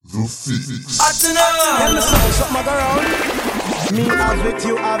The Fix. Let me say something around. Me have it,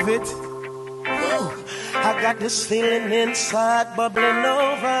 you have it. I got this feeling inside bubbling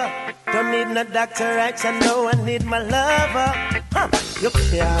over. Don't need no doctor, right? I know I need my lover. You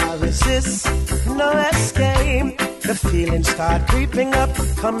can't resist, no escape. The feelings start creeping up,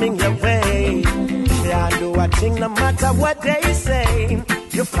 coming your way. Can't do a thing no matter what they say.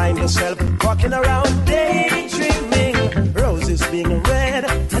 You find yourself walking around daydreaming. Roses being red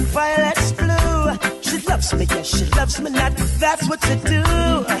and violets blue. She loves me, yes, she loves me not. That's what you do.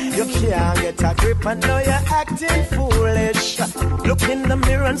 You can't get a grip, I know you're acting foolish. Look in the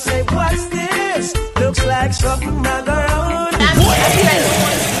mirror and say, what's this? Looks like something I go on.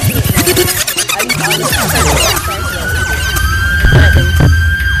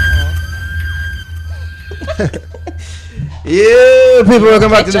 Yeah, people, welcome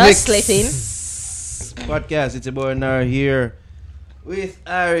back to the Just Mix sleeping. podcast. It's your boy Nar here with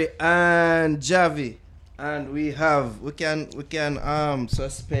Ari and Javi, and we can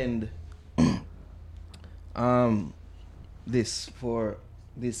suspend this for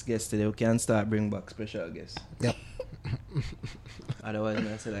this guest today. We can start bring back special guests. Yep. Otherwise,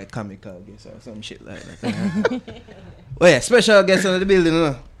 I say like comical guests or some shit like that. Oh yeah, special guest on the building.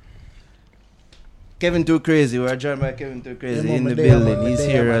 No? Kevin2wokrayzee. We are joined by Kevin2wokrayzee in the building. He's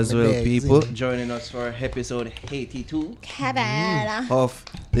here as well, people. Joining us for episode 82 of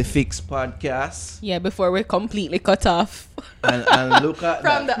the Fix podcast. Yeah, before we're completely cut off And look at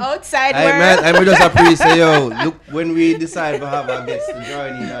from that. the outside I world. just appreciate, yo, look, when we decide to have a guest to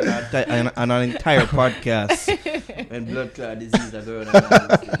join in on an entire podcast, when blood clot disease are going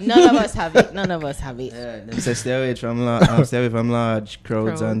on. None of us have it. Yeah, them say stay away from large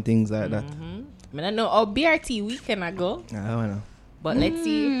crowds and things like that. I don't know how BRT weekend ago, I don't know. but let's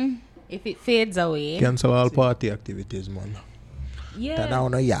see if it fades away. Cancel all party activities, man. Yeah. Turn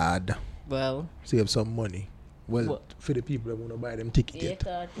down a yard. Well, Save some money. Well, What? for the people that want to buy them tickets.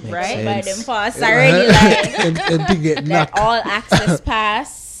 right? Buy them fast Yeah. already, like and ticket that knock. all access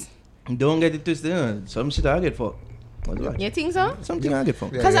pass. Don't get it twisted. You know. Some shit I get for. You think so? Something I get for.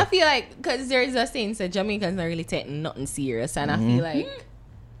 Yeah. Because I feel like, because there is a saying that Jamaicans not really taking nothing serious, and I feel like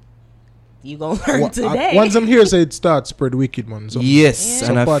you gonna learn today. Once I'm here, say it starts spread wicked, man. Some, Yes, some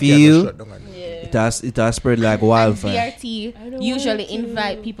and I party had to feel shut down and- it has spread like wildfire. BRT usually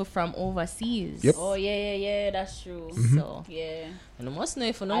invite people from overseas. Yep. Oh yeah, that's true. So, Yeah, and you must know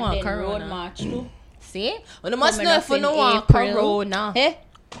if you don't and want then road corona. march too. See? And you must Coming know up if you in don't want April. corona. Eh?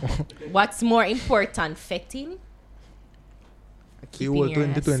 What's more important, fetting? See, whole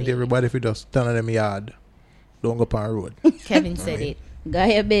 2020, everybody, if you just stand on them yard, don't go up on the road. Kevin said it. Go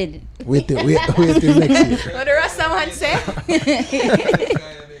your bed. Wait till next year. What the rest of man say?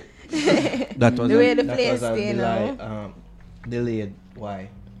 That was The way the that place was a stay delay, now. delayed. Why?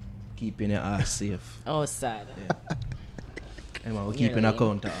 Keeping your ass safe. Oh, sad. And we're keeping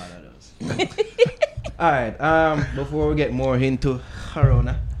account of all of those. Alright, before we get more into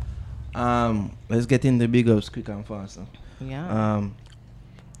corona, let's get into big ups quick and fast. Yeah.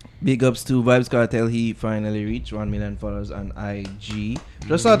 Big ups to Vibes Cartel. He finally reached 1 million followers on IG.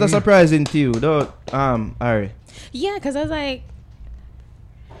 Just sort of surprising to you, though. Ari, Yeah, because I was like,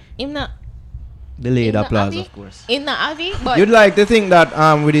 in the delayed In the applause, Abbey? of course. Avi, but You'd like to think that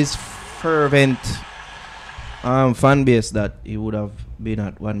with his fervent fan base that he would have been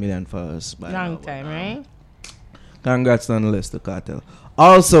at 1 million followers by long now, but, time, right? Congrats nonetheless to Cartel.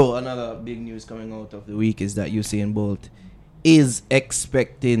 Also, another big news coming out of the week is that Usain Bolt is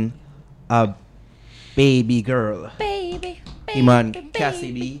expecting a baby girl. Baby. Him and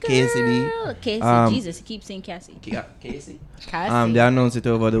KCB. Casey, Jesus, he keeps saying Cassie. Casey. Cassie. They announced it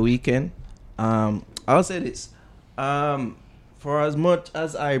over the weekend. I'll say this. For as much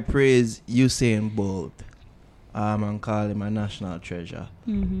as I praise Usain Bolt and call him a national treasure,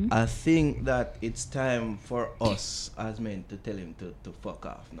 I think that it's time for us as men to tell him to fuck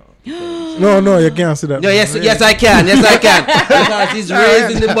off now. No, you can't say that. No, yes, I can. Because he's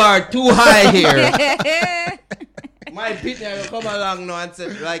raising the bar too high here. My pitcher will come along now and say,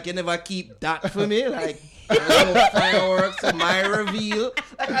 like, you never keep that for me. Like, fireworks, my reveal.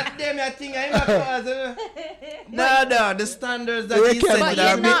 Like, God damn, I think I'm not cause. No, the standards that he set But are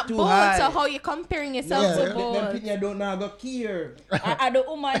you're a bit not too bold, high. so how you comparing yourself to Them bold? pitcher don't now go care. I don't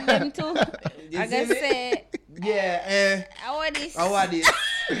woman them too. You I see gotta me? say, Yeah, I want this. how are this?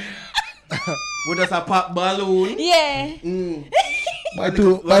 With us a pop balloon. Yeah. Buy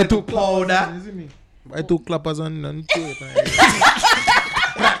two powder. Buy two clappers and tape.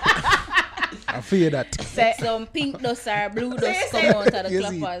 I fear that. Some pink dust or blue dust come out of the You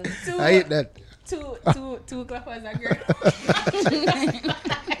see? clappers. I hate that. Two clappers a girl.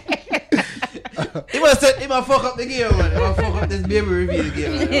 I said, he might fuck up the game, man. He might fuck up this baby reveal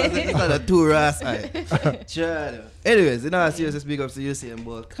game, man. It's not a two ass eye. Sure. Anyways, in all seriousness, big ups to you, Sam,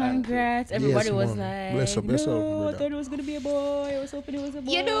 boy. Congrats. Everybody Yes, was man. like, Bless up yourself, no, I brother. thought it was going to be a boy. I was hoping it was a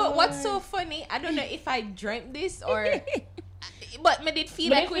boy. You know what's so funny? I don't know if I dreamt this or, but me did feel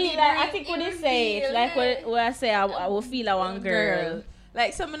But like I when feel like, I think when they say it, like what I say, I will feel like one girl.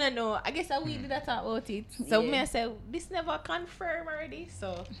 Like someone I know, I guess we did talk about it. So Yeah. me I said this never confirmed already.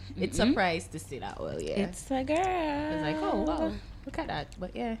 So it's surprised to see that. Well, yeah. It's a girl. It's like, oh wow, look at that.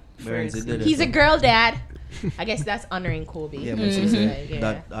 But yeah, Burns, it did it. he's a girl dad. I guess that's honoring Kobe. Yeah, but she said Yeah.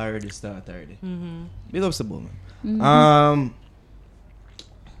 that already started already. Big ups to Bowman.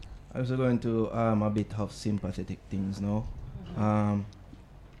 I was going to a bit of sympathetic things now.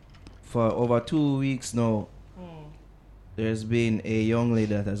 For over 2 weeks now, there's been a young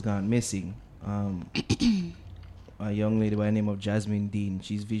lady that has gone missing. A young lady by the name of Jasmine Dean.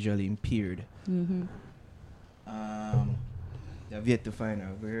 She's visually impaired. They have yet to find her.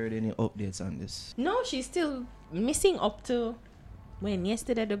 Have you heard any updates on this? No, she's still missing up to when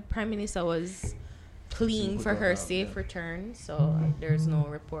yesterday the Prime Minister was pleading for her safe return. So there's no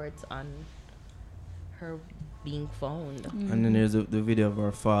reports on her being found. And then there's the video of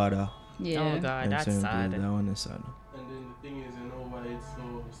her father. Yeah. Oh God, And that's saying sad. that one is sad. And then the thing is, you know why it's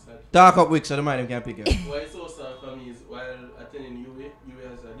so sad? Talk up Wick so the man can pick it. Why it's so sad for me is while attending UA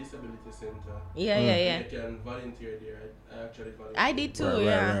has a disability center. Yeah. I can volunteer there. I actually volunteer. I did too. Right,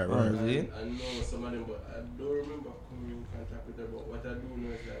 yeah. right, right. Oh, is it? I know some of them, but I don't remember coming in contact with them. But what I do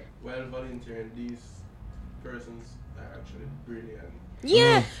know is that while volunteering, these persons are actually brilliant.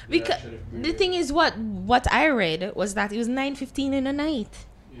 Yeah, They're because actually the brilliant. thing is, what I read was that it was 9:15 in the night.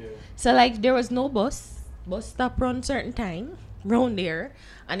 Yeah. So like there was no bus stop run certain time round there,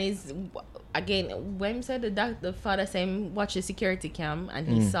 and is again when said the father said him watch the security cam and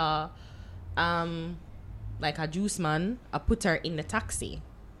he saw like a juice man put her in the taxi.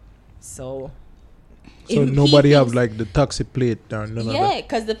 So So he nobody have thinks- like the taxi plate or none of yeah, that.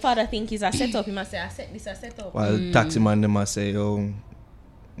 because the father think it's a setup. He must say, I set this a setup. While taxi man them must say, oh,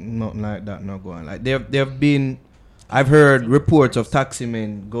 nothing like that not going. Like they've been, I've heard reports of taxi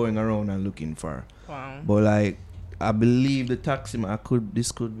men going around and looking for her. Wow. But like I believe the taxi man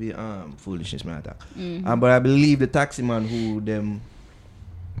this could be foolishness man attack. But I believe the taxi man who them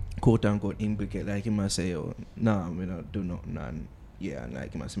quote unquote implicate, like he must say, oh nah, we don't do nothing, and yeah, and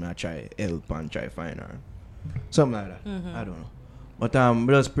like he must say I try help and try find her. Something like that. I don't know. But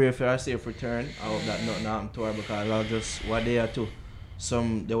just pray for her safe return. I hope that nothing happened to her, because I'll just what they are too.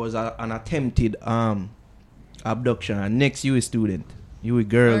 There was an attempted abduction. A next UE student. UE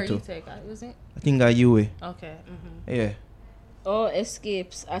girl Where too. you take it, was it? I think at UE. Okay. Yeah. Oh,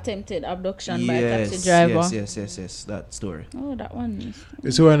 escapes, attempted abduction by a taxi Yes, driver. yes. That story. Oh, that one.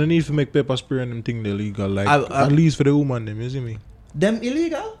 So I need to make pepper spray and them thing illegal. Like I- at least for the woman them, you see me? Them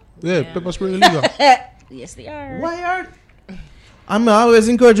illegal? Yeah, pepper spray illegal. Yes, they are. Why are? I'm always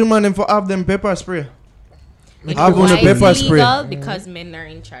encouraging man them for have them pepper spray. Have Why on the it's pepper spray. illegal? Because men are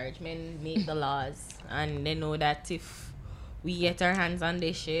in charge. Men make the laws, and they know that if we get our hands on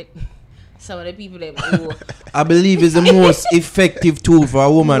this shit, some of the people that who I believe it's the most effective tool for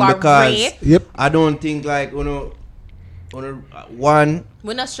a woman, Who are because raped. Yep. I don't think like one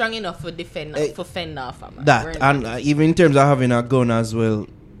we're not strong enough for defend for fend off. Man. We're that, not. and even in terms of having a gun as well.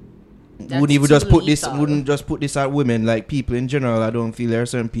 That's Wouldn't even too just put this. lethal. Wouldn't just put this at women. Like people in general, I don't feel there are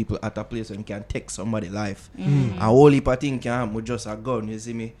certain people at a place and can take somebody's life. A whole heap of things can happen with just a gun. You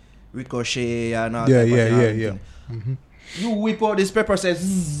see me, ricochet and all Yeah, type of yeah, thing yeah, and yeah. thing. You whip out this pepper, says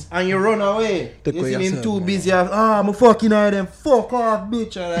 "Zzz," and you run away. Take You away see me yourself, too man. busy. I'm fucking out them. Fuck off,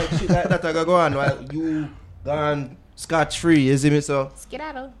 bitch. And like shit like that. I go on while you gone scotch free. You see me, so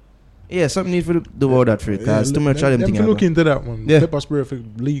Skedaddle. yeah, something need to do about that for it. Cause too much of them Them things. to look happen. into that one. Yeah. Pepper spray for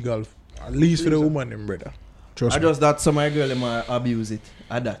legal. At least for the woman them, brother. Trust I me. just that some of my girl them abuse it.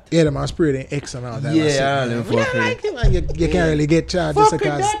 At that. Yeah, them a spray the X and all that. Yeah, them You fuck don't with like them, and you can't really get charged just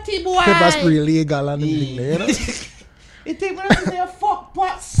because dirty boy. pepper spray legal and everything there, you know? It take me to say a fuck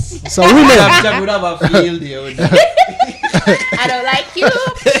pots. So women, Jack would have a field there with that. I don't like you.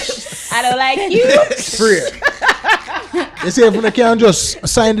 I don't like you. spray. They say if you can't just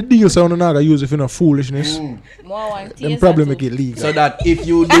sign the deal, so you not gonna use it for no foolishness. More one Them taser probably too. make it legal. So that if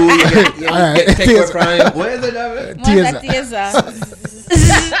you do, you get, you Alright, get take taser. a crime. Where is it, David? More taser.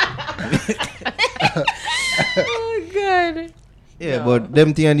 Oh God. Yeah, No. but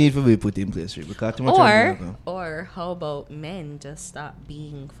them things need to be put in place, right? Because too much of them go. Or how about men just stop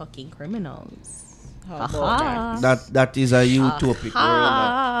being fucking criminals? How about That is a utopic world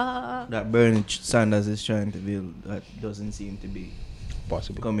Ah. that Bernie Sanders is trying to build. That doesn't seem to be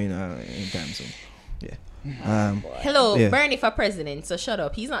Possible. coming anytime soon. Hello, Yeah. Bernie for president, so shut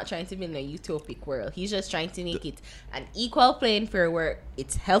up. He's not trying to build a utopic world. He's just trying to make it an equal playing field where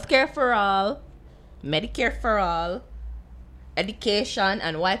it's healthcare for all, Medicare for all, education,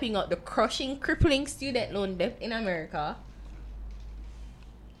 and wiping out the crushing, crippling student loan debt in America.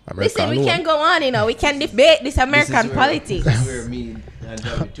 Listen, we can go on, we can debate this American politics. This is where me and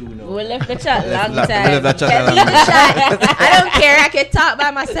W2 know. We left the chat long We time. left the Can chat leave the chat. I don't care. I can talk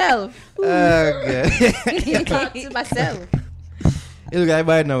by myself. Okay. I can talk to myself. Look, I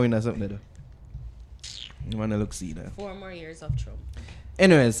buy now in or something though. You wanna look see that. 4 more years of Trump.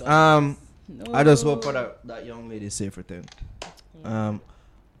 Anyways, No. I just hope for that young lady safe return.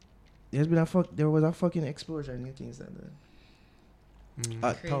 There was a fucking explosion in Kingston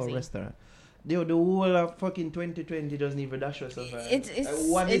at Tower Crazy. Restaurant. The whole of fucking 2020 doesn't even dash us off.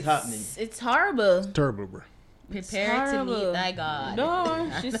 What is happening? It's horrible. Terrible, bro. Prepare to meet horrible. thy God. No,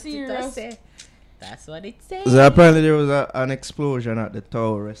 That's she's what it serious. say. That's what it says. So apparently there was an explosion at the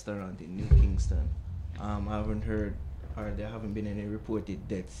Tower Restaurant in New Kingston. I haven't heard, or there haven't been any reported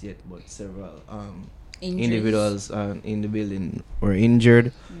deaths yet, but several individuals in the building were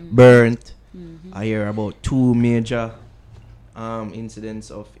injured, burnt. I hear about 2 major incidents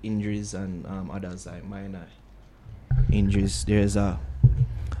of injuries and others like minor injuries. There's a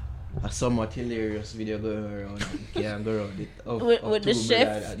somewhat hilarious video going around. You can't go around it of With the two chef?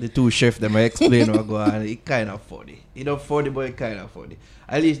 brother- the two chefs. Them I explain what go on. It kind of funny. It not funny, but it kind of funny.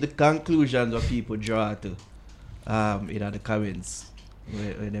 At least the conclusions of people draw to the comments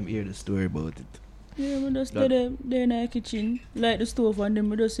when them hear the story about it. Yeah, we just stay there in the kitchen, light the stove, and then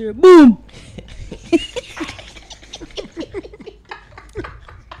we just hear boom.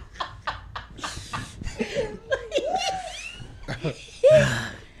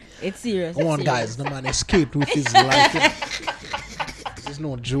 It's serious. Come on, guys. The man escaped with his life. This is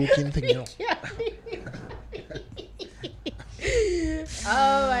no joking thing,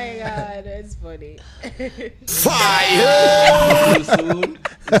 Oh my God, that's funny. Too soon.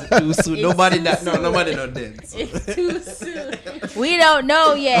 Too soon. Nobody not dead. So. It's too soon. We don't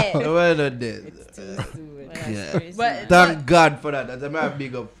know yet. Nobody not dead. Too soon. Yeah. But Thank God for that. That's a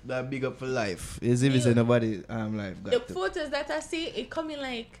big up. That big up for life. As if it's nobody life the got to. photos that I see, it coming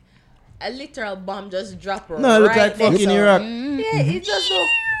like a literal bomb just drop. No, it look like there. fucking So- Iraq. Yeah, it just look.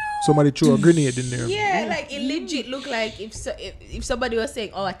 Somebody threw a grenade in there. Yeah, like it legit look like if somebody was saying,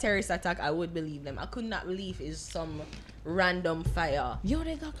 "Oh, a terrorist attack," I would believe them. I could not believe it's some random fire. Yo,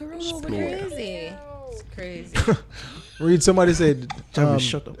 they got corona over there. Crazy. It's crazy. Read somebody said,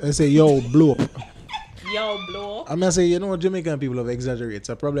 shut up. they say, yo, blow up. Yo, blow. I'm gonna say, Jamaican people have exaggerated.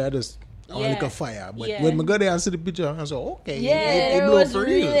 So probably I just Yeah. like a fire. But Yeah. when I go there and see the picture, I say, okay, Yeah, it there blew up was for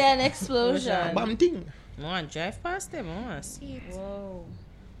really real. an explosion. Bam thing. I want to drive past them. I want to see it. Whoa.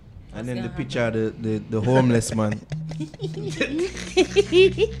 And then the picture of the homeless man.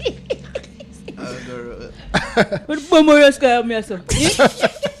 What the bomb are you scared me so?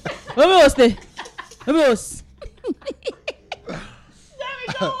 Vamos there. Vamos.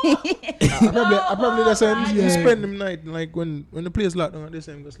 I probably that's how you spend them night like when the place locked down. They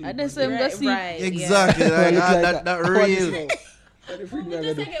say I'm gonna sleep. I just say I'm gonna sleep. Right. Exactly. Like, that real.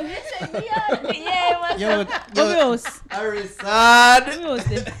 Yo, Vamos. Arisad. Vamos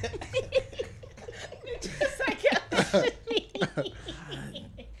there.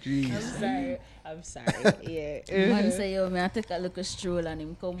 Jeez. I'm sorry. Yeah. Man say, yo, me I take a little stroll and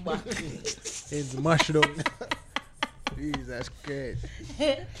him come back. It's mashed up. Jeez, that's great.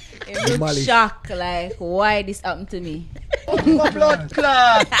 Him look shocked, like, why this happened to me? Blood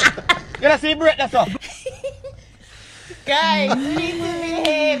clot. You gonna see break that up. Guys, we need to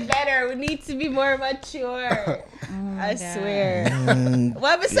behave better. We need to be more mature. I swear.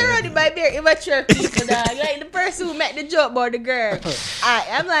 Well, I'm surrounded by very immature people, dog. Like the person who met the joke about the girl.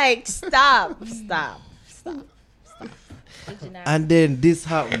 I'm like, stop. And then this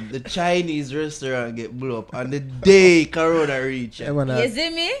happened. The Chinese restaurant get blew up on the day Corona reached. You see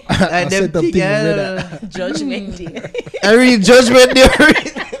me? And them set up things together. Judgment Day. I read judgment there.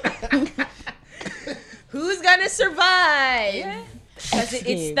 Who's gonna survive? Because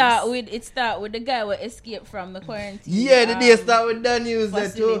it start with the guy who escaped from the quarantine. Yeah, the day start with that news there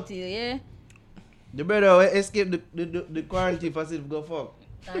too. facility, yeah. The brother who escaped the quarantine facility go fuck.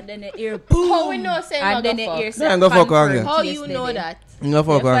 And then the ear boom. How we know saying And then the fuck? ear Nah, go fuck confirmed on How you know yesterday. that? Go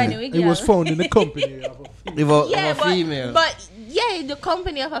fuck Yeah, on finally, It was girl. found in the company. Of a female. but the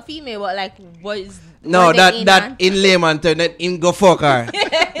company of a female, but like was No, were they in that on? in layman term, that him go fuck her.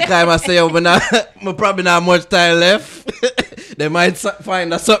 Because I say, I probably not much time left. They might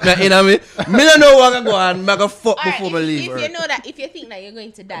find that something in me. Me don't know what I go and make a fuck before I leave. If you know that, if you think that you're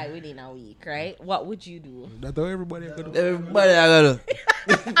going to die within a week, right? What would you do? That's how everybody are gonna do. Everybody I gotta.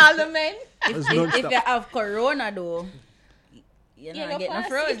 All the men. It's If non-stop. you have corona though, you're You not know, getting no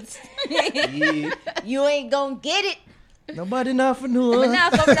fast. fruits. You ain't gonna get it. Nobody enough But know. now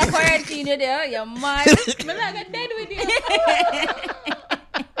from the quarantine you there, you're mad. I'm not gonna dead with you.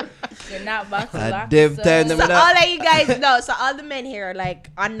 You're not back to A lock, damn so- time So them all of you guys know. So all the men here like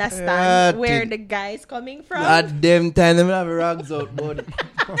understand where thing. the guy's coming from. At them time them have rags out, bud.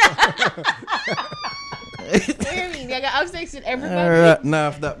 What do you mean? You got have sex with everybody? Alright, now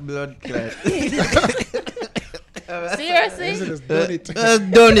if that blood clot. Seriously? Just done it.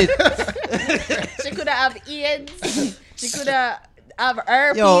 Done it. She could have AIDS. She could have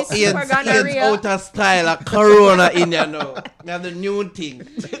herpes Yo, or AIDS gonorrhea. out of style, like corona in here now. We have the new thing.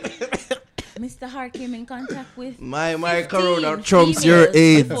 Mr. Hart came in contact with My 15 corona trumps your females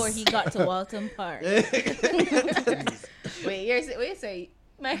AIDS. before he got to Walton Park. Wait, you say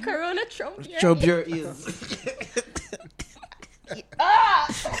my corona Trump here? Trump your AIDS. Ah!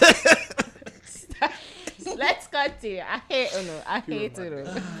 Let's continue. I hate Uno. I hate Uno.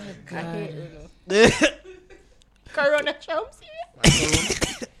 I hate Uno. Corona Trumps here?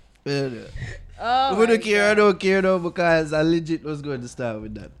 Oh, If I don't care, I don't care though, because I legit was going to start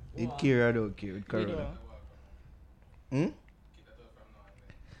with that. It care, I don't care with corona. Hmm?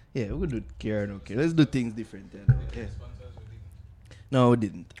 Yeah, we could do care, I don't care. Let's do things different. Yeah. No, we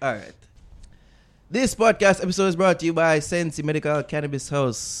didn't. Alright. This podcast episode is brought to you by Sensi Medical Cannabis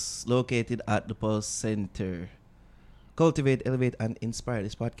House, located at the Pulse Center. Cultivate, elevate, and inspire.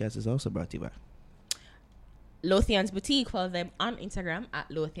 This podcast is also brought to you by Lothian's Boutique. Follow them on Instagram at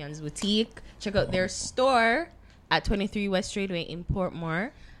Lothian's Boutique. Check out their store at 23 West Tradeway in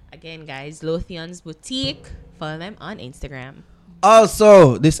Portmore. Again, guys, Lothian's Boutique. Follow them on Instagram.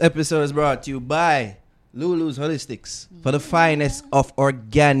 Also, this episode is brought to you by Lulu's Holistics for the finest of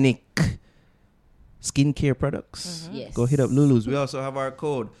organic skincare products. Yes. Go hit up Lulu's. We also have our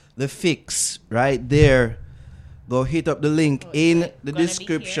code, The Fix, right there. Go hit up the link in the gonna be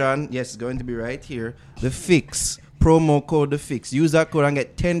description. Yes, it's going to be right here. The Fix. Promo code The Fix. Use that code and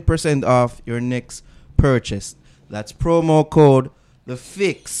get 10% off your next purchase. That's promo code The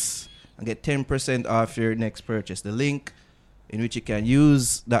Fix and get 10% off your next purchase. The link in which you can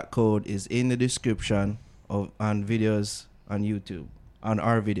use that code is in the description on videos on YouTube. On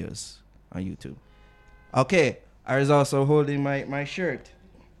our videos on YouTube. Okay. I was also holding my shirt.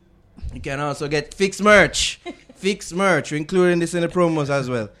 You can also get Fix merch. Fix merch. We're including this in the promos as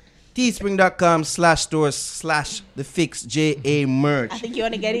well. Teespring.com/stores/the Fix JA merch. I think you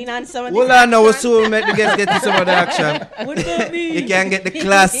want to get in on some of Hold this on now, we're action. soon make to get to some of the action. What about me? You can get the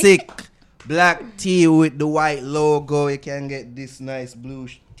classic black tee with the white logo. You can get this nice blue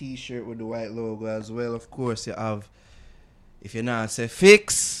t-shirt with the white logo as well. Of course, you have, if you now say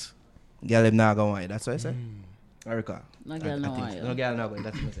Fix, girl, them not going to. That's what I said. I recall. No girl, I no think why, so. yo. No girl, no going.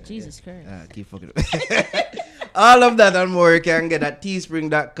 That's what I said. Jesus Christ. Keep fucking up. All of that and more you can get at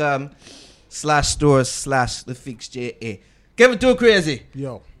teespring.com/stores/the Fix JA. Kevin2wokrayzee.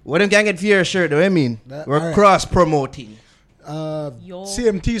 Yo. What them can get for your shirt, though, I mean? That- We're alright. cross-promoting. Yo.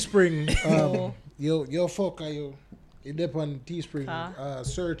 CM Teespring. Yo, fuck, yo. You dip on Teespring. Huh?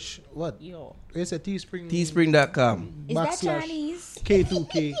 Search what? Yo. It's a Teespring. Teespring.com. Is that backslash Chinese?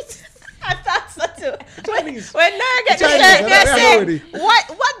 K2K. I thought so too. Chinese. When Nara get the Chinese, shirt, I they already. say, what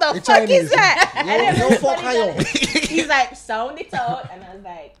the It's fuck Chinese. is that? And then Yo, fuck, yo. he's like, sound it out. And I was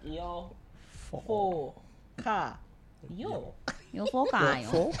like, yo, fo, ka, yo. Yo, fuck I,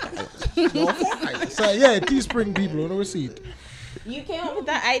 yo. So yeah, Teespring people, you know, see it. You came up with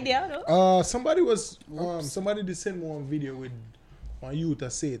that idea, though? Somebody did send me one video with one youth to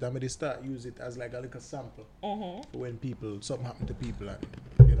say it. I mean, they start use it as like a little sample for when something happen to people and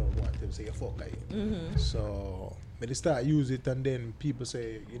want them to say a fuck guy. So when they start use it and then people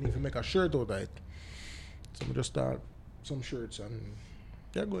say you need to make a shirt out of it. So we just start some shirts and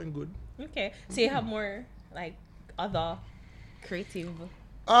they're going good. Okay. So you have more, like, other creative...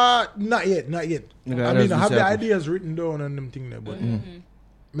 Not yet. Okay, I mean, I have the yourself. ideas written down and them thing there, but me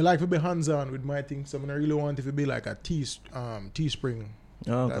like to be hands-on with my things. So I really want it to be like a Teespring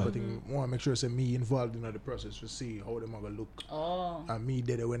Oh, type of okay. thing. I want to make sure say me involved in the process to see how them are gonna look. Oh. And me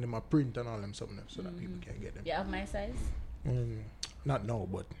there when them are print and all them something so that people can get them. You have my size? Not now,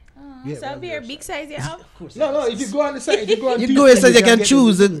 but Oh. yeah. So it'll be your big size you have? No. If you go on the site, if you go on You go and say Teespring, you can get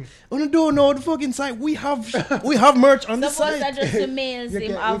choose it. everything. Oh, no, don't know the fucking site. We have merch on the Suppose site. that just the males You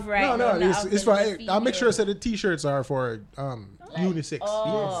him can- have right no, now, not it's have fine. the I'll make sure female. that the t-shirts are for unisex.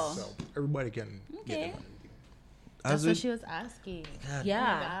 Oh. So everybody can Okay. get them. That's what she was asking. God.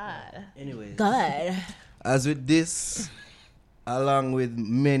 Yeah. Anyways. God. As with this, along with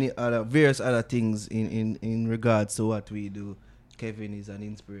various other things in regards to what we do, Kevin is an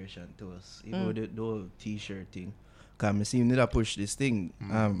inspiration to us. Even with the whole t-shirt thing. Because I see him need to push this thing.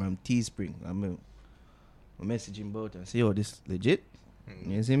 I'm Teespring. I'm messaging about and say, oh, this legit.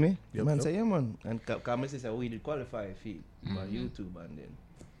 You see me? Yep, Man yep. say, yeah, man. And come say, we did qualify a fee for YouTube. And then,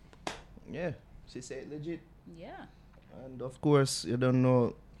 yeah, she said legit. Yeah. And of course, you don't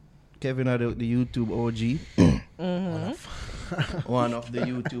know, Kevin are the YouTube OG. One of the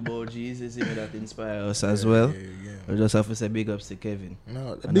YouTube OGs is him that inspire us as well. Yeah. We just have to say big ups to Kevin.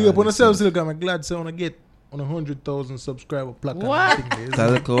 No, And big all up on these yourself, things. still. I'm glad to want to get on 100,000 subscriber plaque. What? It's a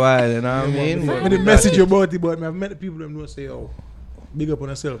little while, you know what I mean? I didn't message you about it, but I've met the people that know say, oh, big up on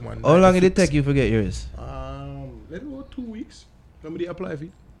yourself, man. How long did it take you to get yours? Let me go 2 weeks. Let me apply for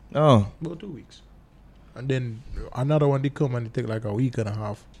it. Oh, About 2 weeks. And then another one did come and it take like a week and a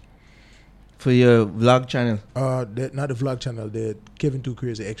half. for your vlog channel. Not the vlog channel, the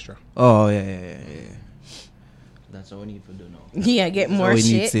Kevin2wokrayzee extra. Oh, yeah. That's all we need to do now. Yeah, get That's more all we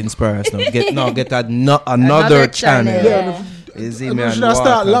need shit. to inspire us now. Get another channel. Yeah. You see I me? should have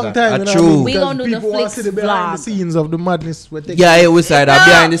started long time. You know, True. We gonna do the people want to flicks see the behind the vlog. scenes of the madness. We're taking. Yeah, we said a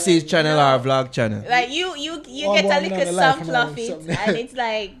behind the scenes channel or a vlog channel. Like you Oh, get boy, a I'm little not alive sample now, of it, something. and it's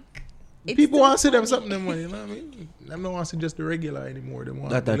like People want to see them something, them money, you know what I mean? Them don't want to see just the regular anymore. They want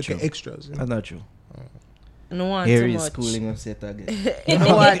That's to not look true. at extras. You know? That's not true. no one Here too is much. schooling us yet again.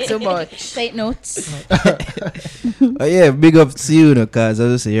 No one too much. Take notes. Yeah, big up to you, because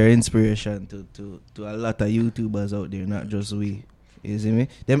as I say, you're inspiration to a lot of YouTubers out there, not just we. You see me?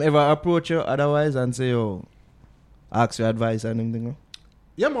 Them ever approach you otherwise and say, oh, ask your advice and them thing? No?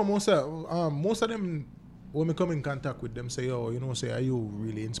 Yeah, man, most of them, when we come in contact with them, say, oh, you know, say, are you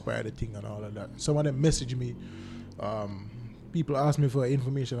really inspired the thing and all of that. Some of them message me. People ask me for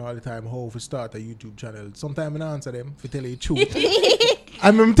information all the time, how to start a YouTube channel. Sometimes I answer them, to tell you the truth.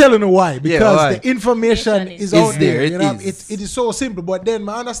 I'm telling you why. Because why? the information is It's out there. there, You it know? is. It is so simple. But then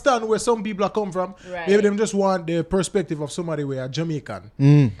I understand where some people are come from. Right. Maybe them just want the perspective of somebody who are Jamaican.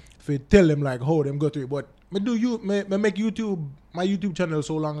 If you tell them like how them go through it. But me make YouTube, my YouTube channel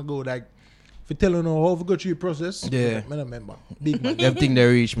so long ago, like if you tell them how to go through the process, Yeah. I don't remember. Big man. Them thing they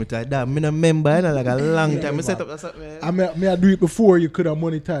reach me like that. Me no remember, you know, like a long time. I set up that something. I do it before you could have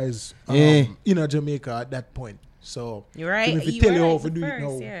monetized Yeah. in a Jamaica at that point. So You're right. if you You're tell you right, how to the do it first,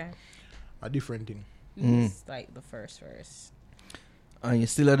 now, yeah. a different thing. It's like the first. And you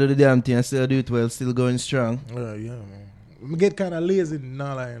still do the damn thing, and still do it well, still going strong. Yeah, man. I get kind of lazy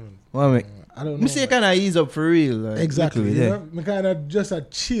now, like, What I mean? I don't know. Me say kind of ease up for real. Like, Exactly. literally, You yeah. know? Me kind of just a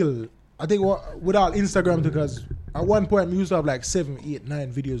chill. I think without Instagram, because at one point we used to have like 7, 8,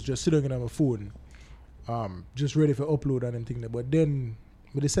 9 videos just sitting on my phone, just ready for upload and them thing there. But then,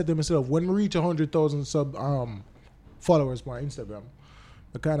 they said to myself, when we reach 100,000 followers on Instagram,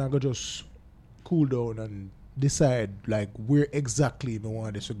 I kind of go just cool down and decide like where exactly me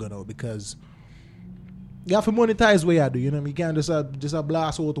want this to go now, because you have to monetize what you do, you know. You can't just a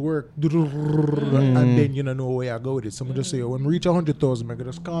blast out work and then you know where you go with it. So I just say when we reach 100,000, I can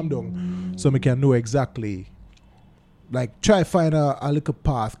just calm down so I can know exactly. Like try find a little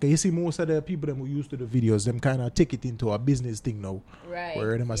path. Cause you see most of the people that who used to the videos, them kind of take it into a business thing now. Right.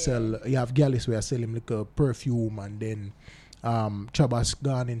 Where them sell, you have galleys where I sell him like a perfume, and then Chaba's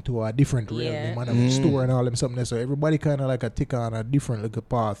gone into a different realm. Yeah. Him and a store and all them something. So everybody kind of like a tick on a different little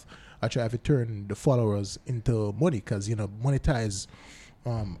path. I try to turn the followers into money, because you know monetize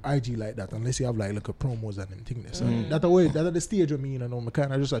IG like that unless you have like a promos and them things. So that's the way, that's the stage of me, you know. I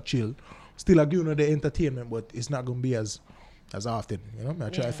kind of just a chill, still I give you the entertainment, but it's not gonna be as often, you know.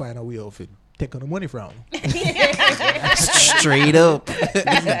 I try to find a way of it, take on the money from. Straight up.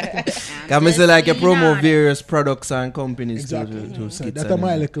 Can me say like you promote various products and companies Exactly. to So skits that's and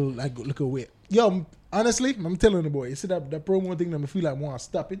my them. little way. Yo, honestly, I'm telling the boy, you see that promo thing, I feel like I want to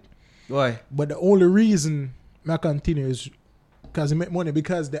stop it. Why? But the only reason I continue is because I make money.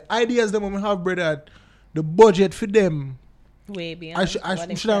 Because the ideas that we have, brother, the budget for them, Way beyond. I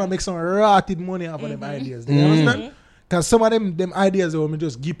should have make some rotted money off of them ideas. Do you understand? Because some of them ideas that we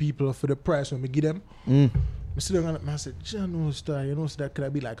just give people for the price when we give them. I sit down and I said, you know, so that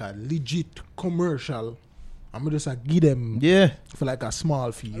could be like a legit commercial. I'm just give them for like a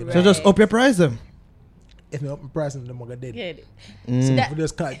small fee. You know? So just up your price them. If not, I'm pricing them, I'm dead. Yeah. So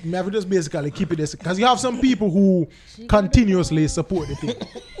I just basically keep it this, because you have some people who continuously support the thing.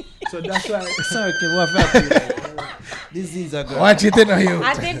 So that's why. Sorry, Kev, what happened? This is a good. Watch it in you.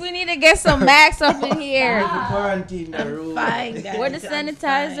 I think we need to get some max up in here. Quarantine the room. Fine, guys. Where the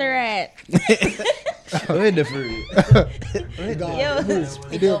sanitizer at? Where the free? Yo.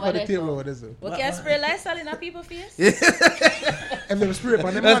 You do it for the table over there. So. What can I spray Lysol in our people face? If them spray it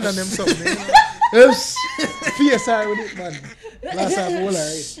on them man and them something. Oops. PSI with it, man. Last time we were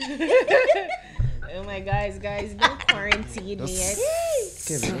alright. Oh my guys, don't quarantine me yet.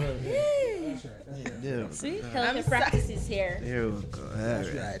 See? Healthy practices here. Here we go.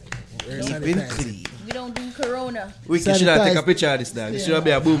 Alright. Right. Been clean. We don't do corona. We should have take a picture of this dog. This should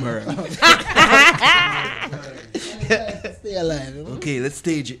be a boomerang. Stay alive. You know? Okay, let's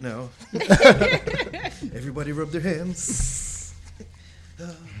stage it now. Everybody rub their hands.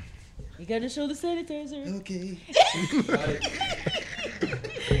 You gotta show the sanitizer. Okay.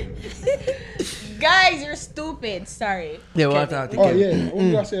 Guys, you're stupid. Sorry. Yeah, what I Oh yeah. What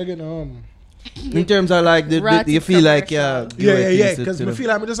do I say again? In terms of like you feel like Yeah. Because I feel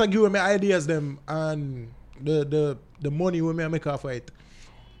like I'm just like giving my ideas them and the money we may make off of it,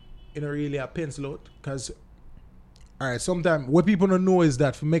 you know, really a pencil out. Because alright, sometimes what people don't know is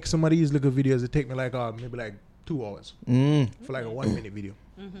that for make some of these little videos, it take me like maybe like 2 hours for like a 1 minute video.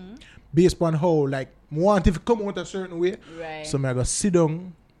 Based on how like I want it to come out a certain way. Right. So I go sit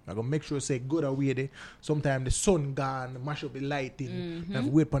down. I go make sure say good away there. Sometimes the sun gone, mash up the lighting. I have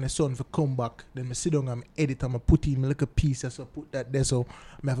to wait for the sun to come back. Then I sit down and edit and I put in like a piece so put that there. So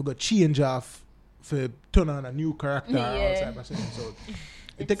I have to go change off for turn on a new character. Yeah. So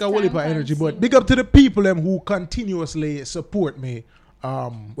it take a whole heap of energy. But big up to the people them who continuously support me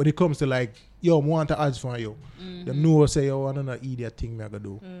when it comes to like, yo, I want to ask for you. Them know say, yo, I don't know idiot thing me I gotta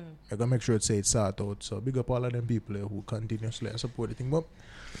do. I gotta make sure it say it's sort out. So big up all of them people who continuously support the thing. But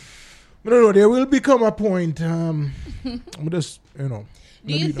I don't know, there will become a point. I'm just, you know.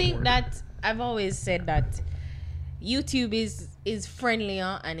 Do you think that I've always said that YouTube is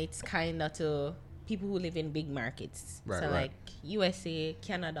friendlier and it's kind of to people who live in big markets? Right, so right. like USA,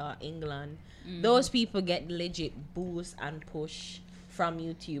 Canada, England, those people get legit boost and push from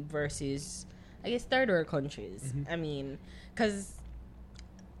YouTube versus, I guess, third world countries. I mean, because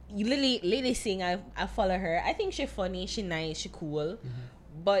Lily Singh, I follow her. I think she's funny, she nice, she cool.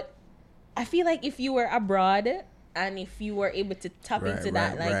 But I feel like if you were abroad and if you were able to tap into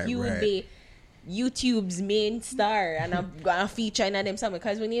that, like you would be YouTube's main star and I'm gonna feature in them somewhere.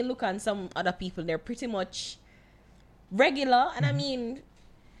 Because when you look on some other people, they're pretty much regular. And I mean,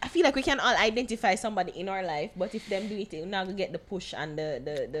 I feel like we can all identify somebody in our life, but if them do it, we're not gonna get the push and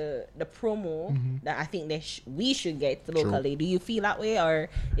the promo that I think we should get locally. Do you feel that way, or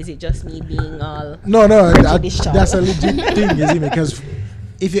is it just me being all No, that's a legit thing, you see me? Because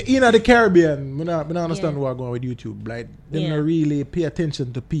if you're in the Caribbean, I don't understand what's going on with YouTube. Like, they don't really pay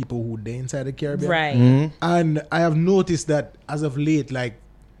attention to people who they inside the Caribbean. right? And I have noticed that as of late, like,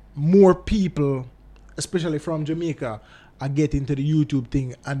 more people, especially from Jamaica, are getting to the YouTube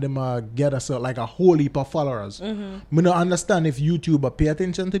thing and them get us like a whole heap of followers. I don't understand if YouTube pay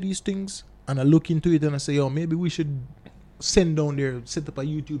attention to these things and I look into it and I say, yo, maybe we should send down there, set up a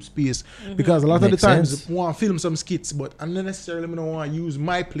YouTube space, because a lot of the times I want to film some skits, but I don't necessarily don't want to use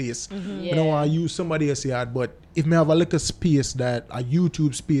my place. I don't want to use somebody else's yard. But if I have a little space, that a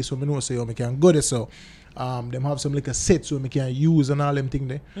YouTube space where I know say, oh, I can go there, so them have some little sets where I can use and all them things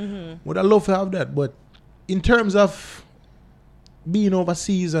there. Would I love to have that? But in terms of being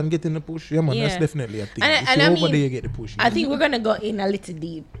overseas and getting the push, that's definitely a thing. And I over mean, there, you get the push. I think we're gonna go in a little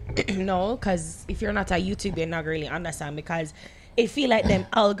deep, no, because if you're not a YouTube, you're not really understand, because it feel like them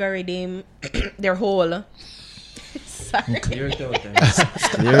algorithm, their whole. Sorry. Clear it out.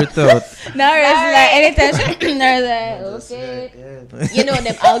 Clear it out. Now it's like anytime there's like, okay. You know,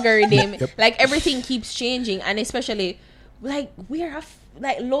 them algorithm, like everything keeps changing, and especially like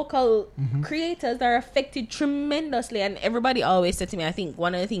like local creators are affected tremendously, and everybody always said to me, I think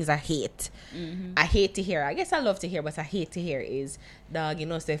one of the things I hate to hear, I guess I love to hear, but I hate to hear is, dog, you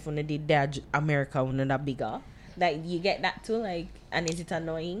know, say when they did that America when they're bigger, like you get that too, like, and is it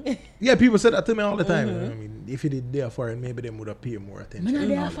annoying? Yeah, people say that to me all the time. I mean, if you did there foreign, maybe they would have paid more attention. I'm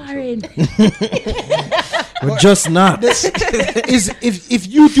not there foreign. But just not. If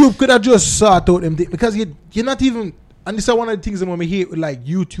YouTube could have just sort out them things, because you're not even. And this is one of the things that when we hate with like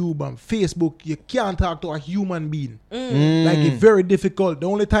YouTube and Facebook, you can't talk to a human being. Like, it's very difficult. The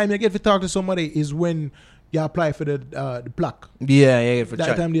only time you get to talk to somebody is when you apply for the plaque. Yeah, for that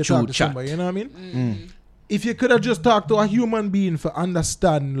chat. time you talk to somebody, you know what I mean? If you could have just talked to a human being for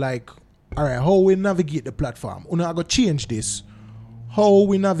understand, like, all right, how we navigate the platform. We're not going to change this. How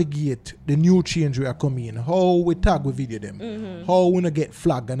we navigate the new change we are coming in. How we tag with video them. How we not get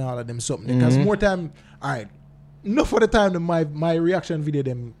flagged and all of them something. Because more time, all right, enough for the time that my reaction video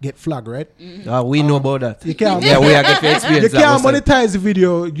them get flagged, right? We know about that. You can't. Yeah, we are getting You experience. can't monetize the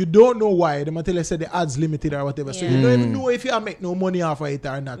video. You don't know why. They might tell you say the ads limited or whatever. So you don't even know if you make no money off of it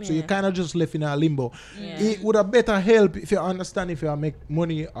or not. So you kind of just left in a limbo. It would have better help if you understand if you make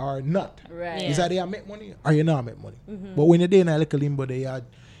money or not. Right. Is that you make money or you not make money? But when you're in a little limbo,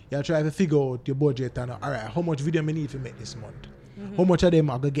 you try to figure out your budget and all right, how much video I need to make this month? How much of them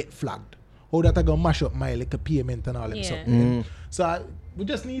are gonna get flagged? How that I gonna mash up my like a payment and all that stuff. So we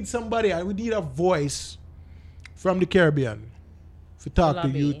just need somebody. We need a voice from the Caribbean to talk to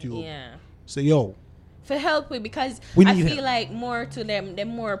YouTube. Yeah. So yo, For help with, because We I need feel help. like more to them, they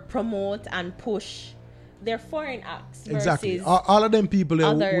more promote and push their foreign acts exactly. versus All of them people who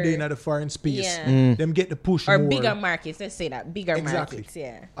other- they in the foreign space, Yeah. them get the push or more. bigger markets. Let's say that bigger Exactly. markets.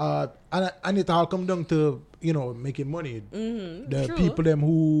 Yeah. And it all come down to making money. The True. people them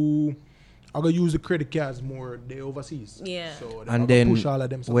who are gonna use the credit cards more, they overseas. Yeah. So them And are gonna then push all of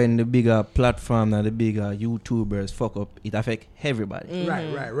them. when the bigger platform and the bigger YouTubers fuck up, it affect everybody. Right.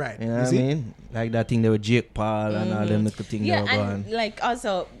 You know You what I see? mean? Like that thing they were Jake Paul and all them little things Yeah, they were and going. like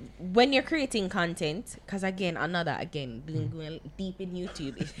also when you're creating content, because again, going deep in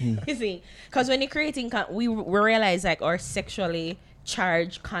YouTube, you see, because when you're creating, we realize like our sexually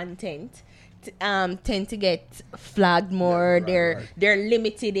charged content tend to get flagged more. They're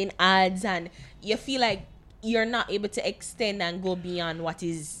limited in ads, and you feel like you're not able to extend and go beyond what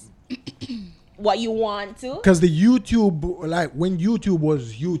is what you want to. Because the YouTube, like when YouTube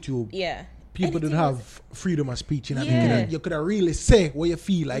was YouTube, Yeah. people didn't Anything have freedom of speech. You know? Yeah. You could have really say what you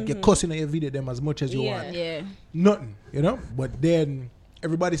feel. Like you're cussing on your video them as much as you Yeah. want. Yeah. Nothing, But then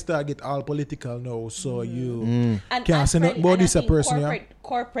everybody start get all political now. So you And can't say nothing about this a person. Yeah?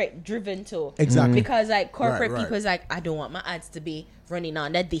 corporate driven too. Exactly. Because like corporate Right. people is like, I don't want my ads to be running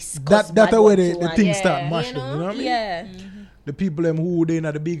on that That's the way the things start mashing. You know what I mean? Yeah. The people them who they in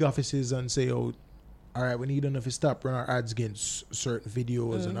the big offices and say, oh, all right, we need enough to stop running our ads against certain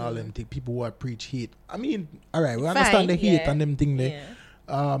videos and all them people who are preach hate. I mean, all right, we understand the hate and them thing there.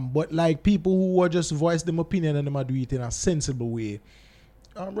 But like people who are just voice them opinion and them are do it in a sensible way.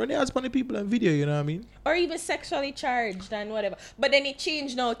 Running ads for the people on video, you know what I mean? Or even sexually charged and whatever. But then it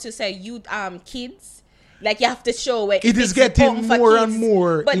changed now to say you kids. Like you have to show it. It is getting more and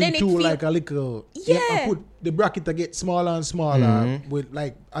more into like a little. Yeah. I put the bracket to get smaller and smaller with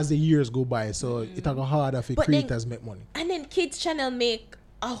like as the years go by. So it go harder for But creators make money. And then kids channel make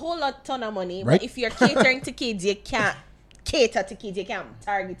a whole ton of money. Right. But if you're catering to kids, you can't cater to kids. You can't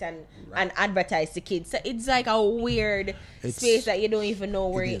target and advertise to kids. So it's like a weird space that you don't even know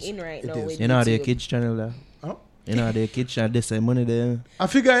where you're in right now. With You know their YouTube. kids channel there? Huh? You know their kids channel, they say money there. I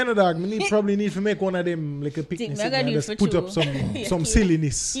figure dog, probably need to make one of them like a picnic me I gotta and do it just for put two. up some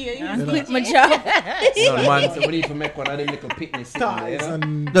silliness. Yeah, you know. Quit my job. No, man, so we need to make one of them little picnic thing there, you Ties know?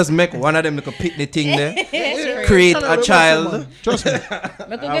 and Just make one of them little picnic thing there. Yeah. Create Channel a the child. man. Trust me. I could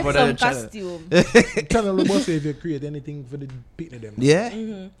but get some then costume. Channel the boss if you create anything for the picnic them. Yeah.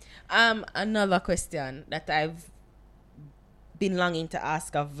 Another question that I've been longing to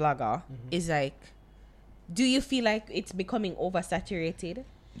ask a vlogger is like, do you feel like it's becoming oversaturated?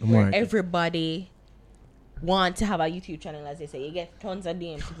 Where Market. everybody want to have a YouTube channel, as they say. You get tons of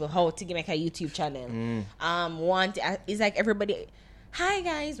DMs people how to make a YouTube channel. It's like everybody, hi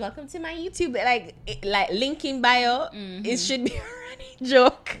guys, welcome to my YouTube. Like link in bio. It should be a running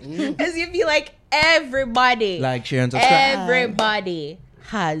joke, as you feel like everybody, Like, share, and subscribe. everybody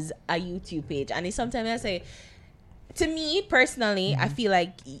has a YouTube page, and it's sometimes I say, to me personally, I feel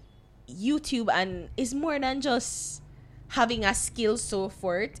like YouTube and is more than just having a skill so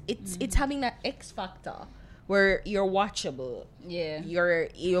forth. It's having that X factor where you're watchable. Yeah.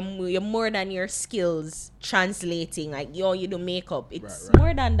 You're more than your skills translating. Like you do makeup. It's Right.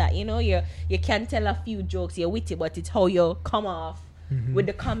 more than that. You can tell a few jokes. You're witty, but it's how you come off with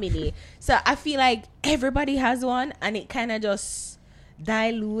the comedy. So I feel like everybody has one, and it kind of just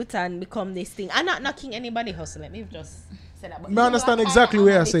dilute and become this thing. I'm not knocking anybody hustle. Let me just say that. But I understand exactly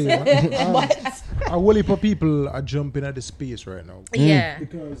where I say it. But A whole heap of people are jumping at the space right now. yeah,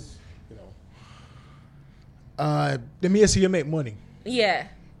 Because, they may see you make money. yeah.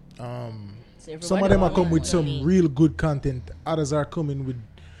 So Some of them are everybody come with want some money. real good content. Others are coming with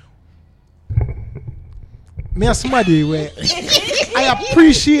me a smaddy where I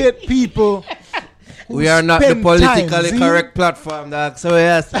appreciate people. who We are not the spend politically time, see? correct platform, dog. So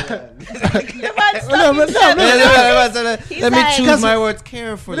yes. The man No, but stopped no, himself. Let me like- choose Because- my words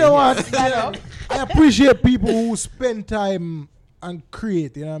carefully. You know what? I appreciate people who spend time and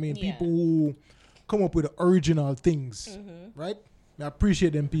create. You know what I mean? Yeah. People who come up with original things, right? I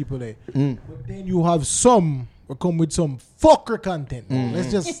appreciate them people there. But then you have some we come with some fucker content.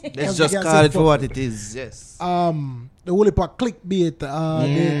 Let's just call it for what it is. Yes. The whole heap of clickbait,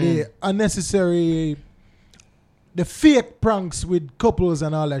 the unnecessary, the fake pranks with couples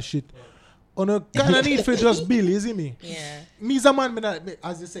and all that shit. On a kind of need for just bill, you see me? Yeah. Me as a man,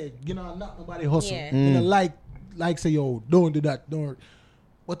 as you say, you know, not nobody hustle. Yeah. You know, like say, yo, don't do that, don't.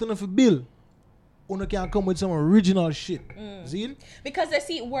 But enough for bill. You can come with some original shit. See? Because they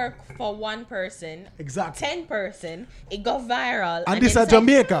see it work for one person, Exactly. 10 person, it go viral. And this is then it's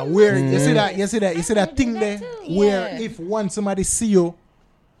Jamaica, where you see that do thing that there, too. where Yeah. if once somebody see you,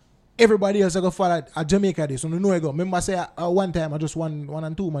 everybody else go follow at Jamaica this. So you know I go. Remember I say one time I just one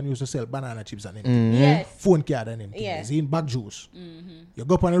and two man used to sell banana chips and them. Yes. Phone card and them. Yeah. See in bag juice. You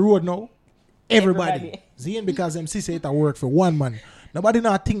go up on the road now, everybody. See because them see say it a work for one man. Nobody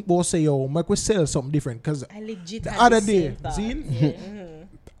now think about say yo, make we sell something different. Cause I legit the had other the day, same thought. see,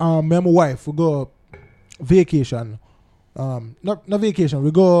 Yeah. me and my wife we go vacation. Not vacation.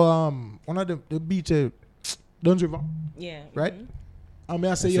 We go one of the beach, Duns River, Yeah. right? And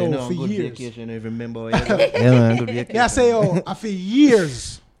I say yo for good years. Vacation, I remember. Yeah, man, good vacation. Yeah, I say yo, for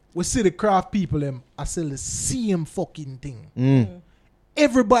years we see the craft people them. I sell the same fucking thing.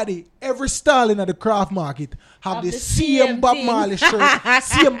 Everybody, every stall in the craft market have the same Bob thing. Marley shirt,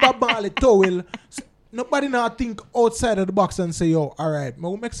 same Bob Marley towel. Nobody now think outside of the box and say, yo, all right,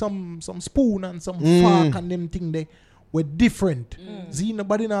 we'll make some spoon and some fork and them thing there. We're different. See,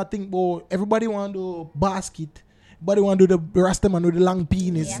 nobody now think, well, everybody want to do basket. Everybody want to do the Rastaman with the long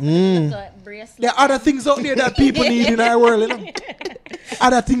penis. There are other things out there that people need in our world, you know.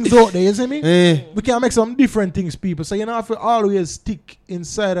 Other things out there, you see me? We can make some different things, people. So you don't have to always stick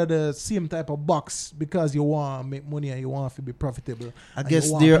inside of the same type of box because you want to make money and you want to be profitable. I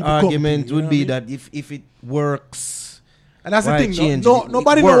guess their argument would be that if it works, and that's the thing. change No, it?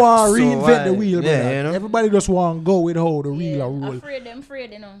 nobody It don't works, want to so reinvent why? the wheel, Yeah, brother. you know? Everybody just want to go with how the wheel are roll.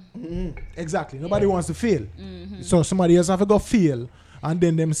 Afraid, you know. Exactly. Nobody wants to fail. So somebody else have to go fail. And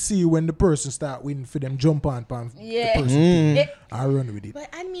then them see when the person start winning for them jump on the person. I run with it. But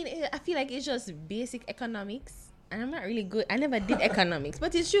I mean, I feel like it's just basic economics. And I'm not really good. I never did economics,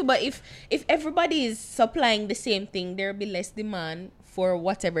 but it's true. But if everybody is supplying the same thing, there'll be less demand for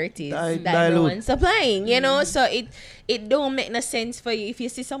whatever it is that no one's supplying. You know, so it don't make no sense for you if you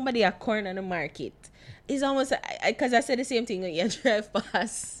see somebody a corn on the market. It's almost because I said the same thing when you drive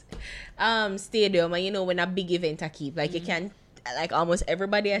past stadium, and you know when a big event I keep like you can. Like almost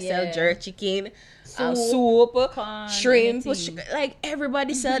everybody I sell jerk chicken, soup, corn, shrimp, like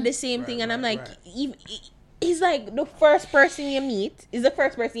everybody sell the same thing, and I'm like, he's like the first person you meet is the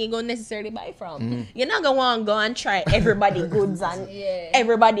first person you're gonna necessarily buy from. You're not gonna want to go and try everybody goods and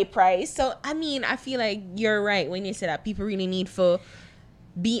everybody price. So I mean, I feel like you're right when you say that people really need to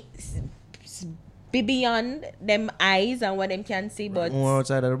be beyond them eyes and what them can see, but more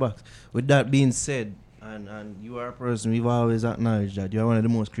outside of the box. With that being said. And you are a person we've always acknowledged that you're one of the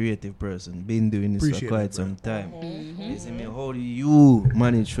most creative person. Been doing this for quite some time. You see me? How do you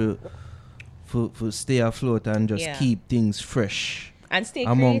manage to stay afloat and just keep things fresh and stay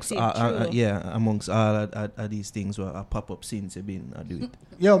amongst creative? Amongst all of these things where I pop up since you've been I do it.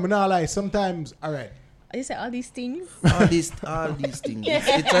 Yo, me not lie. Sometimes, all right. You say all these things? all these things.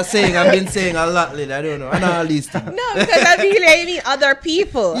 It's a saying I've been saying a lot lately. I don't know. And all these things. No, because I feel like I mean other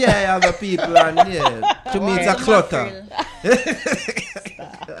people. Yeah, other people, and to me it's a clutter.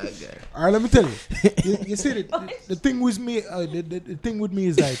 All right, let me tell you. You see, the thing with me, the thing with me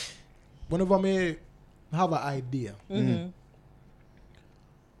is like, whenever I may have an idea,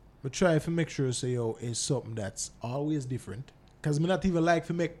 but try to make sure say yo it's something that's always different. Cause me not even like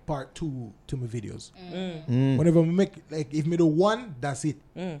to make part 2 to my videos. Whenever I make like if me do one, that's it.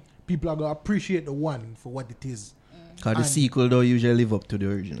 People are gonna appreciate the one for what it is. Cause the sequel don't usually live up to the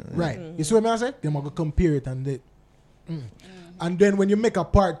original. Right. You see what I say? They're gonna compare it and and then when you make a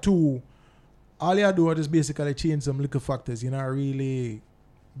part 2, all you do is just basically change some little factors. You're not really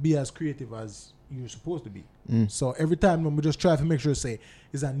be as creative as you're supposed to be. So every time when we just try to make sure say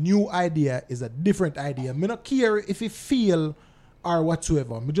it's a new idea, it's a different idea. Me not care if it feel or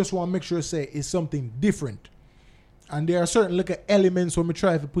whatsoever. We just want to make sure say it's something different. And there are certain little elements when we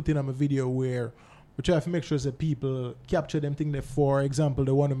try to put in on my video where we try to make sure that people capture them thing there. For example,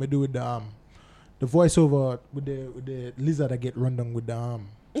 the one we do with the voiceover with the lizard that get run down with the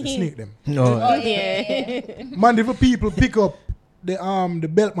snake them. Oh yeah. Man, if people pick up the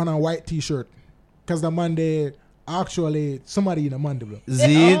Beltman and white t-shirt, cause the man they actually somebody in a mandible.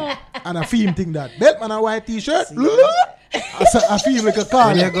 See? And I feel him think that Beltman and white t-shirt. I feel like a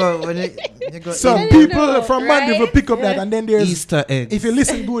car. When you go Some in, people from Mandeville pick up that, and then there's Easter eggs. If you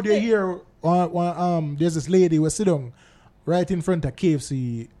listen good, you hear there's this lady who was sitting right in front of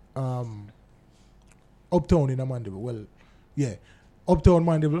KFC, uptown in a Mandeville. Well, yeah, uptown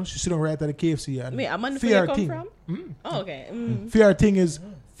Mandeville. She's sitting right at the KFC. And Wait, a Mandeville you come from? Oh, okay. Fair thing is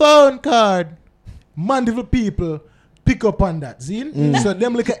phone card. Mandeville people pick up on that, see? So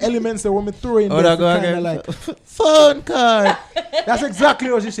them little elements that when me throw in there, kind of like phone card. That's exactly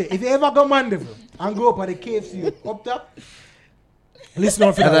what she say. If you ever go Mandeville and go up at the KFC up top, listen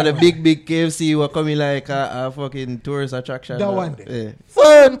on for That's that. the big KFC were coming like a fucking tourist attraction. That one there. Yeah.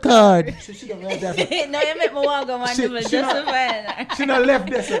 Phone card. She don't right there. No, you make me walk on one level just to find. She not left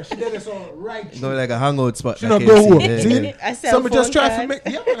there, sir. She did this all right. Go like a hangout spot. She like not go KFC. home. Yeah, See? yeah. I sell Some just phone try to card. make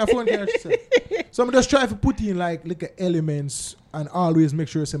a phone card. She said. Some just try to put in like little elements and always make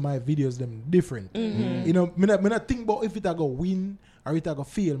sure say my videos them different. You know, me not think about if it a go win or it a go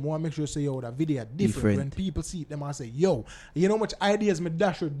fail. More make sure say yo that video different. When people see it, them I say yo, you know how much ideas me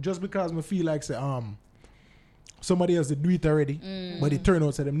dash with just because me feel like say somebody else did do it already, but it turn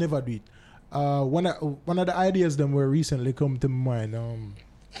out say them never do it. One of the ideas them were recently come to my mind.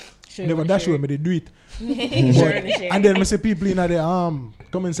 Never dash with me they do it. And then I say people in the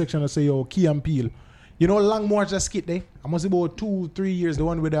comment section I say yo Key and Peel. You know long march that skit there? I must about 2-3 years, the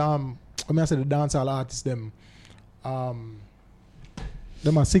one with I mean I say the dancehall artists them I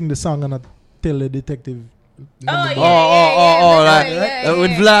sing the song and I tell the detective. Like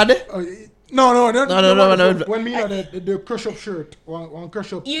with Vlad. No. When me the crush up shirt, one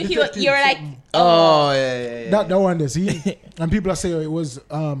crush up. You're like, Oh yeah. That one there, see? And people are saying it was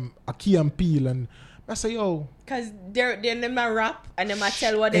a Key and Peel, and I say yo. because they're them a rap and them a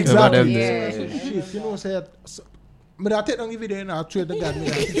tell what they Exactly. Yeah. Shit, you know say but I take down the video and I trade the God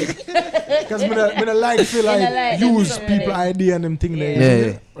because I like feel like use people idea and them thing there.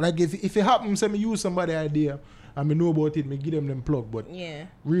 Yeah. Like if it happens, say me use somebody idea and me know about it, me give them plug. But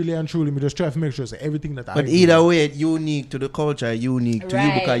really and truly, me just try to make sure say everything that I. But either way, it's unique to the culture, unique to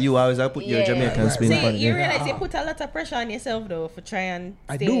you because you always have put your Jamaican spin So on you it. realize you put a lot of pressure on yourself though for try and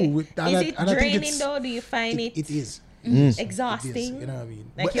I stay. do. Is it draining though? Do you find it It is. exhausting? It is, you know what I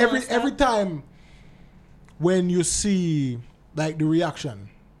mean? Like But you wanna every stop? time when you see like the reaction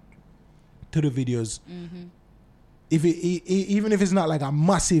to the videos, if even if it's not like a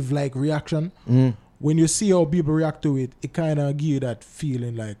massive like reaction, when you see how people react to it, it kind of give you that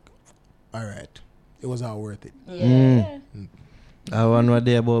feeling like, all right, it was all worth it. I want one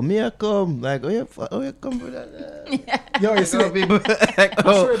day about me I come like you come for that. Yo, you see, Some people like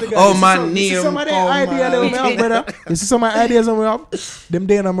swear to God, oh you see man some- you name see some of the come, ideas that we have, brother. You see some of the ideas that we have. Them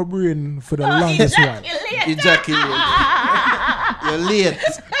day in my brain for the longest while. ejaculate. You're late.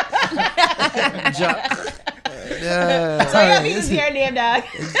 Jack. Yeah. So your business here, name dog.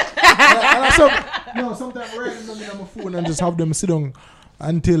 Sometimes I write them on my phone and just have them sit down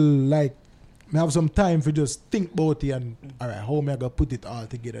until like I have some time for just think about it and all right, how am I gonna put it all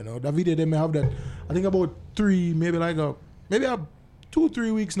together now? The video they may have that I think about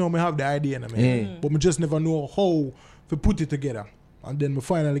 2-3 weeks now. I have the idea in my head, but I just never know how to put it together. And then we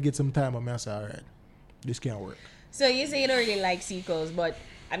finally get some time and I say, all right, this can't work. So you say you don't really like sequels, but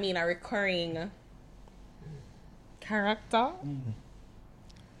I mean a recurring character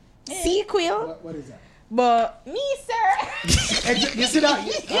sequel. What is that? But me, sir. You see that?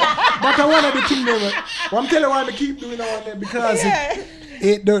 That's one of the things I'm telling you why I keep doing all that because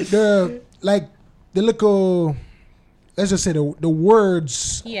the like the little let's just say the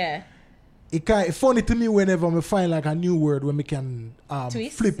words. Yeah. It's funny to me whenever I find like a new word when we can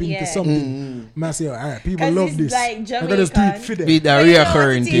Twist? flip into something. I say, all right, people 'Cause love it's this. like I gotta just tweet Jamaican. for them. Be the But you know what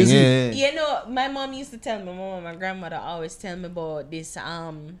reoccurring it is? thing. Yeah. You know, my mom used to tell me, my mom and my grandmother always tell me about this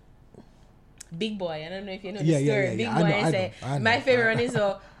Big Boy. I don't know if you know the story. Big Boy and say my favorite one is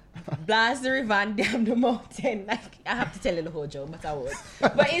blast the river and damn the mountain. Like I have to tell you the whole joke, but I would.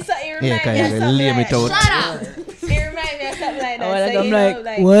 But it reminds me of something lame like it out. Shut up. It reminds me of something like that. So, I'm you like, know,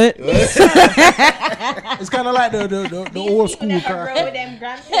 like what? It's kind of like the these old people school that car. grow with them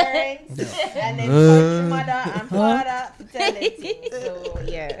grandparents and then country mother and father to tell it. So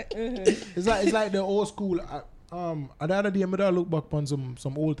yeah. It's like the old school. The other day, I look back on some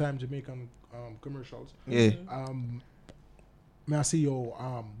old time Jamaican commercials. Yeah. May I see your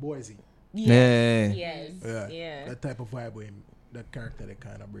Boise? Yeah. Yes. Yeah. That type of vibe with him, that character they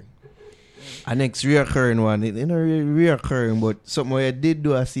kind of bring. Our next reoccurring one, it not reoccurring, but something where I did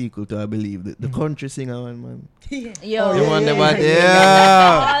do a sequel to, I believe, the country singer one, man. Yo, The one about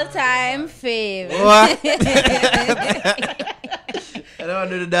all-time fave. What? I don't want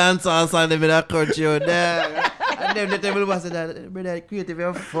to do the dance song in that country out there. And then the table was that, brother, creative,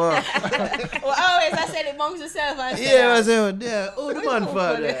 you're fuck. Well, always I said it amongst yourself. Yeah, I said, oh, the man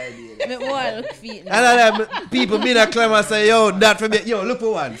for that. Me want look feet. And then people been a claim and say, yo, that for me. Yo, look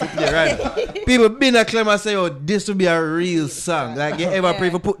for one. Sit there, right now. People been a claim and say, yo, this will be a real song. Like, you ever pray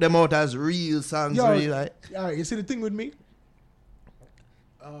for put them out as real songs? Yo, really, like? Alright, you see the thing with me?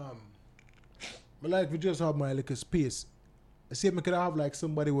 But like, we just have my like a space. I see, I could have like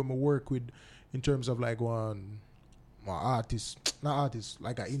somebody when I work with in terms of like one artist, not artist,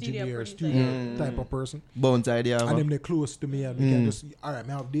 like an engineer, studio type of person. Bones idea. And them they close to me and we can just, alright,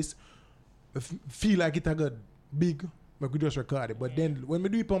 I have this. Feel like it I got big, but we just record it. But then when we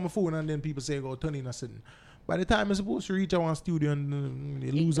do it on my phone and then people say, go turn in a sitting. By the time I'm supposed to reach our studio and they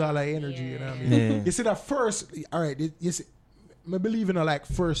lose all that energy, you know what I mean? Yeah. You see that first, alright, you see, I believe in like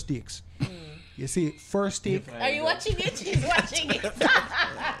first takes. You see, first take. Are you watching it? She's watching it.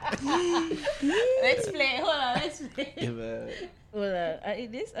 Let's play. Hold on, let's play. Hold on. I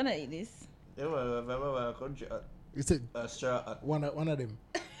eat this and I eat this. It's one of them.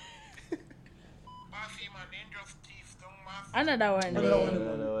 Another one.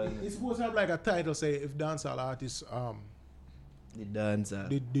 It's supposed to have like a title, say if dancehall artists The dancer.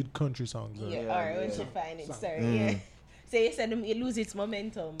 did country songs. Yeah, alright, we should find it. Sorry, yeah. So you said it lose its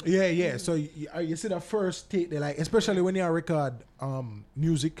momentum. Yeah. So you see the first take, they like, especially when you record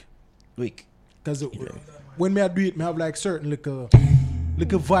music, Weak. because when me I do it, me have like certain like a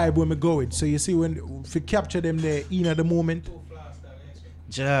vibe when me go it. So you see when if you capture them there in at the moment,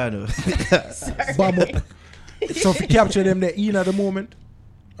 Jano. bam up. So if you capture them there in at the moment,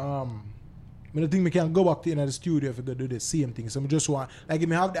 I think me can go back to in the studio if I go do the same thing. So I just want, like if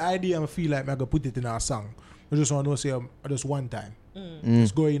me have the idea, I feel like I go put it in our song. I just want to say just one time.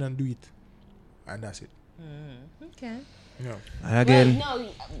 Just go in and do it. And that's it. Okay. Yeah. And again. Well, no,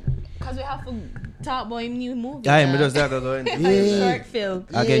 because we have to talk about him new movie. I'm just that going. Short film.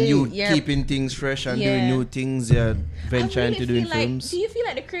 Again, you Yeah. keeping things fresh and Yeah. doing new things. Yeah, venturing to doing feel like, films. do you feel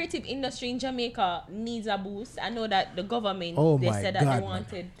like the creative industry in Jamaica needs a boost? I know that the government they my said that God, they man.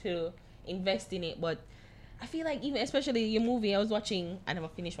 wanted to invest in it, but I feel like even especially your movie I was watching, I never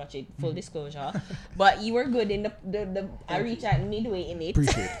finished watching, full disclosure, but you were good in the I reached out midway in it.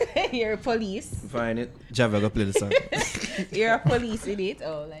 Appreciate You're a police. Find it. Java go play the song. You're a police in it.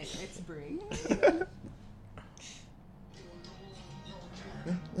 Oh, like let's break.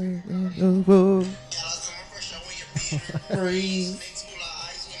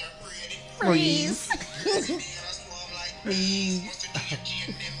 Freeze.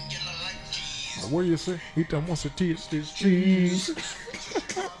 What do you say? He wants to taste this cheese.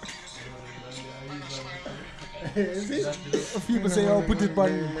 People say, "Oh, put it on."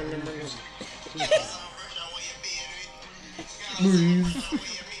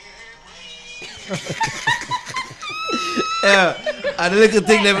 Yeah, and the little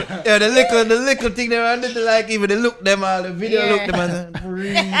thing them, the little thing them, and the like even the look them all, the video look them and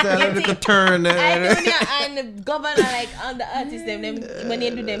the little turn. And the governor like on the artists them when they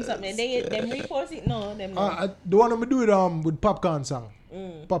do them something they them repost it no them no. The one I'm do it with Popcorn song.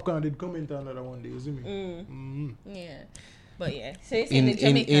 Popcorn did comment on that one day, you see me? Yeah, but yeah. So you said the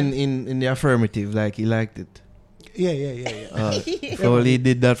Jamaican. in the affirmative, like he liked it. Yeah. So he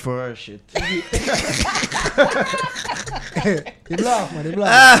did that for our shit. They laugh, man. They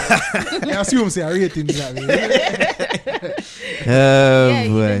laugh. I assume say I rate him that way. Yeah,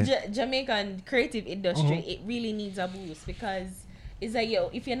 boy. the Jamaican creative industry, it really needs a boost because it's like, yo,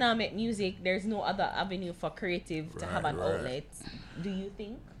 if you're not make music, there's no other avenue for creative to have an outlet. Do you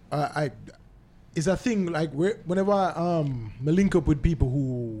think? It's a thing like whenever I link up with people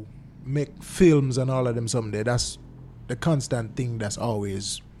who make films and all of them someday, that's the constant thing that's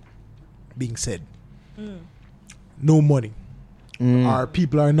always being said. No money. Or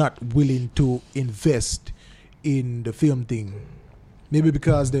people are not willing to invest in the film thing. Maybe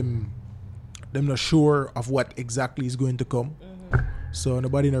because them not sure of what exactly is going to come. So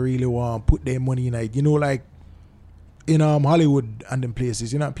nobody not really want to put their money in it. You know, like in Hollywood and them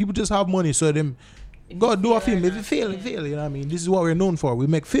places, you know, people just have money, so them go do a film. If you fail, you fail. You know what I mean? This is what we're known for. We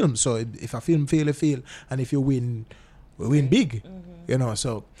make films. So if a film fail, you fail. And if you win, we win big. You know,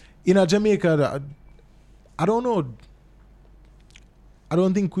 so in Jamaica, I don't know. I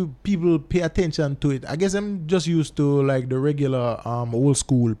don't think people pay attention to it. I guess I'm just used to like the regular old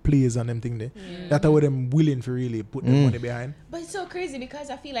school plays and them thing there. That's how them willing to really put their money behind. But it's so crazy because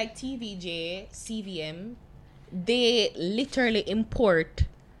I feel like TVJ, CVM, they literally import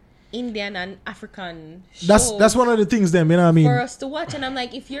Indian and African That's shows one of the things them, you know what I mean? for us to watch. And I'm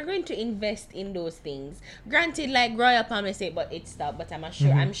like, if you're going to invest in those things, granted, like Royal Palm say, but it's stopped. But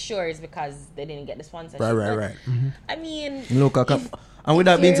I'm sure it's because they didn't get the sponsorship. Right. I mean, Look, and with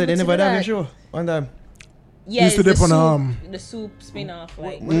that being said, they never done a show one time. yeah, Used to it's dip the on, soup, the soup spin-off.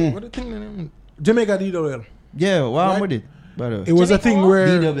 Like, What the thing? Jamaica DWL. Yeah, what Right? I'm with it. By the way. It was a Jamaica thing what? where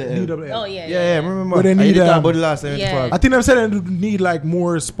DWL. oh yeah, Yeah, remember. But they I need, did talk um, about the last time. yeah. I think I'm saying they need like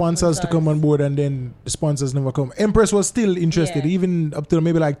more sponsors to come on board, and then the sponsors never come. Empress was still interested, Yeah. even up till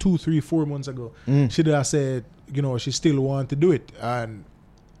maybe like 2, 3, 4 months ago. She did have said, you know, she still want to do it, and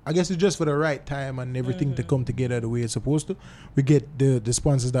I guess it's just for the right time and everything to come together the way it's supposed to. We get the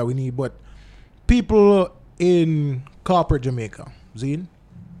sponsors that we need, but people in corporate Jamaica, Zine,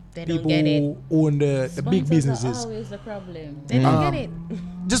 they don't people get it. who own the big Sponsors businesses, are always the problem. They don't get it.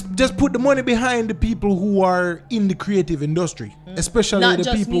 just put the money behind the people who are in the creative industry, especially Not the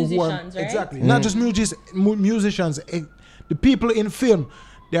just people who are musicians, right? exactly not just musicians, the people in film.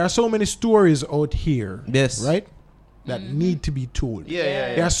 There are so many stories out here, Yes. right, that need to be told.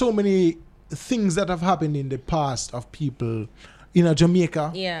 Yeah. There are so many things that have happened in the past of people in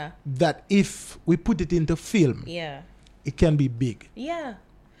Jamaica Yeah, that if we put it into film, yeah. it can be big. Yeah.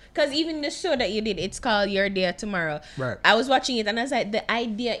 Because even the show that you did, it's called Your Day Tomorrow. Right. I was watching it and I was like, the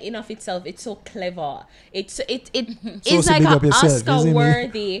idea in of itself, it's so clever. It So it's to like big an up yourself, isn't it? Oscar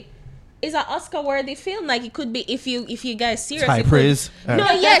worthy. It's an Oscar worthy film. Like it could be if you guys seriously High could- praise. No,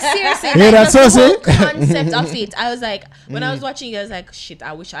 yes, seriously. Yeah, Like, that's just the what I whole say. concept of it. I was like, when I was watching it, I was like, shit,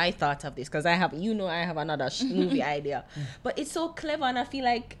 I wish I thought of this because I have another movie idea. But it's so clever, and I feel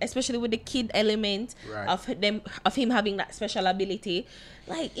like, especially with the kid element Right. of him having that special ability,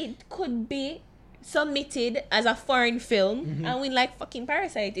 like it could be submitted as a foreign film and win like fucking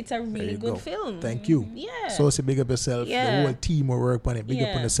Parasite. It's a There really you good go. film. Thank you. Yeah. So say big up yourself. Yeah. The whole team will work on it. Big up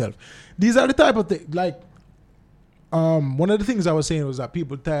on Yeah. yourself. These are the type of things. Like, one of the things I was saying was that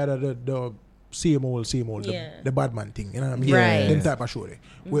people tired of the same old, Yeah. the bad man thing. You know what I mean? Right. Them type of show. There.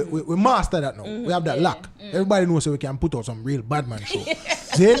 We master that now. We have that luck. Everybody knows so we can put out some real bad man show.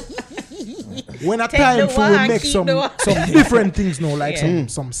 See? When a Take time the for one we and make keep some the one. different things now, like Yeah.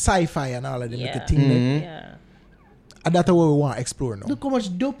 some sci-fi and all of them. Yeah. Make a thing there. Yeah. And that's what we want to explore now. Look how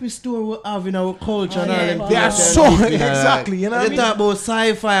much dopey story we have in our culture and all yeah. them They things are that so- deep in our exactly, life. you know what I They mean? talk about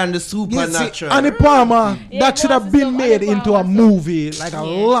sci-fi and the Yes, supernatural. Annie Palmer, Yeah, that should have boss, been some made Annie into a Palmer movie like a Yeah.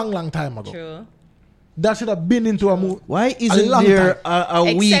 long time ago. True. That should have been into a movie. Why isn't long there time. a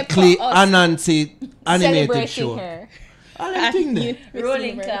Except weekly for us Anansi animated Celebrating show? her. All them thing there.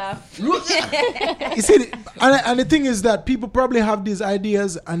 Rolling top. You see, and the thing is that people probably have these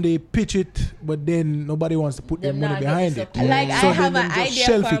ideas and they pitch it, but then nobody wants to put their Them money not get behind the it. support. Like So I then have them an just idea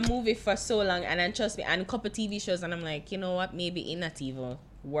shelf for a it. movie for so long, and then trust me, and a couple TV shows, and I'm like, you know what? Maybe it's not even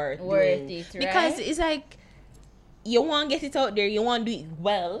worth doing. It, right? Because it's like you want to get it out there, you want to do it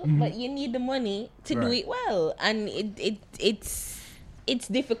well, but you need the money to do Mm-hmm. Right. it well, and it's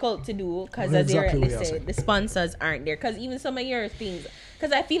difficult to do because, Well, as you exactly rightly what you're said, saying. the sponsors aren't there. Because even some of your things,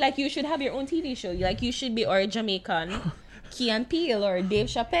 because I feel like you should have your own TV show. Like you should be or a Jamaican. Key and Peele or Dave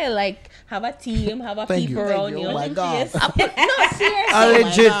Chappelle, like have a team, have a Thank people you. around Thank you. you. Oh my God. No, seriously. A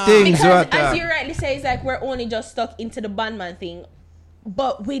legit things Because right as there. you rightly say, it's like we're only just stuck into the bandman thing,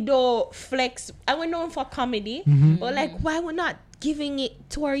 but we don't flex. And we're known for comedy, but like, why we're not giving it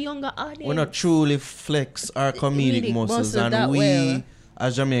to our younger audience? We not truly flex our comedic Comedic muscles, muscles and that we well.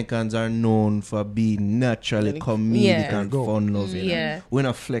 as Jamaicans are known for being naturally comedic Yeah. and Go. fun loving. Yeah. We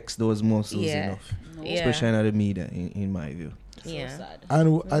not flex those muscles Yeah. enough, Yeah. especially in the media, in my view. Yeah. So sad. And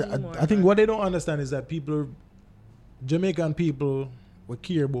more I think what they don't understand is that Jamaican people, will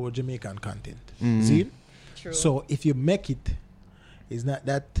care about Jamaican content. See? True. So if you make it, it's not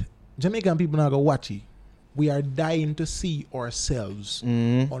that Jamaican people not gonna watch it. We are dying to see ourselves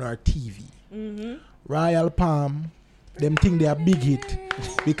on our TV. Royal Palm, them think they are big hit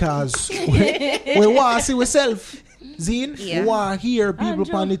because we want to see ourselves. Zine, Yeah. we want to hear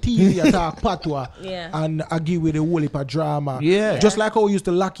people on the TV talk patois Yeah. and agree with the whole heap of drama. Yeah. Just like how we used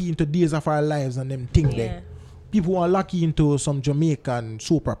to lock you into Days of Our Lives and them thing Yeah. there. People want to lock you into some Jamaican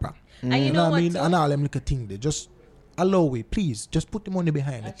soap opera. And you know what I what? mean? too? And all them little thing there. Just allow it, please. Just put the money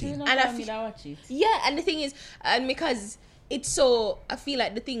behind the Actually, thing. no And I time feel- me that watch it. Yeah, and the thing is, and because it's so, I feel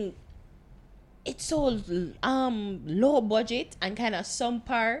like the thing, it's so low budget and kind of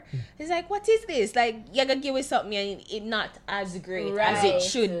subpar. It's like, what is this? Like, you're gonna give us something and it not as great as it Right.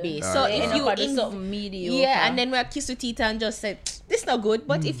 should be. So They if end you up doing something mediocre. yeah, and then we're kiss with Tita and just say this not good.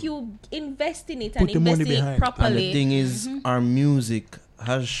 But if you invest in it Put and the money invest in it behind it. And the properly, thing is, our music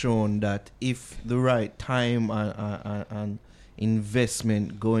has shown that if the right time and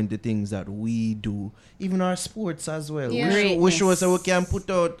investment go into things that we do, even our sports as well. Yeah. We show us that we can put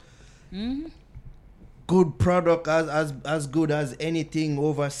out good product as good as anything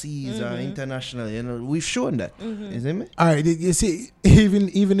overseas or international. You know, we've shown that, isn't it? All right, you see,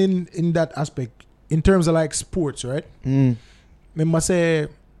 even in that aspect, in terms of like sports, right? Me must say,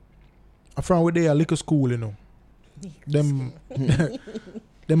 I'm from where they are liquor school, you know. Them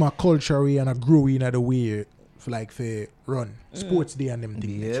are culturally and are growing at the way for run sports day and them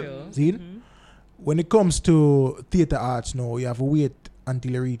things. Yep. See? When it comes to theater arts, no, you have to wait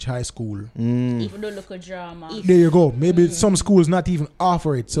until you reach high school. Even though look at drama. There you go. Maybe some schools not even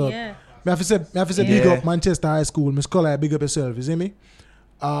offer it. So Yeah. I have to say big up Manchester High School. Miss Scholar, big up yourself. You see me?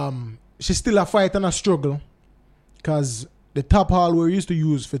 She's still a fight and a struggle, because the top hall we used to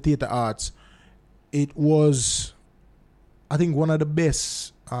use for theater arts, it was, I think, one of the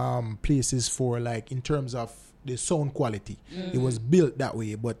best places for, like, in terms of the sound quality. It was built that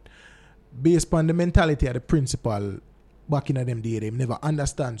way, but based upon the mentality of the principal back in them day, they never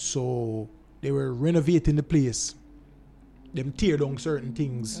understand. So they were renovating the place. Them tear down certain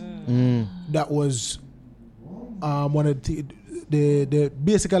things. That was one of the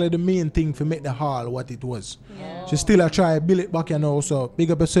basically the main thing for make the hall what it was. She still a try build it back, you know. So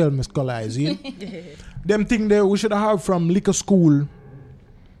big up yourself, Miss Kevin2wokrayzee. Them thing there we should have from liquor school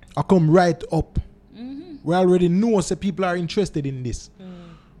I come right up. We already know so people are interested in this.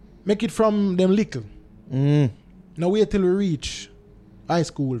 Make it from them liquor. Now wait till we reach high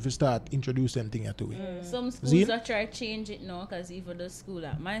school if we start introduce them thing to it. Some schools are try to change it now, because even the school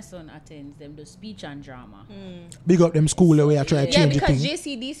that my son attends, them do speech and drama. Big up them school the way I try to Yeah, change the because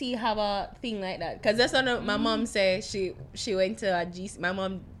thing. JCDC have a thing like that. Because that's what my mom said. She went to a GC. My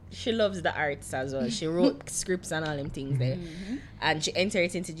mom, she loves the arts as well. She wrote scripts and all them things there. And she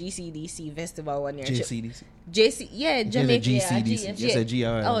entered into GCDC festival one year. JCDC. Jamaica. GCDC. Just a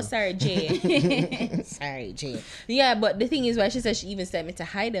GR. Oh, sorry, J. Sorry, J. Yeah, but the thing is why she said she even sent me to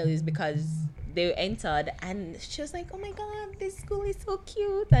Heidel is because they entered and she was like, oh my God, this school is so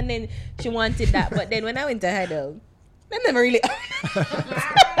cute. And then she wanted that. But then when I went to Heidel, I never really...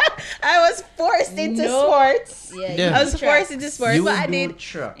 I was forced into sports. Yeah. I was forced into sports, You but I do did...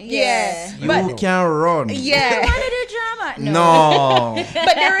 track. Yeah. You But... can run. Yeah. Want to do drama? No.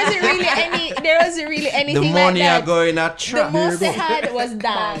 But there wasn't really The anything money like are that. going at The track. most they had was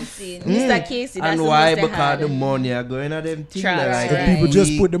dancing. Mr. Casey, that's And the why? most they Because had. the money are going at them things. Track, Like, The right. people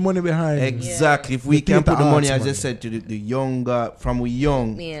just we- put the money behind. Exactly. If we The can put theater the money, arts as I money. said, to the younger, from we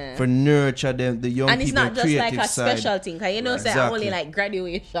young, Yeah. for nurture them, the young And it's people, not just like creative a side. special thing, cause you know, say Exactly. only like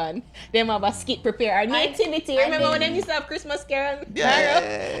graduation, them have a skit prepare or nativity. Remember when them used to have Christmas Carol?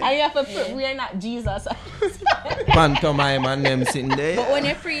 Yeah. And you have to put, we are not Jesus. Pantomime and them sitting there. But when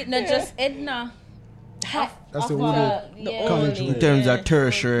you're free, not just Edna. That's the Yeah. only college only- in way. terms of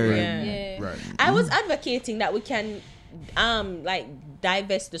tertiary. Yeah. Yeah. Right. I was advocating that we can, like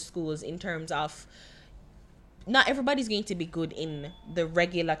divest the schools in terms of not everybody's going to be good in the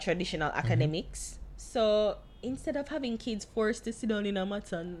regular traditional academics. So instead of having kids forced to sit down in a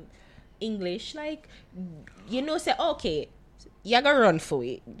maths and English, like, you know, say, okay, you're gonna run for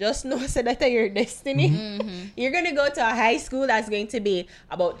it. Just know say that your destiny. You're gonna go to a high school that's going to be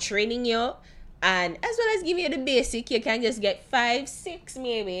about training you. And as well as give you the basic, you can just get 5, 6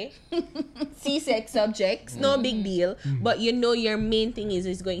 maybe C6 subjects, no big deal. But you know your main thing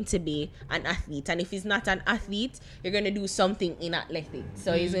is going to be an athlete. And if it's not an athlete, you're going to do something in athletics.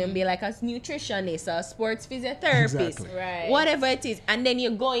 So it's going to be like a nutritionist, a sports physiotherapist, Exactly. Right. whatever it is. And then you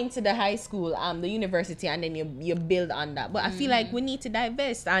go into the high school, the university, and then you build on that. But I feel like we need to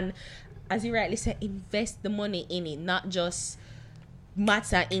divest and, as you rightly said, invest the money in it, not just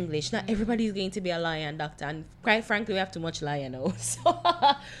maths and English. Not everybody's going to be a lawyer and doctor, and quite frankly we have too much lawyer now. So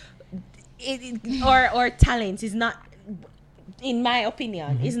or talent is not, in my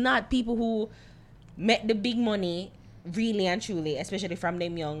opinion, is not people who make the big money really and truly, especially from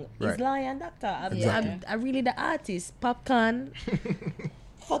them young. Is Right. lawyer and doctor. Exactly. I really the artist. Popcorn,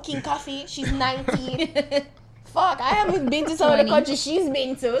 fucking coffee. She's 19. Fuck, I haven't been to some of the 20. countries she's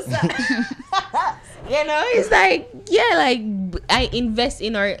been to. So. You know, it's like, yeah, like I invest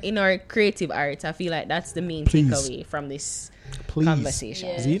in our creative arts. I feel like that's the main Please. takeaway from this Please. conversation.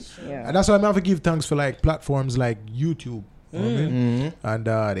 Yeah. See? Yeah. And that's why I'm have to give thanks for like platforms like YouTube. you know what I mean? And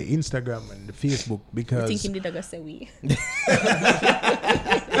the Instagram and the Facebook, I because think him did I say we.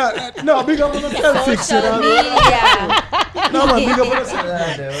 no, big up on the fix it. Social media. No man, big up on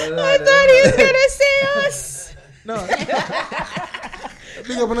the I thought he was gonna say us. no.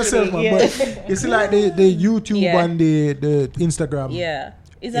 Big up on yourself, man. But you see, like the YouTube Yeah. and the Instagram, Yeah.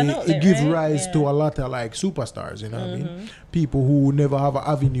 It's an outlet, it gives right? rise to a lot of like superstars, you know what I mean? People who never have an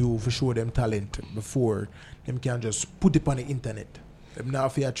avenue for show them talent before them can just put it on the internet. Them now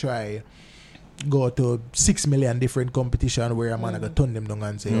if you try go to 6 million different competition where a man gonna turn them down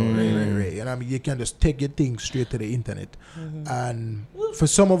and say, oh, right. You know what I mean? You can just take your thing straight to the internet. And for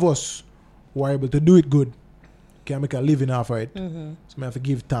some of us who are able to do it good, can make a living off of it. So I have to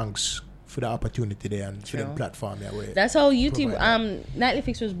give thanks for the opportunity there and for the platform that way. That's how YouTube Nightly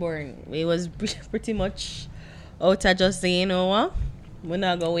Fix was born. It was pretty much out of just saying, you know what? We're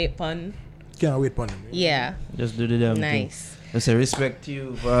not gonna wait pon. Can't wait for them. Yeah. Just do the damn thing. Nice. I say respect to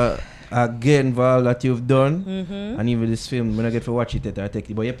you for again for all that you've done. And even this film, when I get to watch it, I take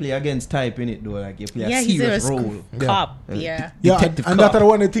it. But you play against type in it though, like you play a serious role. Cop. Yeah. And that's the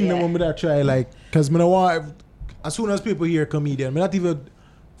one thing that when I try, like, because I want, as soon as people hear comedian, I'm not even,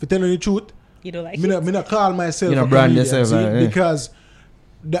 for telling the truth, you don't like it? I'm not call myself a brand yourself, because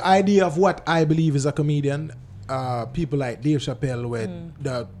the idea of what I believe is a comedian, people like Dave Chappelle with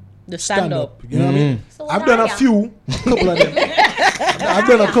the stand-up, you know what I mean? So I've done a couple of them. I've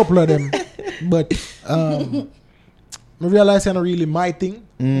done a couple of them, but I realize it's not really my thing.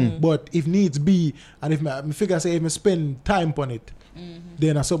 But if needs be, and if I figure say if I spend time on it,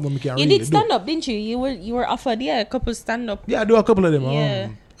 then that's something we can really do. You did stand-up, didn't you? You were offered a couple stand-up. Yeah, I do a couple of them. Yeah.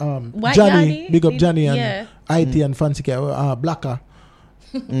 Johnny, big up Johnny and IT and Fancy Blacker.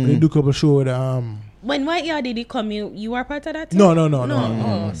 They do a couple show with when White Yard did it come, you were part of that too? No.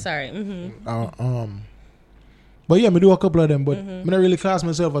 Oh, sorry. But yeah, I do a couple of them, but I don't really class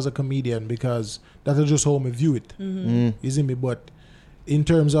myself as a comedian because that's just how I view it. You see me? But in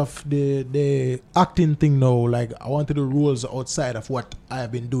terms of the acting thing now, like I want to do roles outside of what I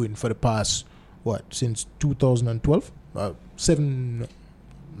have been doing for the past, since 2012?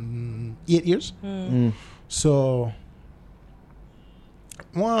 8 years. So,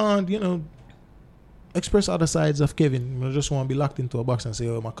 express other sides of Kevin. I just want to be locked into a box and say,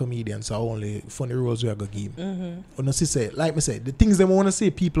 oh, I'm a comedian, so only funny roles we are going to give. Like I said, the things they want to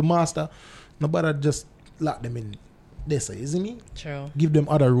see people master, nobody just lock them in this, isn't me? True. Give them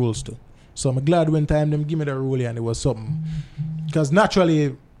other roles too. So I'm glad when time them give me the role and it was something. Because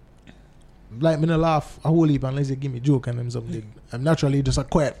naturally, like me no laugh a whole heap unless you give me a joke and them something. I'm naturally just a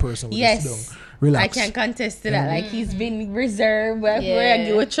quiet person. Yes. Relax. I can contest to that. Like he's been reserved where I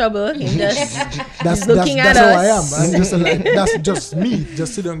give trouble. He just that's looking at how us. I am. I'm just like, that's just me.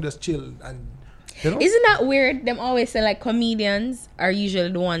 Just sit down, just chill, and Isn't that weird? Them always say like comedians are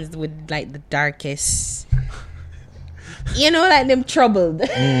usually the ones with like the darkest. Like them troubled.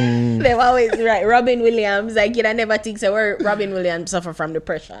 They've always Robin Williams, like you never think so. Where Robin Williams suffer from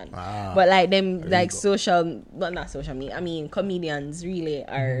depression, but like them like not social media. I mean, comedians really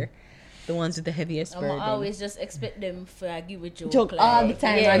are the ones with the heaviest burden. I always just expect them to give a joke like, all the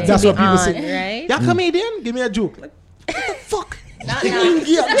time. Yeah. That's what people say, right? You're a comedian? Give me a joke. Like, what the fuck? Not Give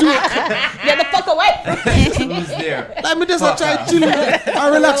me a joke. Get the fuck away. Who's there? Let me just try to chill. I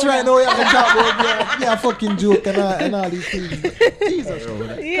relax right now. I can talk about fucking joke and all these things. Jesus.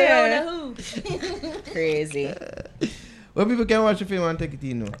 Yeah. Crazy. Well, people can watch the film and take it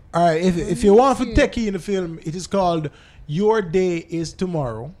in now. All right. If you want to take in the film, it is called Your Day Is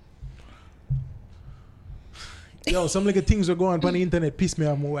Tomorrow. Yo, some like things are going on the internet piss me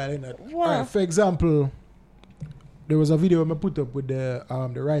off more while in that. All right, for example, there was a video I put up with the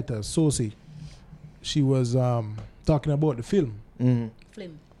writer Sosie. She was talking about the film. Film.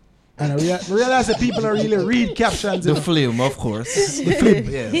 And I realized that people don't really read captions. The film, of course. The film.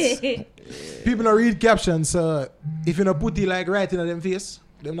 Yes. People don't read captions. So if you don't put it like right in them face,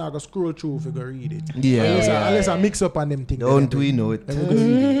 they're not gonna scroll through if you go read it. Yeah. Unless I mix up on them things. Don't we know it?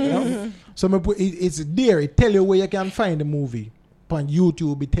 So it's there. It tell you where you can find the movie. On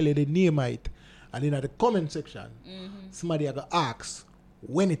YouTube, it tell you the name of it. And then at the comment section, somebody are gonna ask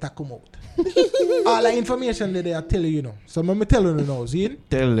when it come out. All the information that they are telling you, So I'm telling you now, see?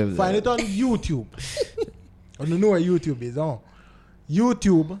 Tell them Find it on YouTube. I don't know where YouTube is.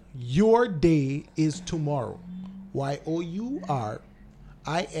 YouTube, Your Day Is Tomorrow. YOURIS.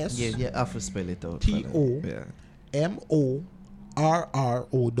 Yeah, you have to spell it out. TOMORROW.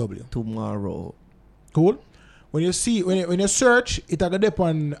 Tomorrow. Cool. When you search, it will go up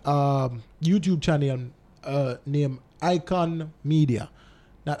on YouTube channel named Icon Media.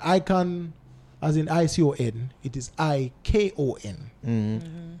 Not Icon as in ICON. It is IKON.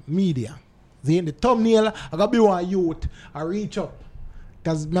 Media. Then the thumbnail, I got to be one youth. I reach up.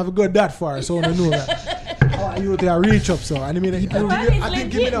 Because I never got that far, so I don't know that. Youth, I reach up, so. And I mean, I think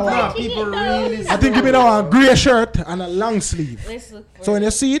give me that one. I think give me that one grey shirt and a long sleeve. So when you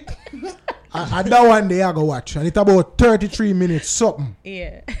see it, And that one day I go watch. And it's about 33 minutes something.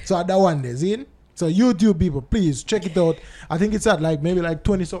 Yeah. So at that one day, see? So YouTube people, please check it out. I think it's at like maybe like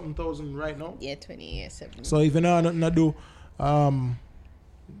 20 something thousand right now. Yeah, 20 years. 7. So if you know nothing to do,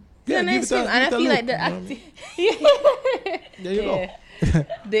 Yeah, nice film, and I feel like the acting. There you go.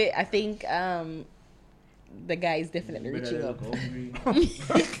 I think the guy is definitely reaching up.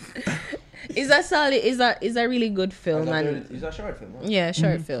 It's a solid. It's a really good film, and it's a short film. Huh? yeah,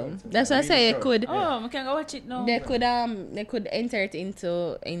 short film. That's why I say it could. Oh, I can go watch it now. They could enter it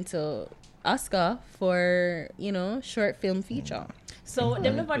into Oscar for short film feature. So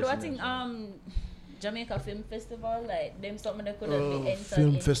them never do a thing Jamaica Film Festival, like them something that could have been entered Film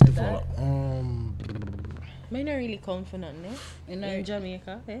into festival. that. May not really come for nothing in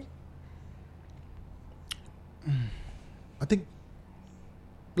Jamaica. Eh? I think,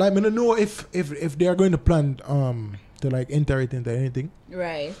 like, I don't know if they are going to plan to like enter it into anything,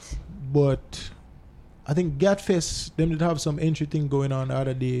 Right. but I think Gatfest them did have some entry thing going on the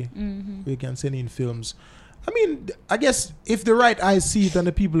other day. We can send in films. I mean, I guess if the right eyes see it and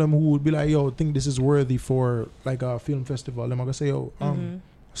the people who would be like, yo, think this is worthy for like a film festival, them are gonna say, yo,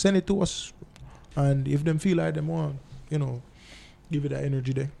 send it to us, and if them feel like them want, give it that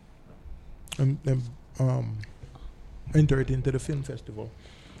energy there, and enter it into the film festival.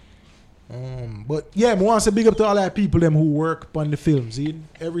 But yeah, I want to big up to all that people them who work on the films,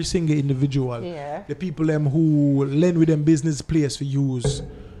 every single individual. Yeah. The people them who lend with them business place for use.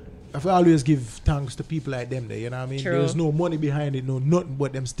 I always give thanks to people like them there, you know what I mean? True. There's no money behind it, no nothing,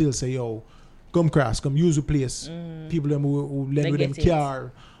 but them still say, yo, come use the place. People them who lend They with them get it.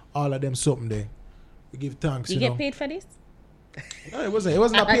 car, all of them something there. We give thanks, You you get know. paid for this? No, it wasn't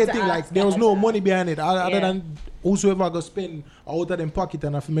a paid thing. Like there was no money behind it, other than whosoever go spend out of them pocket,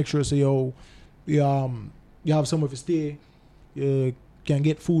 and I have to make sure say yo, you have somewhere to stay, you can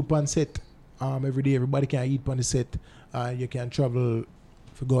get food on set every day. Everybody can eat on the set. You can travel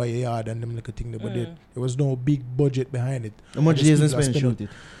to go a yard and them little thing. But there was no big budget behind it. How much days and spend shoot it?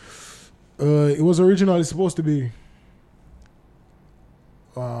 It was originally supposed to be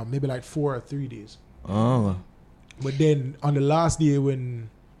maybe like 4 or 3 days. Oh. But then on the last day when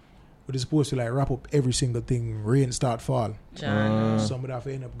we're supposed to like wrap up every single thing, rain start fall. Somebody have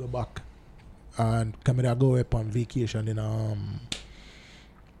to end up go back and come in go up on vacation in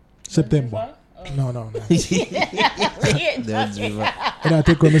September. No. That's And I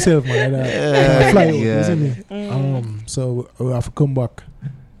take on myself, man. I fly out, isn't it? So we have to come back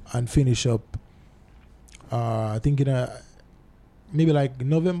and finish up. I think in maybe like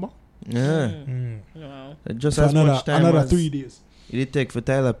November. Yeah. Wow. Just For as much time another as 3 days. it take for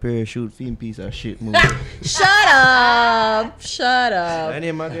Tyler Perry shoot film piece of shit movie. Shut up! And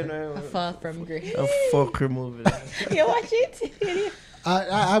him again, Far from great. a fucker movie. You watch it?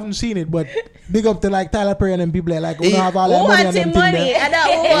 I haven't seen it, but big up to like Tyler Perry and them people like who have all that Who money and wants them him thing money? there. And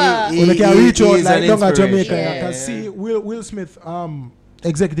that When they can reach out He's like an down at Jamaica, inspiration. you can see Will Smith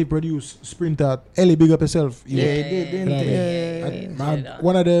executive produce Sprinter. Ellie, big up yourself. Yeah, he did, You know what I mean? didn't And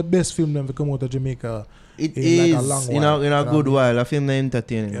one of the best film them to come out of Jamaica. It in is like a long in while, a you know good what I mean? while. I film the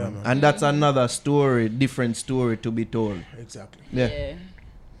entertaining, Yeah, man. man. And that's another story, different story to be told. Exactly. Yeah.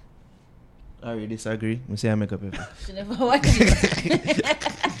 I really disagree. We say I make up effort. She never watched it.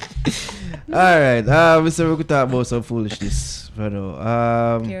 Alright, so we could talk about some foolishness. But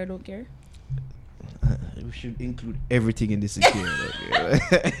Care, don't care. we should include everything in this here.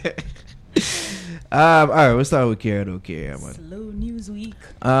 Alright, we'll start with care, don't care, man. Slow news week.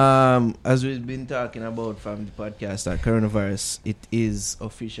 As we've been talking about from the podcast, that coronavirus, it is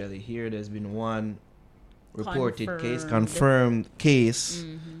officially here. There's been one reported confirmed case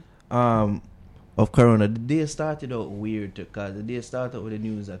of corona. The day started out weird because the day started with the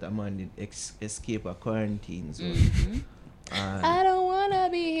news that a man did escape a quarantine zone. I don't wanna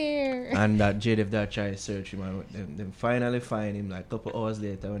be here. And that JDF that tried to search him, and them finally find him like a couple hours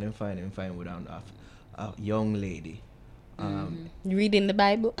later. When they find him with a young lady. Reading the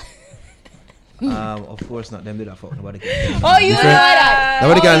Bible. Of course not. Them did that fuck. Nobody can. Oh, you know that.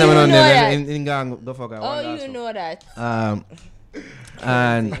 Nobody can never know know that. them. In gang, go fuck. Oh, you know that.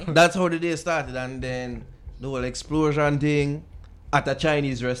 And that's how the day started. And then the whole explosion thing at a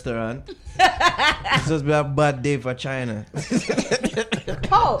Chinese restaurant. It's just be a bad day for China. How is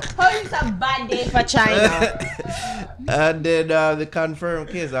it a bad day for China? And then the confirmed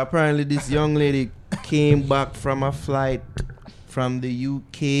case. Apparently, this young lady came back from a flight from the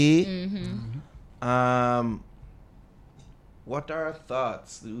UK. What are our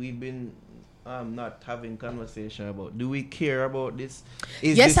thoughts? We've been not having conversation about? Do we care about this?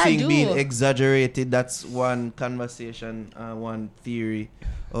 Is Yes, the I thing do. being exaggerated? That's one conversation, one theory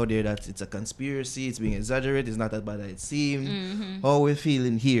out there that it's a conspiracy. It's being exaggerated. It's not as bad as it seems. Mm-hmm. How we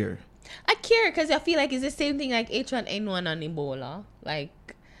feeling here? I care because I feel like it's the same thing like H1N1 and Ebola.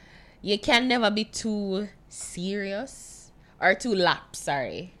 Like, you can never be too serious or too lax,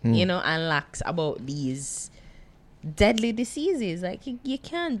 and lax about these deadly diseases. Like, you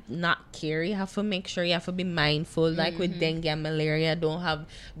can't not care. You have to make sure, you have to be mindful. Like with dengue and malaria, don't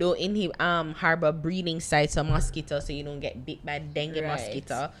harbor breeding sites of mosquitoes so you don't get bit by dengue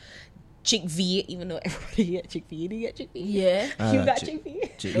mosquito. Chick-V, even though everybody get Chick-V. You get Chick-V? Yeah. You got Chick-V?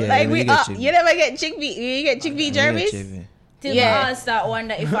 Yeah, You never get Chick-V. You get Chick-V, Jervis? Till I start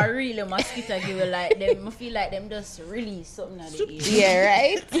wonder if I really mosquito give it like them, I feel like them just release something at the ear. Yeah,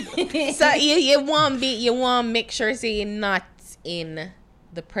 right? So you want to make sure say you're not in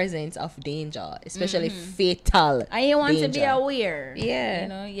the presence of danger, especially fatal. And you want danger. to be aware.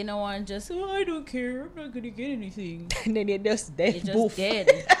 Yeah. You don't want just, I don't care, I'm not going to get anything. And then you're just dead. You're just Boof.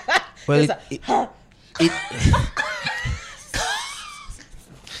 dead. Well,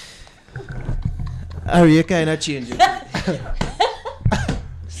 you kind of change it.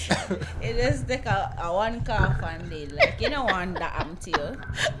 It just take a one cough and they like, you don't want that happen to you.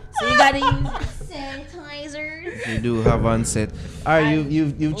 So you gotta use sanitizers. You do have onset.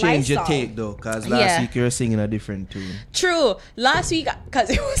 You've changed your Lysol. take though, because last week you were singing a different tune. True. Last week, because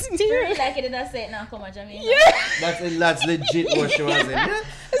it wasn't here. Like it didn't say it now come on Jamaica. Yeah. That's legit what she was in. Yeah?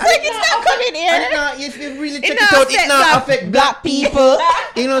 It's like it's not coming here. No, if you really check It it not out, it affect not black- affect black people.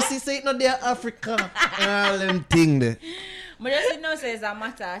 You know, say it not there Africa and all them thing there. But just know say it's a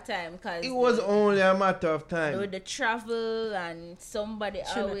matter of time because It was only a matter of time. with the travel and somebody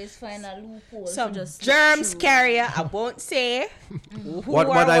always find a loophole. Some to just germs shoot. carrier, I won't say who What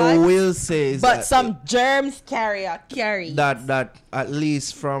or I will say is but that some germs carrier carry. that at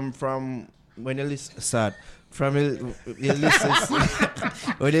least from when you listen you listen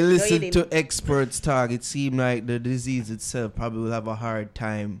when you listen to experts talk, it seems like the disease itself probably will have a hard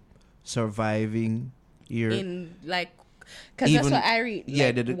time surviving here. In like, because that's what I read.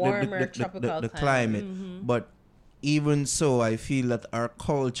 Yeah, like the warmer tropical climate. But even so, I feel that our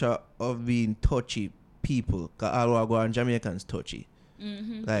culture of being touchy people, because all our Guan Jamaicans touchy.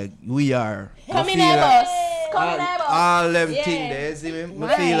 Like we are. Come I in, feel like neighbors. Come in, neighbors. all them Yeah. things there, see me? I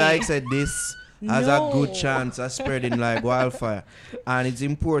Why? feel like said this has a good No. chance of spreading like wildfire. And it's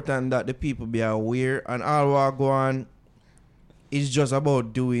important that the people be aware, and all what go on is just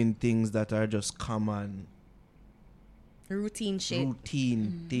about doing things that are just common Routine shit.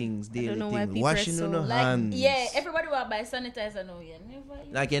 things, daily know why things. people are Washing so on the Like, hands. yeah, everybody will buy sanitizer now. You never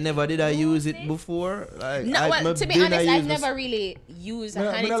use Like you never did I use it before? Like No, well, to be honest, I've never really used a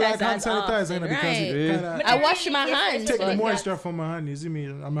I don't like sanitizer hand as sanitizer often, because right? it kind I of wash my hands. take the but- moisture from my hand. You see me?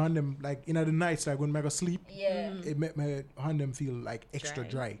 I'm hand them like in the nights, like when I go sleep. Yeah. It make my hand them feel like extra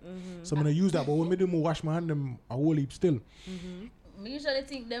dry. So I'm gonna use that. But when me do wash my hand them a whole heap still. I usually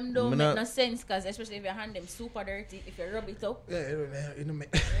think them don't Me make not- no sense because especially if your hand them super dirty, if you rub it up, Yeah, it don't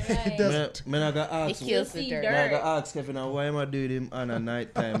make. right? Man, I got It ask. kills the see dirt. dirt. I got ask Kevin, why am I doing him on a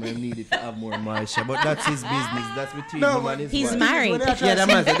night time? I need it to have more moisture, but that's his business. That's between No, him and his He's wife. married. Yeah, that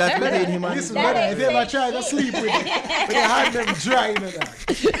man said that's between him and his Listen, wife. brother, if you ever try to sleep with it, with your hand them dry, you know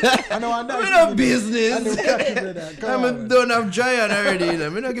that. I know, I'm We no business. Come I'm on. done have dry on already. You know.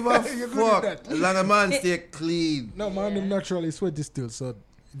 Me not give a You're good fuck. at that. As long as man stay clean. No, man, them naturally sweaty still, so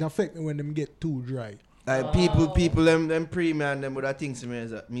it affect me when them get too dry. Like people, them pre-man, them would have think me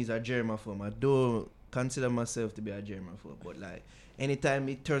as a germaphobe. I don't consider myself to be a germaphobe, but like anytime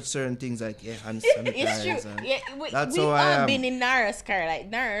it touch certain things, like hand It's sanitizer. true. Yeah, That's we've how I all am. been in Nara's car. Like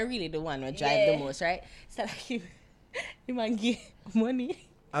Nara really the one who drive the Yeah. most, right? So like you man give money.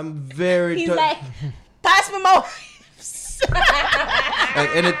 I'm very. He's like, pass me more.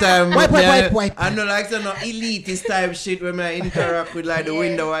 Like anytime Wipe. I know like some no elitist type shit when I interact with like the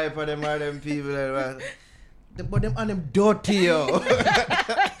window wiper them or them people like, but them and them dirty yo.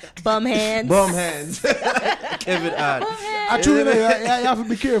 Bum hands. Bum hands. Kevin Hart. Actually, you have to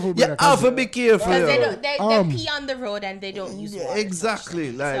be careful, Yeah, brother. I have to be careful. Because they yo. don't, they pee on the road and they don't use Yeah, water.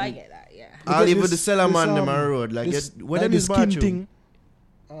 exactly. So I Like get that, yeah. I'll Because even the seller man them on road. Like this, when like them the is skin bathroom. thing.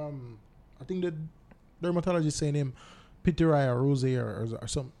 I think the dermatologist saying him pityria rosea or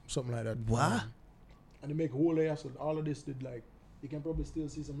something like that. What? And they make whole layer, so all of this did like you can probably still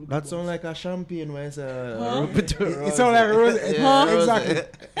see some. That sound like a champagne when it's a It sound like rose. Yeah,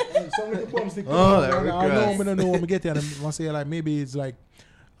 Exactly. Some little bumps stick. Oh, like I Rick Ross. don't know when we get there. And I say like maybe it's like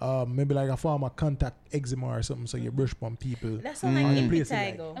maybe like a form of contact eczema or something, so you brush on people. That's all like Place it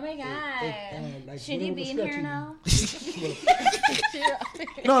like- impetigo. Oh my god. like Should he be in here now?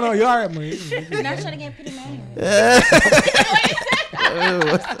 No, you alright, man. You're not trying to get pretty man.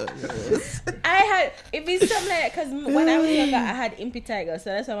 I had, if it's something like that, because when I was younger, I had impetigo. So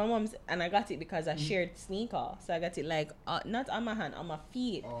that's why my mom's, and I got it because I shared sneaker. So I got it like, not on my hand, on my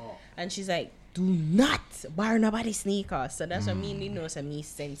feet. And she's like, do not borrow nobody sneakers. So that's what me and know so me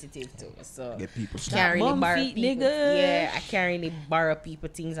sensitive to. So Get people can't really bum borrow feet, people. nigga. Yeah, I can't really borrow people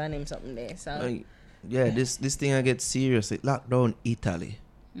things on them something there. So Like, yeah, this thing I get serious. It locked down Italy.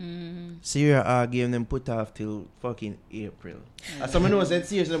 Syria are giving them put off till fucking April. As someone knows that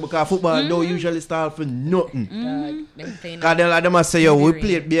serious because football don't usually start for nothing. them playing Cause them must say, yo, we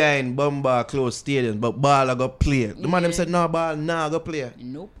played behind Bomba close stadiums, but ball I go play. The man them said, no ball, nah go play.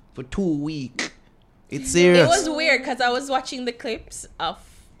 Nope. For 2 weeks. It's It serious. was weird because I was watching the clips of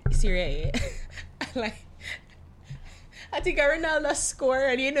Syria. Like, I think Ronaldo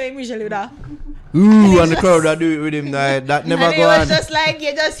scored, and you know him usually with that. Ooh, and the crowd that do it with him, that never And it go was on. just like,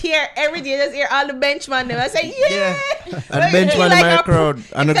 you just hear everything, you just hear all the benchman them. I say, yeah. And benchman in my crowd,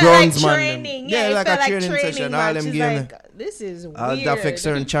 and the It felt like groundsman. training. Yeah, it like felt a training session. All match. them It's game. like, this is weird. I'll affect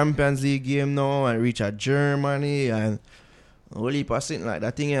certain Champions League game now and reach a Germany and a whole heap of something like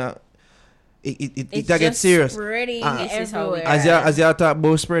that thing. Yeah, it gets serious. Spreading This is how we everywhere. As you talk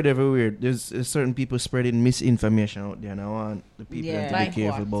about spread everywhere, there's certain people spreading misinformation out there, and I want the people Yeah. to Like be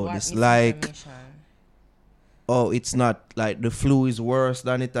careful what? about What this. Like, misinformation? oh, it's not like the flu is worse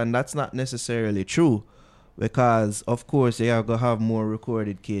than it, and that's not necessarily true. Because of course you are gonna have more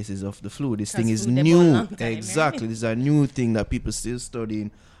recorded cases of the flu. This thing is flu dey new. born long time, Exactly. This is a new thing that people still studying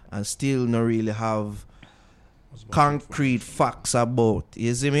and still not really have concrete facts about.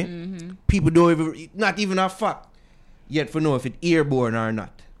 You see me? People don't even, not even a fact yet for know if it's airborne or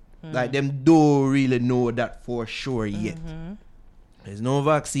not. Like them don't really know that for sure yet. There's no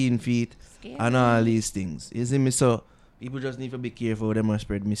vaccine for it and all these things. You see me? So people just need to be careful. They must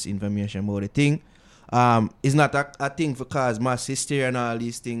spread misinformation about the thing. It's not a thing for cause mass hysteria and all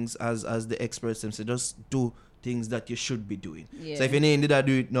these things as the experts them say. Just do things that you should be doing. Yeah. So if you need to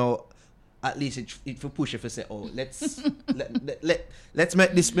do it now, at least it for push if you say, oh, let's let's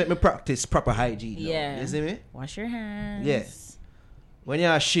make me practice proper hygiene. Now. Yeah. You see me? Wash your hands. Yeah. When you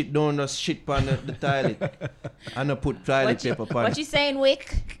have shit, don't just shit on the toilet and not put toilet paper on What it. you saying,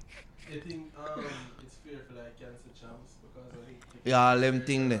 Wick? I think it's fair for like cancer champs because I think Yeah, all them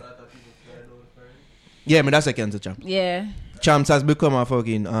thing there. a lot of people fly down for it. Yeah, man, that's a cancer champ. Yeah. Champs has become a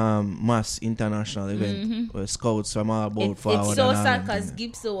fucking mass international event where scouts from all about forward. It's so and all sad them because thing.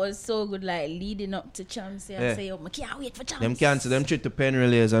 Gibson was so good, like leading up to champs. Yeah. Yeah. Say, oh, I can't wait for champs. Them cancer, them treat the pen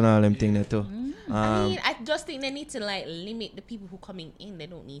relays and all them thing there too. I mean, I just think they need to like limit the people who coming in. They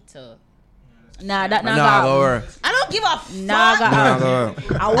don't need to. Nah, that Nah, not go work. I don't give a Nah, fuck. Nah, go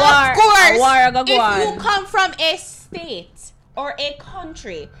work. A war. Of course, A war go if on. you come from a state or a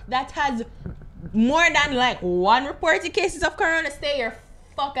country that has more than like one reported cases of corona, stay your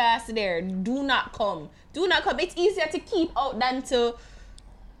fuck ass there. Do not come. Do not come. It's easier to keep out than to.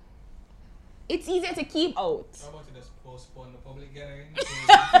 It's easier to keep out. How about you just postpone the public gathering?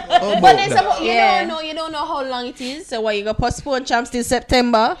 Oh, But then that. you Yeah. don't know how long it is. So why you gonna postpone champs till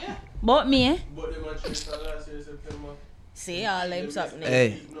September? But me. But them actually last year September. See all them something.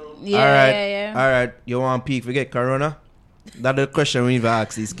 Hey. Yeah, all right. yeah, yeah. All right. You want peak forget corona? That's the question we need to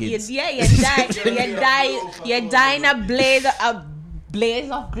ask these kids. You die in a blaze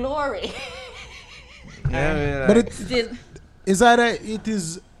of glory. Yeah, I mean, But like, Still, it's either it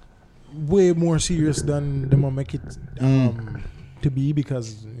is way more serious than them will make it to be,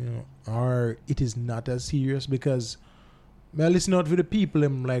 because or it is not as serious, because I listen out for the people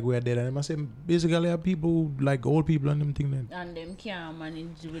them like we're dead, and I say basically are people like old people and them thing then. and them can't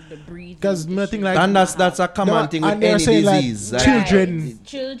manage with the breathing. Because nothing like and that's a common No, thing and with they're any saying, like, disease. Like, children,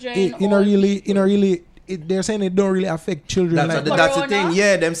 Children. they're saying it don't really affect children. that's, like, that's the Corona? thing.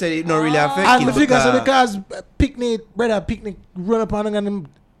 Yeah, them say it don't really affect and it the figure so because because picnic run up on them,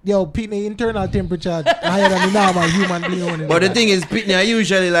 picnic internal temperature higher than the normal human being. but the thing is, pitney are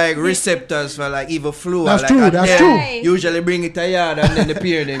usually like receptors for like even flu. That's or, like, true, and that's them true. Usually bring it to yard and then the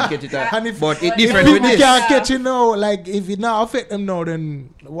parent get it out. And if- But it's if different with people this. can't catch it now, like if it not affect them now,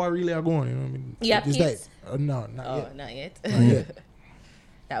 then what really are going? You know what I mean? You have It's kids? like, no, not Oh, yet. not yet. yet.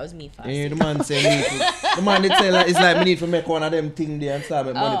 That was me fast. Yeah, the man say the man did say like it's like me need to make one of them thing there and start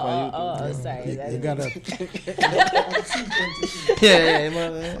make money for YouTube. Sorry. You gotta. Yeah,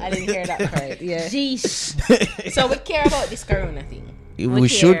 man. I didn't hear that part. Yeah. Jeez. So we care about this corona thing. We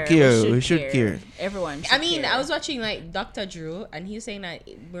should care. We should care. Everyone should I mean, care. I was watching like Dr. Drew, and he was saying that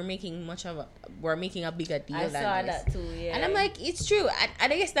we're making a bigger deal I than saw this. that too, yeah. And I'm like, it's true.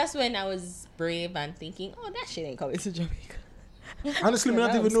 And I guess that's when I was brave and thinking, oh, that shit ain't coming to Jamaica. Honestly, I Yeah, not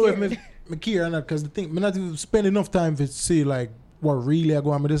that even was know scary. if I care or not, because the thing, I not even spend enough time to see like what really are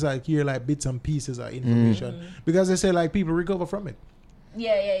going on. I just like hear like bits and pieces of information because they say like people recover from it.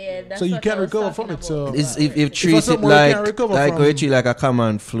 Yeah. That's So you what can't I was recover from talking it, so- about. It's if If treat it's it something where you can't like recover we from- treat like a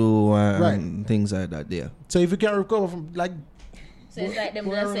common flu and Right. things like that. Yeah. So if you can't recover from like, So it's like them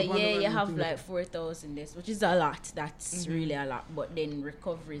Where just say, around yeah, you the have thing like 4,000 this, which is a lot. That's really a lot. But then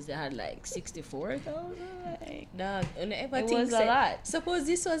recoveries, they had like 64,000. Like, Dog, and ever It think was a say- lot. Suppose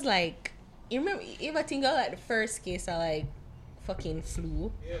this was like, you remember, you ever think of like the first case of like fucking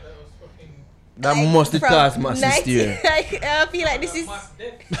flu? Yeah, that was fucking That Like, must have from cost massive 90 steer. Like, I feel like this is mass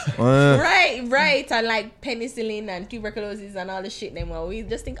death. right, and like penicillin and tuberculosis and all the shit. Then well, we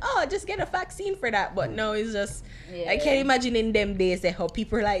just think, oh, just get a vaccine for that. But no, it's just I can't imagine in them days that how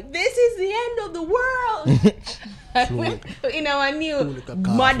people are like, this is the end of the world. In our new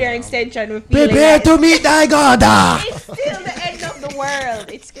modern century, we feel Prepare like to meet thy God. it's still the end of the world.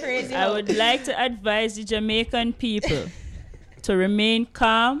 It's crazy. I would like to advise the Jamaican people to remain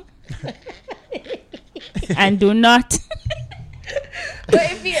calm and do not. But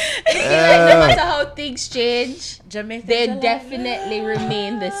if you like, no matter how things change, Jamaica, they definitely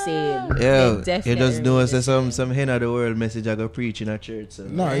remain the same. Yeah, They you just know remain say the some hen of the world message I go preach in a church. So.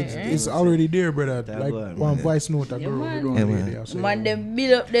 no, it's already there, brother. That Like one, one man. voice note I go man. on Yeah, the man. radio. So, Man, them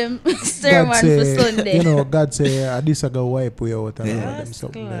build up them God sermon for Sunday. you know, God say, this I go wipe you out and Yeah. all of them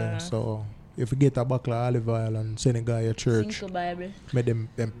something there. So if you get a buckle of olive oil and send a guy a church, Think Bible. make them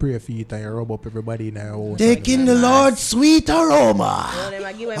pray for it and you rub up everybody in your house. Take in the Lord's sweet aroma, Oh, them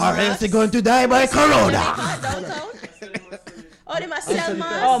a give away or else masks. they're going to die by corona. Downtown. Oh, they must sell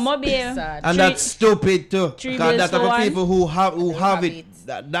masks. Oh, mobile. Sad. And that's stupid too. Three Because bills that's for the one. people who have it.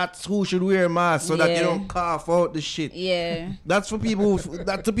 it. That's who should wear masks so that you Yeah. don't cough out the shit. Yeah. That's for people.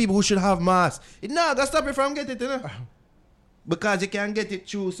 That's the people who should have masks. No, that's stop you from getting it, you know? Because you can get it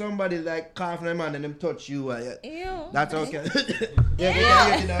through somebody like coughing them and them touch you. Ew. That's okay.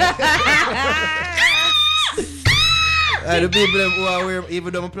 Yeah, you can get it. The people them who are wearing,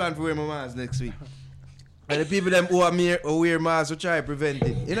 even though I plan to wear my mask next week. And the people them who are wear masks will try to prevent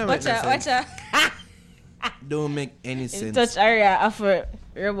it. You know what Watch out. Don't make any sense. Touch area after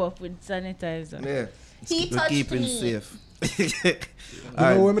rub up with sanitizer. Yeah. He We're touched keeping me. safe. You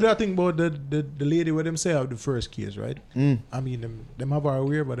know, when I think about the lady where them say have the first case, right? Mm. I mean, them have her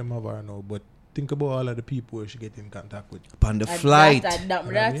aware, but them have her no. But think about all of the people who she get in contact with. Upon the flight. That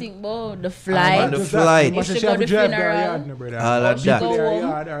thing about the On flight. the Just flight. That, If she she go have to to drive their funeral, yard, no, brother. all of she that. go Their home,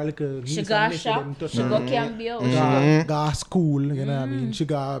 yard, or like a she niece got and nephew, shop, them touch she them. go Cambio. Got school, you know what I mean? She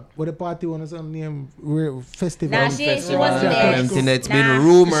got what a party one or something name festival. Nah, she wasn't there. Internet's been Nah.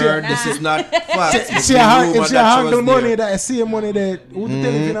 rumored. This is not fact. It's She been if rumored she that she handle was money, there. that same money that who to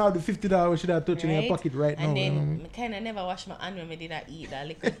tell if you have the $50 she that touch in your Right? pocket right And now. you know what I then mean? I kind of never wash my hand when I did that eat that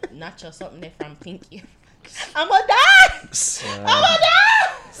little nacho something there from Pinky. I'm gonna die. I'm gonna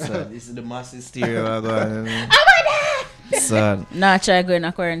die. So this is the mass hysteria going. I'm gonna die. So Nah, try going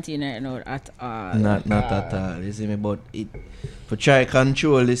to quarantine right now at all. not at all. You see me, but it for try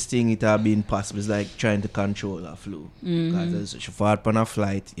control this thing, it have been possible. It's like trying to control a flu. Because she fought on a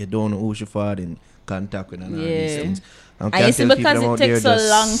flight, you don't know who she fought in contact with and all these Yeah. things. And you see, because it takes so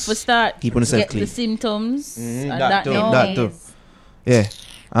long for start keep on to yourself get clean. the symptoms. And that too, now- that too. Yeah.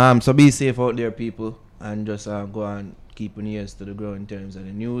 So be safe out there, people, and just go and keep your ears to the ground in terms of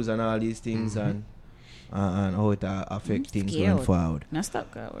the news and all these things and how it affect things going scared. forward. Now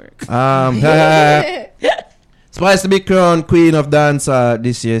stop at work. Spice to be crowned Queen of Dance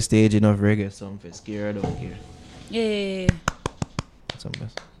this year staging of reggae something. Scared or don't care. Yeah. Something.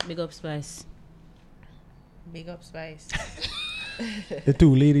 Big up Spice. Big up Spice. The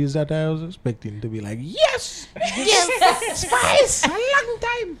two ladies that I was expecting to be like, yes, Spice. A long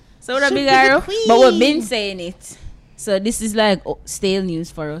time. So what a big arrow. But we've been saying it. So this is like stale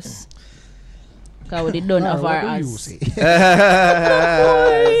news for us. Because we done have our what do you ads. say?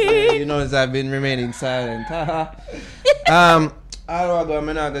 You notice I've been remaining silent. I'm not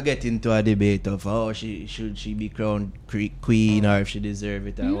gonna get into a debate of should she be crowned queen or if she deserve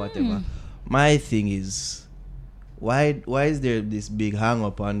it or whatever. My thing is, why is there this big hang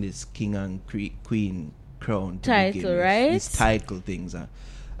up on this king and queen crown to begin Title, with? right? These title things.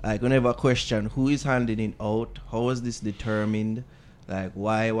 Like whenever I question who is handing it out, how is this determined? Like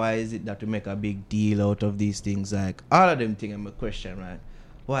why is it that we make a big deal out of these things? Like all of them things I'm a question, right?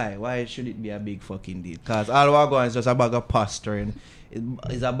 Why? Why should it be a big fucking deal? Because all we're going is just a bag of posturing.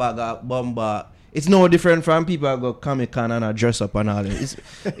 It's a bag of bomba. It's no different from people who go Comic-Con and dress up and all that.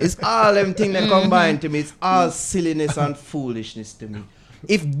 It's all them things that combine to me. It's all silliness and foolishness to me.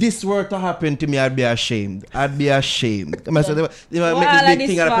 If this were to happen to me, I'd be ashamed. They might say, they might make this big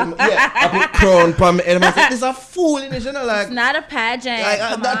thing and I put crown on me. And I say, this is a foolishness, you know, like. It's not a pageant.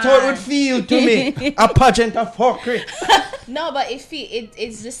 That's how it would feel to me. A pageant of fuckery. No, but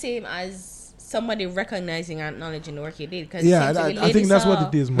it's the same as somebody recognizing and acknowledging the work you did. Yeah, I think that's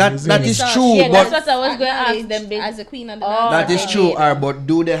what it is, man. That is true. Yeah, but that's what I was going to ask them. As a queen of the dance. that is true, but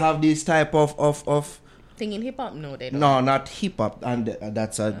do they have this type of thing in hip hop? No, they don't. No, not hip hop, and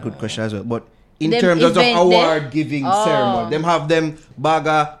that's a good question as well. But in Them terms of event award giving ceremony, them have them bag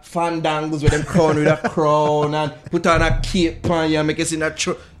of fandangles with them crown with a crown and put on a cape on you and make it seem that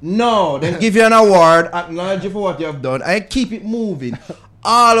No, then give you an award, acknowledge you for what you have done, and keep it moving.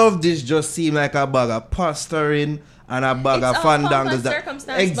 All of this just seem like a bag of posturing and a bag of fandangles.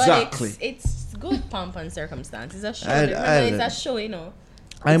 Exactly. But it's good pomp and circumstance. It's a show. Remember, it's a show, you know.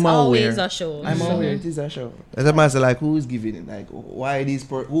 I'm aware. Always a show. I'm aware it is a show. As a master, like, who is giving it? Like, why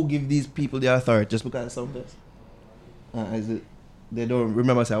who give these people the authority just because of some best? They don't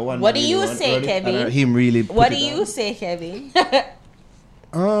remember. Say, what do you say, Kevin? Him really. What do you say, Kevin?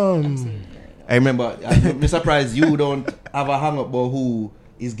 I remember. I'm surprised you don't have a hang up about who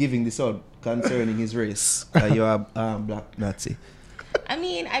is giving this out concerning his race. You're a black Nazi. I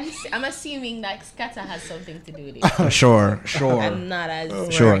mean, I'm assuming that Scatter has something to do with it. Sure. I'm not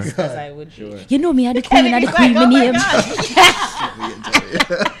as sure as I would be. You know me, I'm the queen of the queen. Oh my God.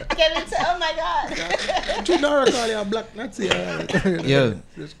 Kevin said, "Oh my God." You know, call you a black Nazi. Yeah,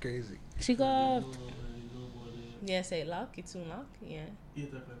 that's crazy. She got. Yeah, say lock. It's unlock. Yeah. 8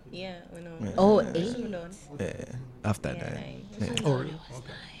 o'clock. Yeah, we know. Yeah. Oh, Soon done. after Yeah, that. 9. Oh, really?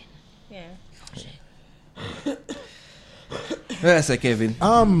 Yeah. Yes, Kevin.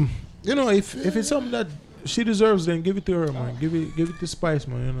 You know, if it's something that she deserves, then give it to her, man. Give it to Spice,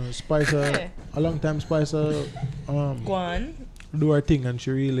 man. You know, Spice, a long time Spice, Go on. do her thing, and she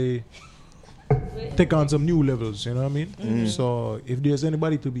really take on some new levels. You know what I mean? So if there's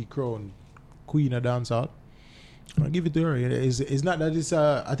anybody to be crowned queen of dancehall, give it to her. It's not that it's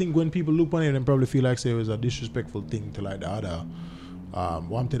I think when people look on it, they probably feel like say it was a disrespectful thing to like the other.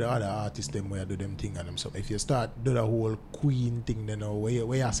 One to the other artists them where do them thing and them stuff. If you start do the whole queen thing, then where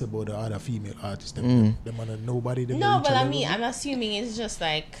you say about the other female artists them on nobody them. No, but I mean, I'm assuming it's just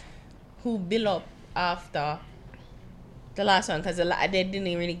like who built up after the last one, because they didn't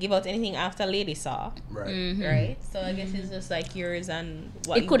really give out anything after Lady Saw, right? Right. So I guess it's just like yours and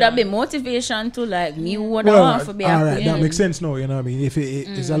what It could have been motivation to like me would Well, want to be a alright, queen. that makes sense now. You know what I mean? If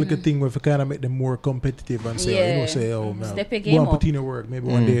it's a little thing where if you kind of make them more competitive and say, say, oh man, Step your go game and put up. in your work. Maybe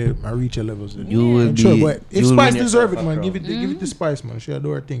one day I reach your levels. Then. You will I'm be. sure, but if you will Spice win deserve it, yourself a man, crown. give it to Spice, man. She'll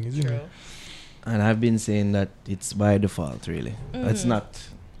do her thing, isn't it? And I've been saying that it's by default, really. It's not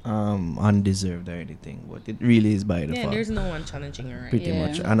undeserved or anything, but it really is by default. Yeah, there's no one challenging her. Right? Pretty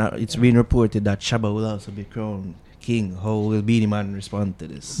much. And it's been reported that Shabba will also be crowned king. How will Beanie Man respond to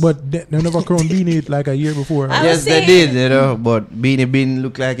this? But they never crowned Beanie like a year before. I yes, was they saying- did, you know. But Beanie Bean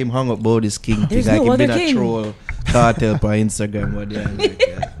look like him hung up about this king thing, There's like no him other been a king. troll cartel on Instagram. What they are like,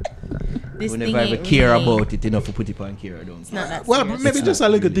 This we thing never ever ain't care really- about it enough to put it on care. Don't It's not that Well, serious. maybe It's just a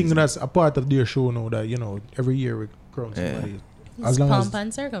not little really thing that's a part of their show now that, you know, every year we crown somebody. As long pomp as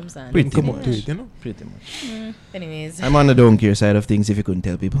and circumstance. we come up to it, you know? Pretty much. Anyways, I'm on the don't care side of things, if you couldn't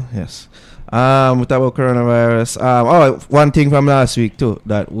tell people. Yes. We talk about coronavirus. One thing from last week too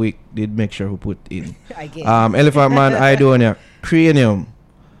that we did make sure we put in. Elephant Man, Idonia, Cranium,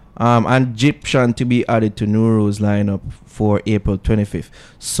 and Egyptian to be added to Nuru's lineup for April 25th.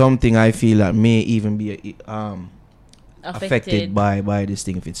 Something I feel that may even be affected by this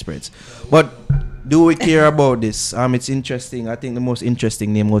thing if it spreads. But do we care about this? It's interesting. I think the most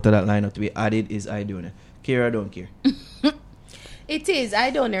interesting name out of that lineup to be added is Idonia. Care or don't care? it is.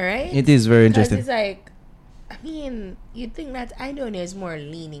 I don't know, right? It is very Because interesting. it's like, I mean, you'd think that Idonia is more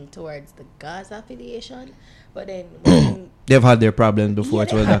leaning towards the Gaza affiliation, but then when They've had their problems before. yeah,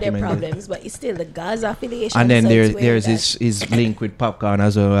 It's they well have their documented. problems, but it's still the Gaza affiliation. And then so it's weird there's that- his link with Popcorn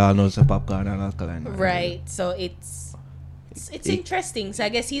as well. I know it's a Popcorn and Alkaline. right. So it's interesting. So I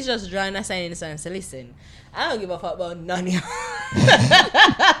guess he's just drawing a sign in the sun. So listen, I don't give a fuck about none of y'all.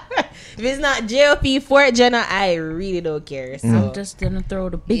 If it's not JOP, Fort Jenna, I really don't care. So I'm just gonna throw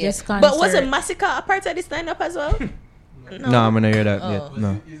the biggest concert. But was a Massacre a part of this lineup as well? No, I'm gonna hear that Oh. yet.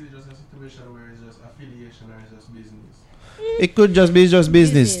 No. Is it just a situation where it's just affiliation or it's just business? It could just be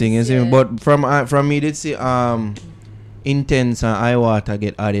business thing, you see. yeah. But from me, did see Intense and Eye Water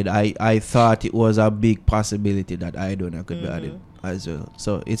get added, I thought it was a big possibility that I Don't could be added as well.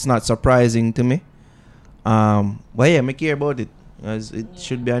 So it's not surprising to me. But yeah, I care about it. As it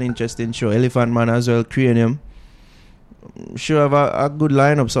should be an interesting show. Elephant Man as well, Cranium. Should have a good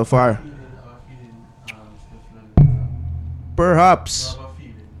lineup so far. Perhaps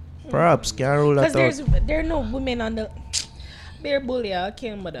can't rule that Because out. there are no women on the Bear Bully. I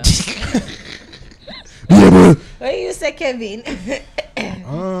can't bother. What you say, Kevin?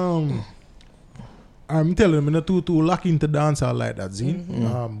 I'm telling them, I'm not too lucky into dancehall like that,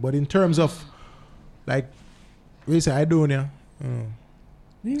 Zine. But in terms of, like, what you say, I don't know.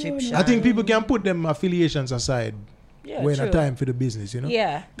 I think people can put them affiliations aside when a time for the business, you know?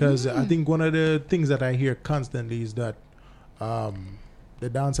 Yeah. Because I think one of the things that I hear constantly is that the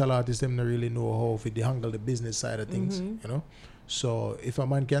dancehall artists them don't really know how to handle the business side of things, you know? So if a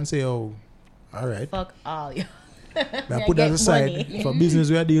man can say, oh, all right. Fuck all you. I put that aside. For business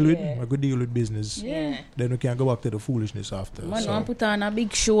we are deal with, I could deal with business. Yeah. Then we can go back to the foolishness after. Man, So want put on a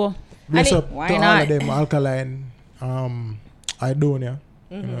big show. bless up why to all not? of them, Alkaline, Idonia,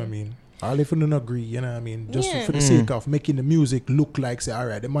 you know what I mean? All if you don't agree, you know what I mean? Just for the sake of making the music look like, say, all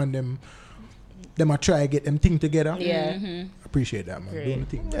right, the man them I try to get them thing together. Yeah. Appreciate that, man. Doing the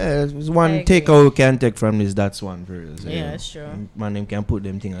thing. Yeah, it's one takeout we can take from this. That's one for us. Yeah, that's true. Man, them can put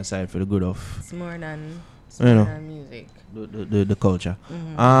them thing aside for the good of It's more than music. the culture.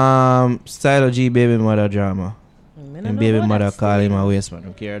 Style of G baby mother drama. And baby mother call him a waste man.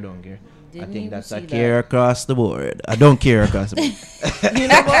 Don't care, don't care. I think that's a care across the board. I don't care across the board. You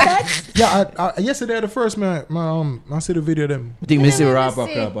know about that? Yeah, yesterday the first I see the video of them. I think Missy Rapper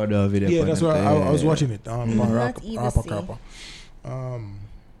Crap or the video. Yeah, that's why I was watching it. Not even Rapper see. Crapper.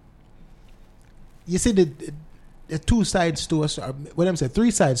 You see the two sides to a story. What I'm saying,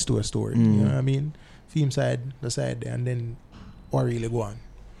 three sides to a story. You know what I mean? Theme side, the side, and then what really go on.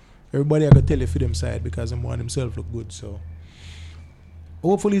 Everybody I could tell you for them side because them want themselves look good. So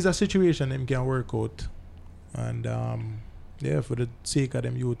hopefully it's a situation them can work out. And yeah, for the sake of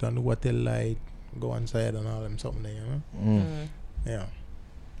them youth and what they like, go inside and all them something there, you know? Yeah.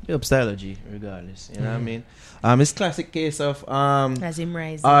 Up Style of G, regardless. You know what I mean? It's classic case of As him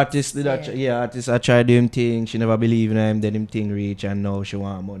rise. artists artists I try do him thing, she never believe in him, then him thing reach and now she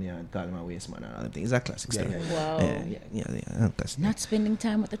want money and call him a waste man and all them things. It's a classic story. Wow. Yeah, classic. Not spending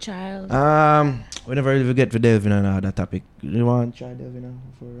time with the child. Whenever we get to delving on another topic, you want to try delving on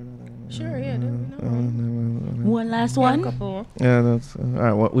for another one? Sure, yeah. No. One last one. Couple. Yeah, that's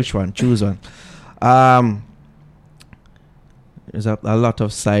alright. Which one? Choose one. There's a lot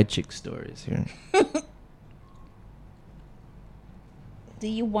of side chick stories here. Do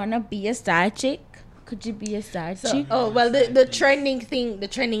you want to be a side chick? Could you be a side chick? Oh well, the trending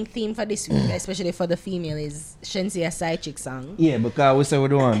theme for this week, especially for the female, is Shensia side chick song. Yeah, because we said we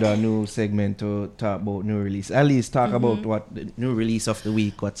don't want to do a new segment to talk about new release. At least talk about what the new release of the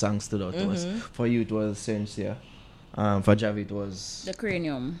week, what song stood out to us. For you, it was Sensia. For Javi, it was The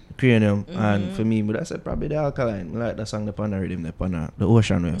Cranium. And for me, but I said probably the Alkaline. I like the song, the rhythm, the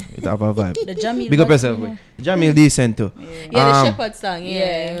ocean wave. It have a vibe. The Jamil. Big up yourself. Jamil decent too. Yeah, the Shepherd song.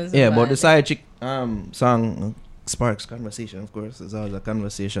 Yeah. Yeah, but the side chick song sparks conversation, of course. There's always a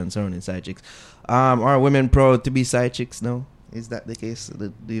conversation surrounding side chicks. Are women proud to be side chicks now? Is that the case?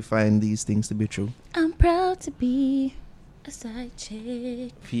 Do you find these things to be true? I'm proud to be a side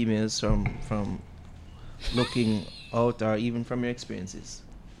chick. Females from looking out or even from your experiences?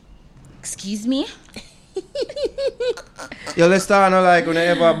 Excuse me? Yo, let's start now, like when you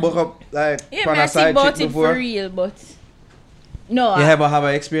ever book up like Yeah, on man, I a think side about chick it before? for real, but... No, You ever have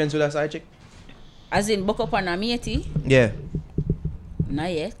an experience with a side chick? as in book up on a matey? Yeah.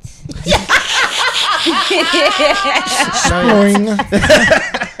 Not yet. Boing.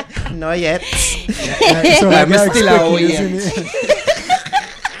 Not yet. So I'm like still expecting, away. isn't it?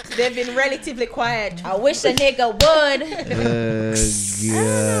 They've been relatively quiet. I wish a nigga would.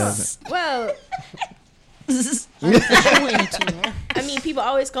 Yeah. Well, I mean, people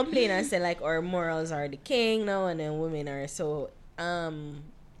always complain and say like our morals are the king now, and then women are so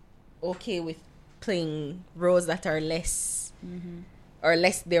okay with playing roles that are less or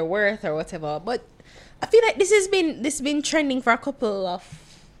less their worth or whatever. But I feel like this has been trending for a couple of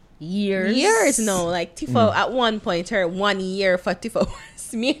years now. Like Tifa at one point, her 1 year for Tifa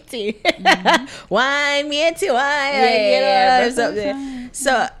was matey. Why matey? Why? Yeah, Something.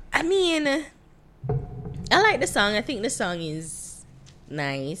 So I mean, I like the song. I think the song is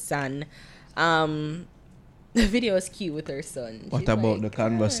nice, and the video is cute with her son. What She's about like, the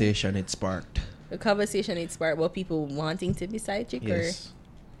conversation it sparked? The conversation it sparked about people wanting to be side chick? Yes.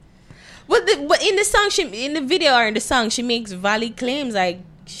 But in the song, in the video or in the song, she makes valid claims like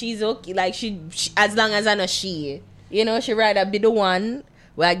she's okay, like she as long as I know she, you know, she rather be the one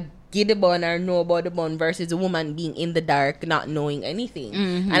where I get the bun or know about the bun versus a woman being in the dark, not knowing anything.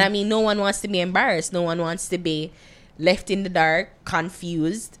 And I mean, no one wants to be embarrassed. No one wants to be left in the dark,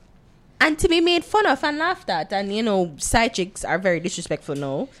 confused, and to be made fun of and laughed at. And you know, side chicks are very disrespectful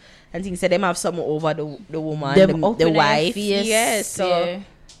now. And things that them have someone over the woman, the wife. Yes, so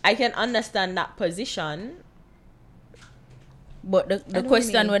I can understand that position. But the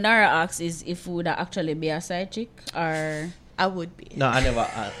question when Nara asks is if would I actually be a side chick or I would be. No, I never.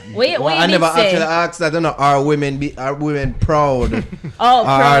 I never actually asked that. I don't know. Are women proud? Proud.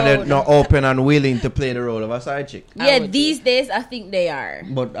 Are they not open and willing to play the role of a side chick? Yeah, these days I think they are.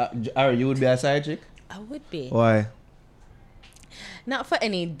 But you would be a side chick? I would be. Why? Not for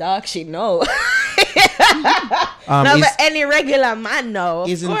any dog shit, no. Not for any regular man, no.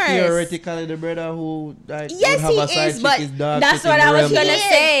 Isn't theoretically the brother who would have a side chick but is dog that's shit what in I the was realm gonna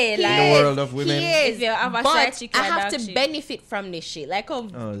say. in Like, the world of women? if you have a side chick, I have to shit. benefit from this shit. Like,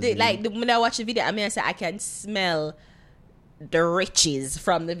 when I watch the video, I say I can smell the riches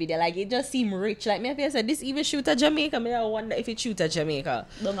from the video. Like, it just seemed rich. Like, me, I said, this even shoot at Jamaica. I wonder if it shoot at Jamaica.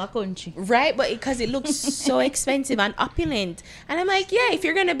 Don't a country. Right? But because it looks so expensive and opulent. And I'm like, yeah, if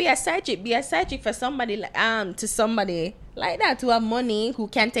you're going to be a side chick for somebody, to somebody like that, who have money, who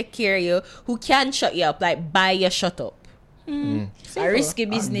can take care of you, who can shut you up, like, buy your shut up. A risky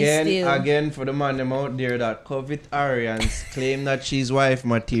business still. Again, for the man them out there that covet Arians claim that she's wife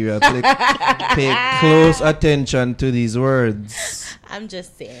material, pay close attention to these words. I'm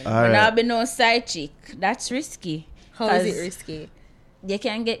just saying. When I be no side chick, that's risky. How is it risky? You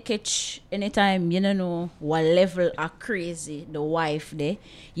can get catch anytime. You don't know what level of crazy the wife there.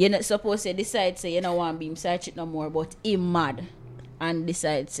 You're not supposed to decide say you don't want to be him side chick no more, but him mad. And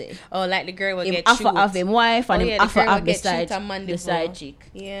decide say, oh, like the girl will him get offer shoot. of him wife and him offer of the the side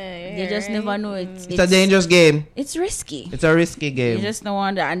chick. Yeah, you just never know it. It's a dangerous game. It's risky. It's a risky game. You just don't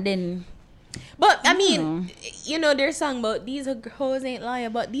want that, and then. But I mean, you know, there's song about these hoes ain't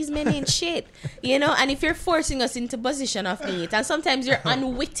liar, but these men ain't shit. You know, and if you're forcing us into position of it, and sometimes you're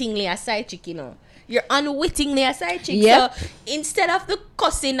unwittingly a side chick, you know, you're unwittingly a side chick. Yep. So instead of the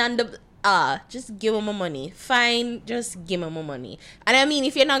cussing and the just give him my money. Fine, just give him my money. And I mean,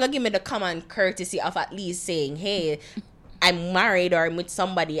 if you're not gonna give me the common courtesy of at least saying, hey, I'm married or I'm with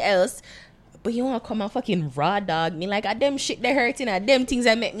somebody else, but you wanna come and fucking raw dog me like them shit they hurting and them things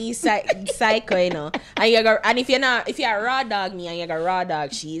that make me psycho, you know. And if you're raw dog me and you're gonna raw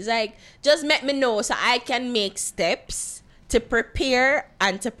dog she's like, just let me know so I can make steps to prepare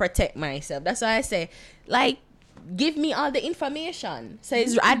and to protect myself. That's why I say, like, give me all the information. So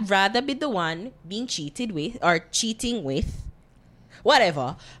I'd rather be the one being cheated with or cheating with,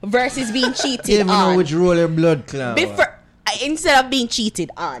 whatever, versus being cheated you never on. know which role your blood cloud. Instead of being cheated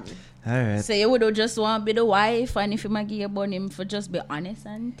on. Alright. So you would just want to be the wife, and if you might give you on him for just be honest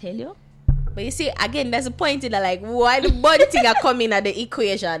and tell you. But you see, again, there's a point in that, like, why the body thing are coming at the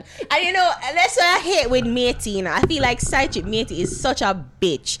equation. And you know, that's what I hate with matey, you know. I feel like side chick matey is such a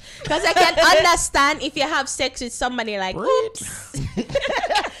bitch. Because I can understand if you have sex with somebody like, oops.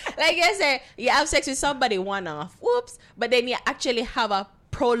 Like I say, you have sex with somebody one-off, whoops. But then you actually have a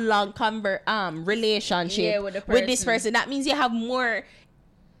prolonged relationship with this person. That means you have more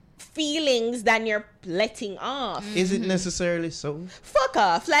feelings than you're letting off. Is it necessarily so? Fuck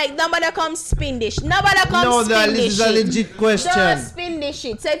off. Like, nobody come spin this. Nobody come spin this shit. No, this is a legit question. Don't spin this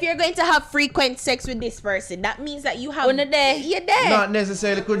shit. So if you're going to have frequent sex with this person, that means that you have... You're there. Not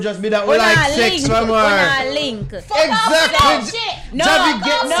necessarily. Could just be that we like sex from her. Link. Fuck off. Shit. No, Javi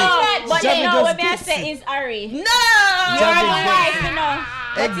gets no. But Javi you know, just when I gets say is Ari. No! You're the wife, you know.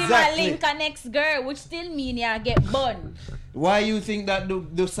 But Exactly. you might link a next girl, which still mean you get bun. Why you think that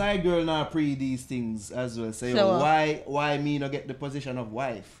the side girl now pre these things as well? Say, So, why me not get the position of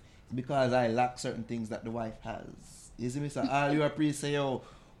wife? Because I lack certain things that the wife has. You see me? So all you are pre say,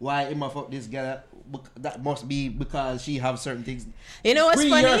 why am I fuck this girl? That must be because she have certain things. You know what's Free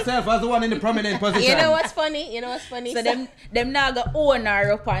funny? yourself as the one in the prominent position. You know what's funny? So them now go own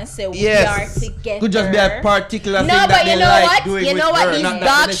her up and say Yes. we are together. Could just be a particular thing No, that but they you know like what? doing You know with what her, these not that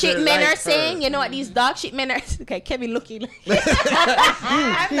dog they shit necessarily men like are her. saying? You know what these dog shit men are... Okay, Kevin looking.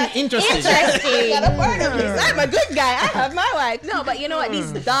 Interesting. Got a part of this. I'm a good guy. I have my wife. No, but you know what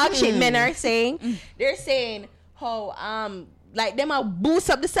these dog shit men are saying? They're saying, like them will boost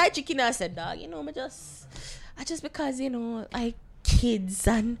up the side chick, you know. I said, dog, you know, I just because, you know, like kids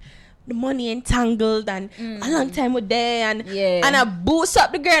and the money entangled and a long time with there and Yeah. I boost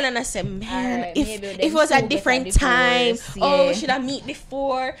up the girl and I said, man, Alright, if maybe them it was a two different better time, divorce, oh, yeah. should I meet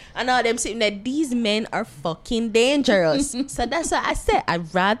before? And all them sitting there, these men are fucking dangerous. So that's what I said.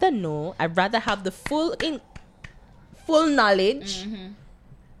 I'd rather have the full knowledge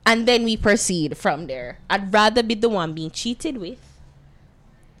and then we proceed from there. I'd rather be the one being cheated with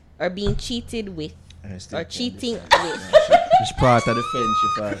or being cheated with or cheating with It's part of the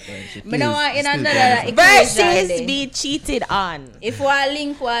friendship. But no one in another versus being cheated on. If I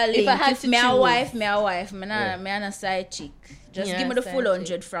link, If I had to me a choose. wife, me a side chick. Just Yeah, give me the side full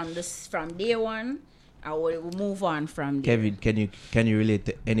chick. 100 from day one. I will move on from there. Kevin, can you relate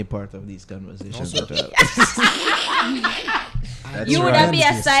to any part of these conversations? That's You would right. have be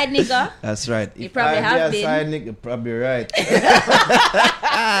a side nigga. That's right. You If probably I have be a been. side nigga, you're probably right.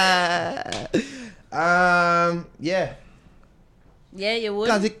 Yeah. Yeah, you would.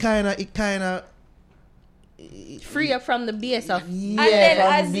 Because it kind of Free up from the BS of And then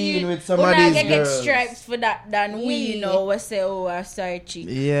from as being you, with some of when these I get girls. stripes for that, then we, Yeah. we say, oh, a side chick.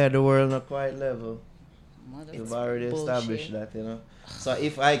 Yeah, the world not quite level. Mother- You've already bullshit. established that, So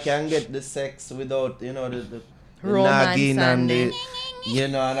if I can get the sex without, the Romance nagging and and the,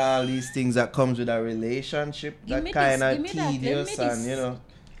 and all these things that comes with a relationship, Give me that kind this, of give me that, tedious give me and, this.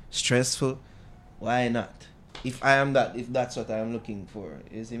 stressful, why not? If that's what I'm looking for.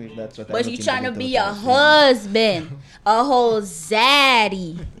 You see me, if that's what I'm But looking you trying to get be a out of husband, a whole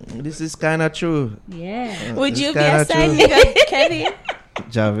zaddy. things. This is kind of true. Yeah. Would It's you be a kinda side true. nigga, Kevin?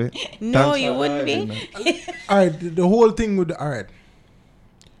 Javi. No, Thanks you for wouldn't having be. me. Alright, the whole thing with alright.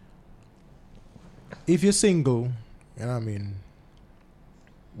 If you're single, you know what I mean,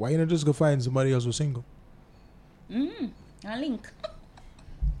 why you not just go find somebody else who's single? A link.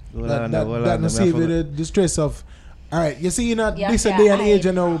 Hold That on, not I save you forgot. the stress of alright, you see in Yeah, this yeah, day and I-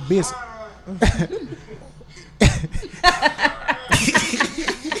 age, base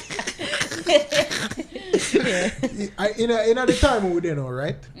in the time we there,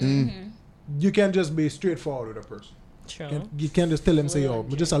 right? You can just be straightforward with a person. True. You can just tell them, say, yo,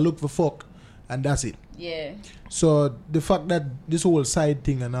 we just a look for fuck, and that's it. Yeah. So the fact that this whole side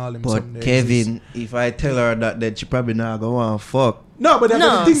thing and all them something But there exists. Kevin, if I tell her that, then she probably not gonna want to fuck. No, but that's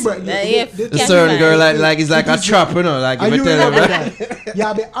No, the thing, bro. if- The Yeah, certain man. girl like it's like a trap, Like Are if I you tell her remember that. that?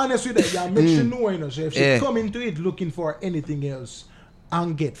 Yeah, be honest with that. Yeah, make sure know, So if she Yeah. come into it looking for anything else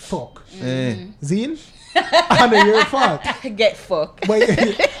and get fucked, Eh. Zine, and then your fault. Get fucked. But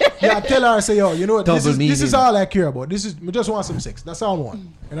yeah, tell her, say, yo, you know what? This Double is meaning. all I care about. This is, we just want some sex. That's all I want.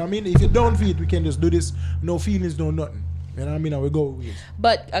 You know what I mean? If you don't feel it, we can just do this. No feelings, no nothing. You know what I mean? And we go with it.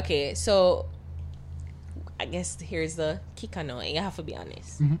 But okay, so I guess here's the kick on it. You have to be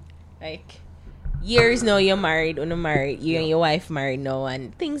honest. Like years now you're married, you and your wife married now,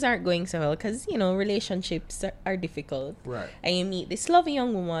 and things aren't going so well because relationships are difficult. Right. And you meet this loving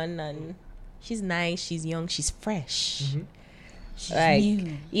young woman, and she's nice, she's young, she's fresh. Like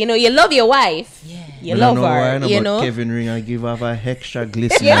you love your wife. Yeah. You love her. But Kevin Ring, I give off a extra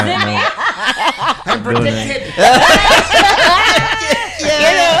glisten right now. I'm protected.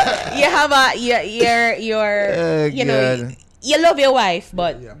 You have you love your wife,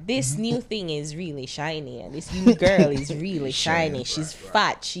 but this new thing is really shiny, and this new girl is really shiny. She's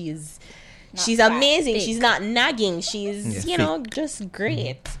fat. She's fat, amazing. thick. She's not nagging. She's Yeah, just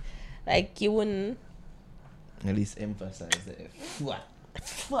great. Like you wouldn't. At least emphasize that.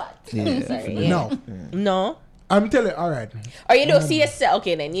 What? Yeah. Sorry. Yeah. No. I'm telling you, all right. Or you don't see yourself.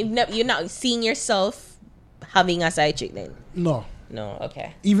 Okay, then you're not seeing yourself having a side chick. Then No. no.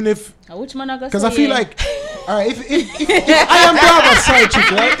 Okay. Even if, Which man I got? because I feel like, all right, if I am to have a side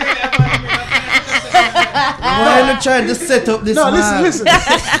chick, right? Why are you trying to set up this No, man? listen.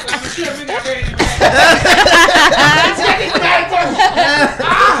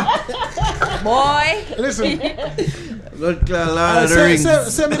 boy. Listen. Lord of the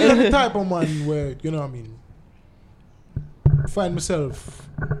Rings. Send me the type of man where, you know what I mean, find myself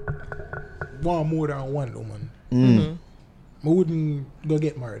want more than one woman. I wouldn't go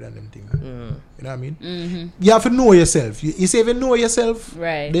get married and them things. You know what I mean? You have to know yourself. You say if you know yourself,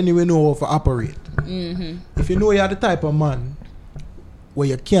 Right. then you will know how to operate. If you know you're the type of man where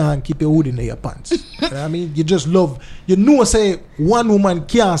you can't keep your hood in your pants. You know what I mean? You just love, say one woman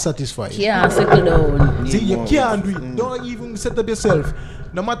can't satisfy you. Yeah, settle down. See, you can't do it. Don't even set up yourself.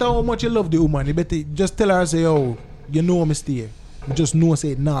 No matter how much you love the woman, you better just tell her, say, oh, you know me stay. You just know, say,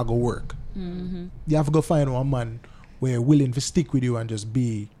 it nah go work. You have to go find one man where you're willing to stick with you and just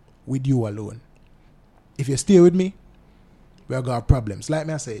be with you alone. If you stay with me, we're gonna have problems. Like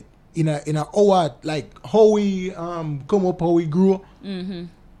me I said, in a hour, like how we come up, how we grow,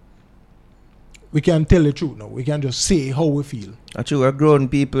 we can tell the truth now. We can just say how we feel. Actually, we're grown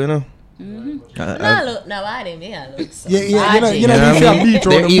people, you know. Nah, look, now I didn't look so Yeah, you know, we can beat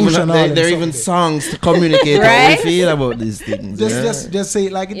around the bush and all there are them even something. songs to communicate how we feel about these things. Just say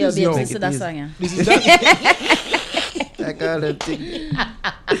it like it is. Yo, Yo, listen to that song, yeah. this is that. Like all them things.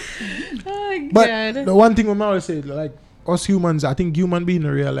 But the one thing we always say, like us humans, I think human beings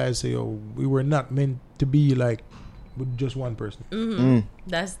realize, say, yo, we were not meant to be like with just one person.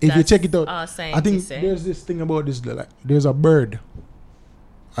 That's If you check it out, all I scientists think say. there's this thing about this, like there's a bird,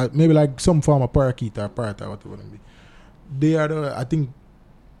 maybe like some form of parakeet or parrot or whatever it be. They are the, I think,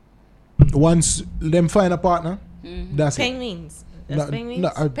 once them find a partner, that's it. Penguins. That's penguins. No,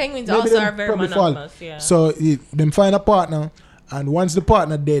 Penguins maybe also them are very probably fall. monogamous. Yeah. So them find a partner, and once the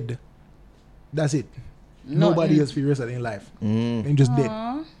partner dead, that's it. Nobody else for the rest of their life. Them just dead.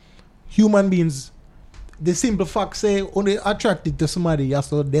 Human beings, the simple fact say only attracted to somebody. You're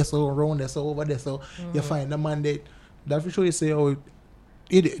so there, so around there, so over there, so you find a man dead. That for sure you say, oh,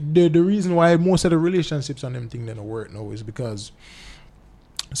 the reason why most of the relationships on them thing don't work now is because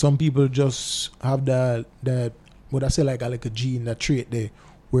some people just have that what I say like a gene, that trait there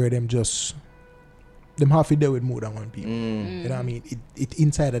where them have to deal with more than one people. You know what I mean? It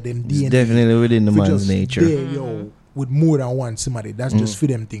inside of them It's DNA. definitely within the We man's just nature. there, yo, with more than one somebody. That's just for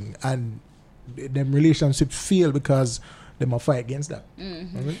them thing. And them relationships fail because they might fight against that.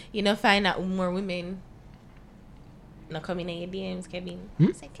 Okay? You know, find out more women not coming in your DMs, Kevin.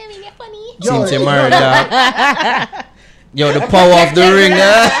 Say, Kevin, you're funny. Since you married that. Yo, the power of the ring.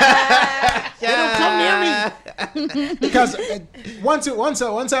 They don't come near me. Because once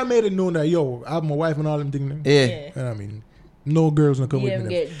I made it known that, yo, I have my wife and all them things. Yeah. You know what I mean? No girls not come with me.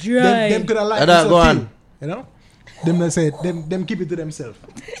 Get dry. Them could have liked That me go so on. too, you know? Them that say them keep it to themselves.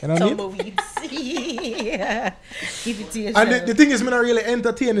 You know what I mean? Tumbleweeds. Yeah. Keep it to yourself. And the thing is, me not really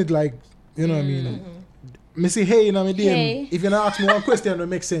entertain it like, you know what I mean? Me say, hey, you know me DM. Hey. If you not ask me one question that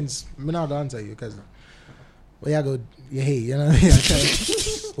makes sense, me not gonna answer you because well, you go, yeah, hey, you know what I mean?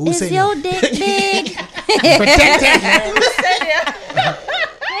 Who Is saying your dick big? protect it.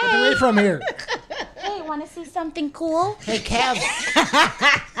 Get away from here. Hey, wanna see something cool? Hey, Kev.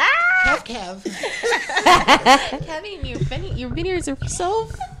 Kev. Kevin, your videos are so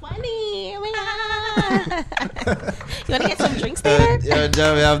funny. Oh my God. You want to get some drinks later? Yo,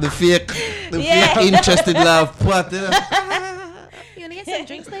 John, we have the fake interested love pot. You know? You want to get some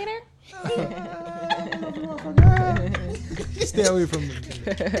drinks later? Stay away from them.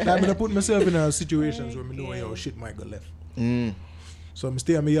 Like, I'm gonna put myself in situations where I know, yo, shit might go left. So I'm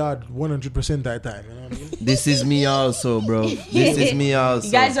stay in my yard 100% of the time. You know what I mean? This is me also, bro. This is me also.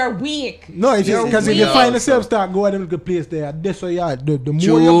 You guys are weak. No, if you weird. find yourself start going them little place there, that's why you the more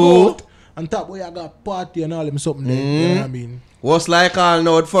True. you go out, on top where you got party and all them something there. You know what I mean? What's like all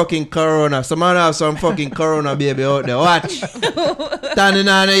now fucking corona? Some man have some fucking corona baby out there. Watch. Standing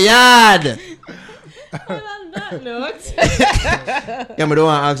on the yard. On that note. Yeah, but don't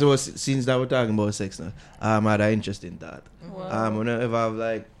want to ask about since that we're talking about sex now. I had an interesting thought. When I ever have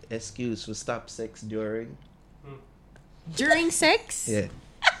like excuse for stop sex during. During sex? Yeah.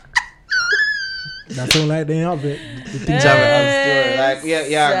 That sound like they have it. The things Like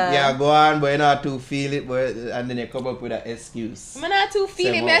yeah, go on, but you not to feel it, but and then you come up with an excuse. I'm not too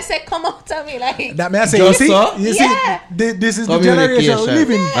feeling. Me I say, come out of me like. that may I say, Just you see, so? you Yeah. see, this is the generation we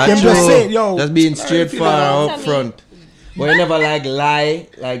live in. That's Them just true. say, yo, Just being straightforward Tell up me. front. But you never like lie,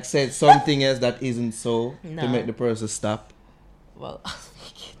 like said something else that isn't so No. to make the person stop. Well,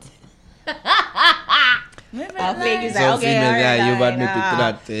 I'll fake is So like, okay, female guy, you've alright, admitted to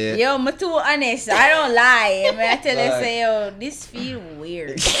that. Yeah. Yo, I'm too honest. I don't lie. I mean, I tell you, Right. say, yo, this feel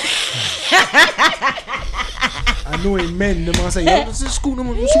weird. I know in men, they must say, yo, this is school. I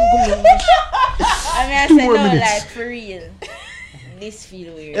mean, I 2 say, more no, minutes. like, for real. This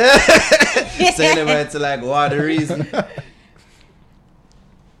feel weird. Saying about it's like what the reason.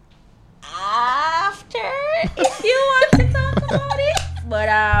 After, if you want to talk about it.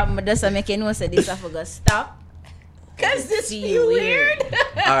 But just to make you know, say this I forgot stop. Cause this feel weird.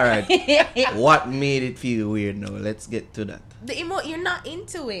 Alright. What made it feel weird now? Let's get to that. you're not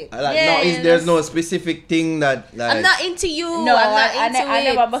into it. Like, Yeah, there's no specific thing that like I'm not into you. No, I'm not I into it.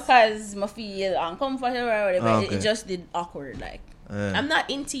 never because I feel uncomfortable or whatever. Okay. It just did awkward, like. I'm not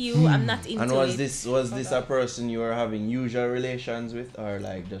into you. I'm not into and it. was this a person you were having usual relations with or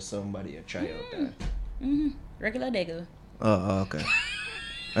like just somebody you try out there? Regular degular. Oh, okay.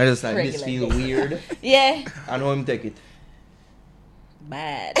 I just like this feel Regular. weird. Yeah. I know him take it.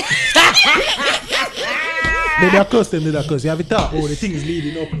 Bad. They are custom, they are custom. You have it talk, oh, the things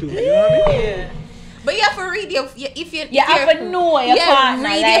leading up to it. You know what I mean? But you have to read your if you You have to know your partner.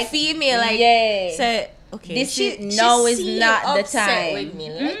 read like, your female like yeah. say okay. This she, shit now is seem not the upset time. with me.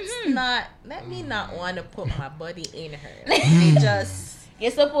 Let me not want to put my body in her. Let me just.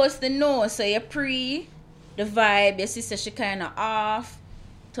 You're supposed to know, so you the vibe. Your sister she kind of off.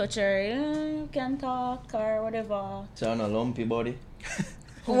 Touch her, you can talk or whatever. So on a lumpy body.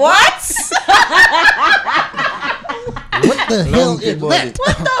 What? What the hell Lumpy is body. that?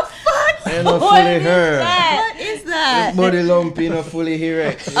 What the fuck? Ain't no fully her. What is that? Body lumpy, no fully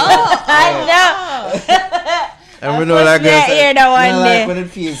here. I know. And we know like I hear that one like day. when it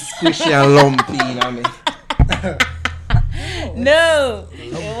feels squishy and lumpy, you know what I mean? No,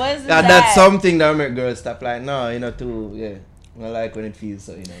 it wasn't that. That's something that make girls stop like, no, you know, too, yeah. I like when it feels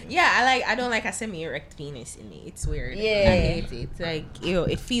so, you know. Yeah, I don't like a semi-erect penis in me. It's weird. Yeah. I hate it. Like, ew,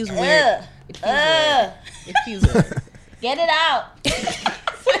 it feels weird. It feels weird. It feels weird. Get it out.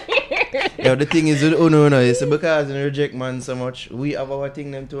 Yeah, the thing is with Uno, it's because you reject man so much. We have our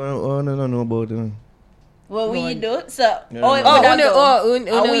thing them too. Oh, no, know about them. What will you do? So, No, it no. would have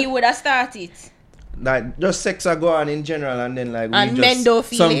Uno. How we would have started? Like, just sex are go on in general and then like, And we men just, don't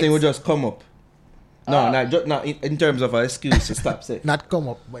feel something it. will just come up. No, not in terms of an excuse to stop sex. Not come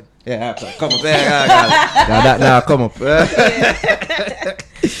up, but Yeah, come up. Yeah, that now come up. But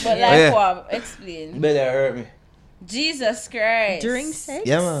like Yeah. what? Explain. Better hurt me. Jesus Christ. During sex?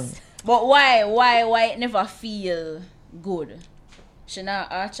 Yeah, man. But why it never feel good? She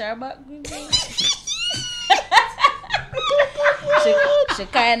not arch her back good? she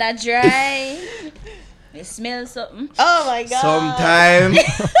kinda dry. It smells something. Oh my god.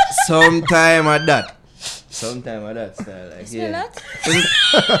 Sometime at that. Sometime at that style. Like, Smell yeah. that?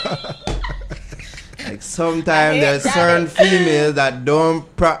 Like sometimes there's certain females that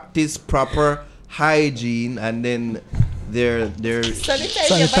don't practice proper hygiene and then they're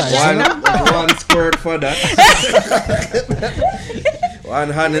sanitize. one squirt for that. One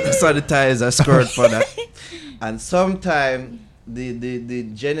hand sanitizer squirt for that. And sometimes the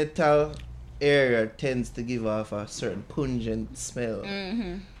genital area tends to give off a certain pungent smell,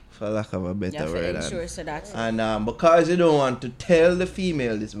 for lack of a You better have to word. ensure so that. And because you don't want to tell the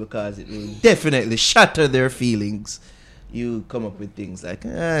female this because it will definitely shatter their feelings, you come up with things like,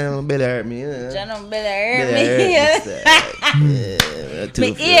 better hurt me. John better Better hurt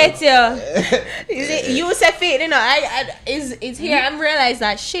me. Me hate you. You say fake, you know. It's here. I'm realized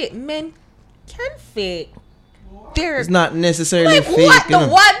that shit, men can fake. It's not necessarily Like, fake. what? You know?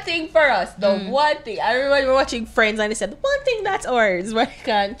 The one thing for us, the one thing. I remember we were watching Friends and they said, the one thing that's ours. Where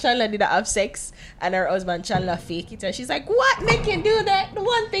Chandler didn't have sex and her husband Chandler fake it. And she's like, what? They can do that? The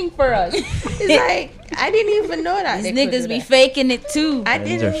one thing for us. It's like, I didn't even know that. These they could niggas do be that. faking it too. I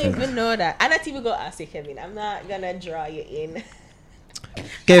didn't Different. even know that. I'm not even going to ask you, Kevin. I'm not going to draw you in.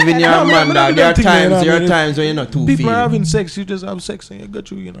 Kevin, you're a man, dog. There are There times when you're not too people feel are it. having sex, you just have sex and you got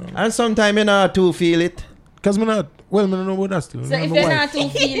you know. And sometimes you're not too feel it. Because me not, well, I don't know about that still. So Me if know you're my not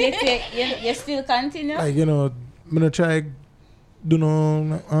wife. too feel it, you still continue? Like, you know, I'm going to try, do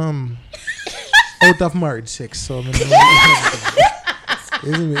no, out of marriage sex, so I'm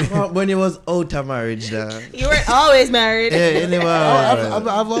isn't it? Well, when you was out of marriage, dog. You were always married. Yeah, anyway. I've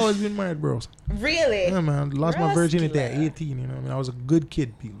always been married, bro. Really? Yeah, man. Lost my virginity at Muscular. 18, you know. I mean, I was a good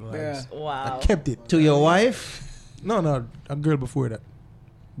kid, people. Wow. I kept it. To your wife? No, a girl before that.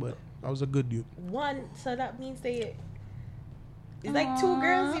 But I was a good dude. One, so that means they. It's like two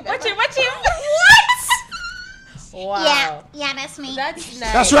girls. Watch him. What? Wow. Yeah, that's me. That's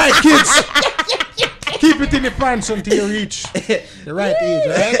nice. That's right, kids. Keep it in the pants until you reach the right age,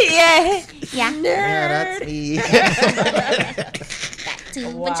 right? Yeah. Yeah. Yeah, that's me. Two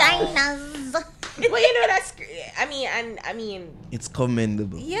Wow. vaginas. Well, you know that's. I mean, It's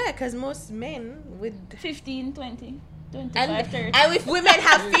commendable. yeah, because most men with 15, 20, 25, and 30. if women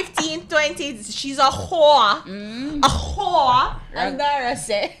have 15, 20, she's a whore. A whore. As Dara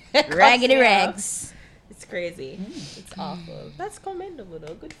said. Raggedy rags. It's crazy. It's awful. That's commendable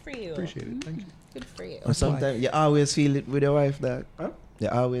though. Good for you. Appreciate it. Thank you. Good for you. Or sometimes you always feel it with your wife, dog. You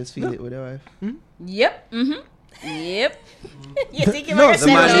always feel it with your wife. Yep. Yep. You think you No, were the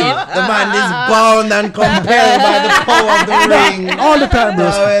man is bound and compelled by the power of the ring. All the time, bro.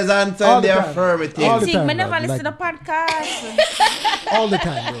 Always answer All the the time. affirmative. All the See, time, me never dog. listen Like- to podcast. All the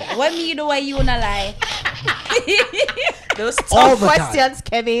time, bro. What me do what you not lie? Those All tough the time. questions,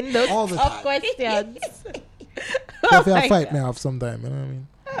 Kevin. Those All the tough time. questions. So if Oh I my fight God. me off sometime, you know what I mean?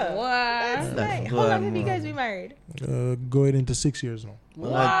 That's right. How long have you guys been married? Going into 6 years now.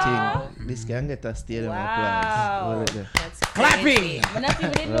 I think this can get a stadium Wow. applause. That's Clapping! But not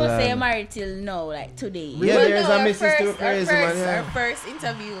people didn't know say you're married till now, like today. Yeah, there's a Mrs. Too Crazy, man. Our Yeah. first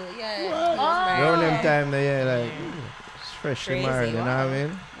interview. Yeah. Around them time, like, freshly Crazy, married, you know what I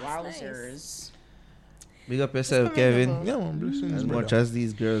mean? Wowzers. Big up yourself, Kevin. Yeah, man, blessings, As brother. much as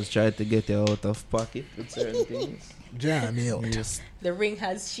these girls try to get you out of pocket with certain things, Jam me out. just The ring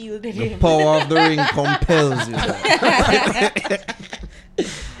has shielded the him. power of the ring compels you.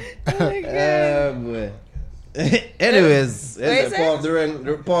 Boy. Anyways, the power of the ring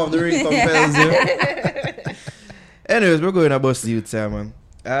compels you. Anyways, we're going to bust the youth, man.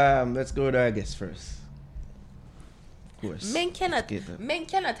 Let's go to our guest first. Of course. Men cannot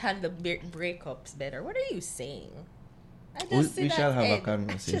handle breakups better. What are you saying? I just see We that shall have a head.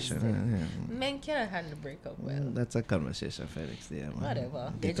 conversation. Men cannot handle breakup well. That's a conversation, Felix. There, man.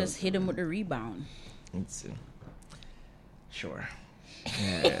 Whatever. They just hit him with the rebound. Let's see. Sure.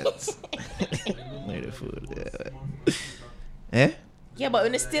 Yeah, it's made the food. Yeah. Eh? Yeah, but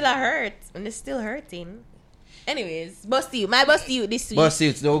when it's still a hurt, when it's still hurting. Anyways, bust you. My bust you this week. Bust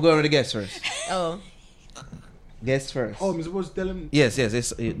it. We'll go to the guest first. Oh. Guest first. Oh, I'm supposed to tell him. Yes, it's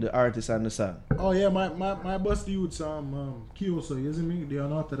the artist and the song. Oh yeah, my bust youths Kyoso, isn't me? The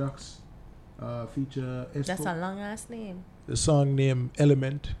unorthodox feature Esco. That's a long ass name. The song named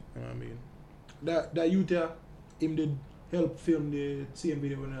Element. You know what I mean? That youth here, him did help film the same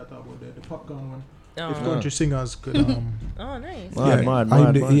video when I talk about the popcorn one. Oh. If country singers could Oh, nice. Mad.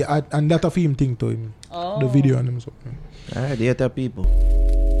 and that a film thing to him. Oh. The video and him so. Alright, the other people.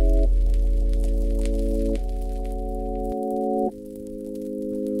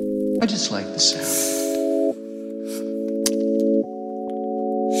 I just like the sound.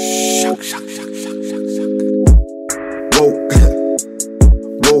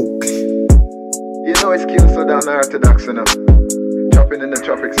 Woke. You know it's cute, so down orthodox enough. Chopping in the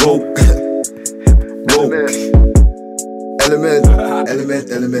tropics. Woke. Element.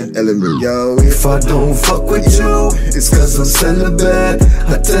 Yo, if I don't fuck with you, it's cause I'm celibate.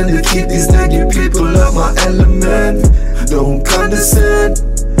 I tend to keep these negative people out my element. Don't condescend,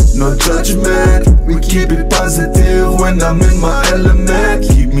 no judgment. We keep it positive when I'm in my element.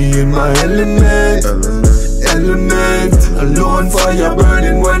 Keep me in my element. Alone fire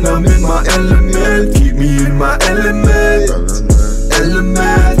burning when I'm in my element. Keep me in my element.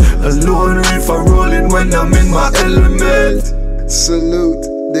 Alone reefer rolling when I'm in my element. Salute,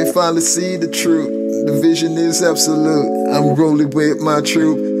 they finally see the truth. The vision is absolute. I'm rolling with my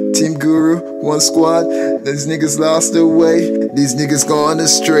troop. Team Guru, one squad. These niggas lost their way. These niggas gone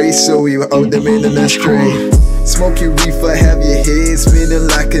astray, so we out them in an astray. Smoky reefer, have your head spinning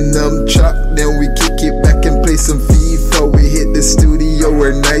like a numb truck. Then we kick it back and play some FIFA. We hit the studio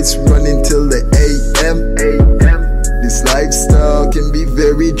where nights running till the AM. This lifestyle can be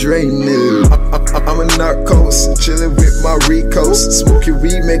very draining. I'm a narcos, chilling with my Ricos. Smoky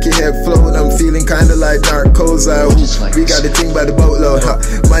weed, make your head float. I'm feeling kinda like narcos. We got the thing by the boatload.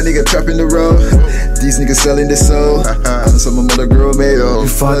 My nigga trapping the road. These niggas selling their soul. I'm some mother girl made up.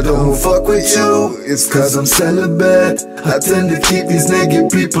 If I don't fuck with you, it's cause I'm celibate. I tend to keep these negative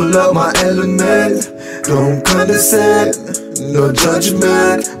people out my element. Don't condescend, no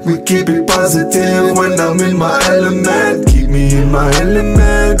judgment. We keep it positive when I'm in my element. Keep me in my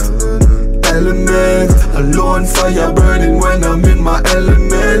element. Alone fire burning when I'm in my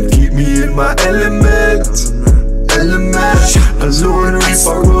element. Keep me in my element. Alone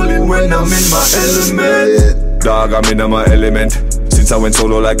reefer rolling when I'm in my element. Dog, I'm in my element. Since I went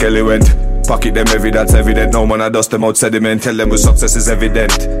solo like Ellie went. Pocket them heavy, that's evident. No man, I dust them out sediment. Tell them with success is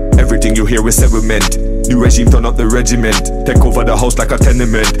evident. Everything you hear we said we meant. New regime turn up the regiment. Take over the house like a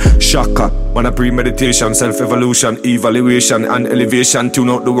tenement. Shaka, man a premeditation. Self-evolution, evaluation and elevation. Tune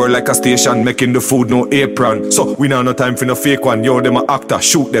out the world like a station. Making the food no apron. So we now no time for no fake one. Yo, them a actor,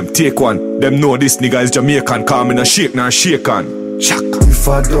 shoot them, take one. Them know this nigga is Jamaican. Call me no shake, nah shake on. Shaka. If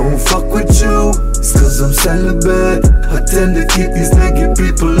I don't fuck with you, it's cause I'm celibate. I tend to keep these negative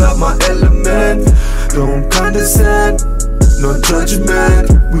people out my element. Don't condescend, no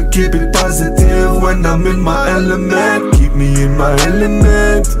judgment. We keep it positive when I'm in my element. Keep me in my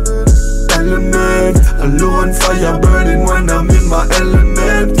element. Alone fire burning when I'm in my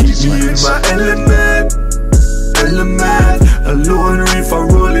element. Keep me in my element. Alone reefer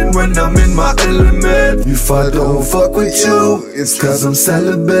rolling when I'm in my element. If I don't fuck with you, it's cause I'm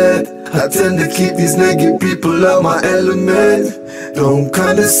celibate. I tend to keep these negative people out my element. Don't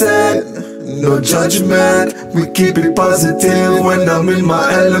condescend, no judgment. We keep it positive when I'm in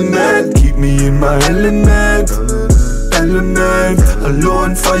my element. Keep me in my element. element.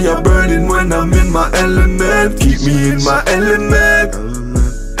 Alone, fire burning when I'm in my element. Keep me in my element.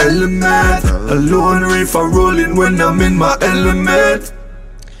 Alone, reefer rolling when I'm in my element.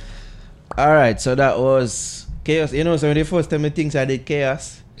 Alright, so that was Chaos. You know, so when the first time I think I did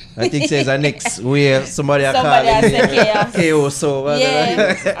Chaos, I think there's a next way somebody call it Chaos. So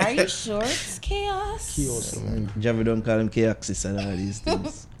yeah. Are you sure it's Chaos? Javi don't call him Chaos and all these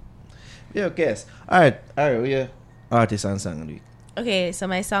things. Yeah, Chaos. Alright, we're artist and song of the week. Okay, so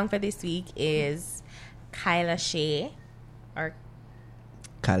my song for this week is Kyla Shea or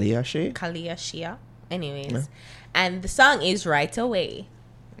Kalia Shea. Anyways. Yeah. And the song is Right Away.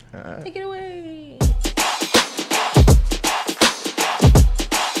 Take it away.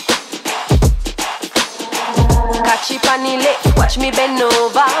 Catch it on the left, watch me bend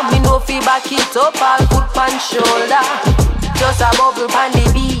over. Me no feel back it up, all foot pan shoulder. Just a bubble pan the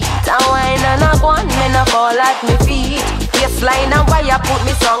beat. And wine and a go on, men a fall at me feet. Waistline and wire put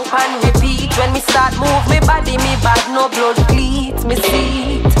me song pan repeat. When me start move me body, me bad no blood bleed. Me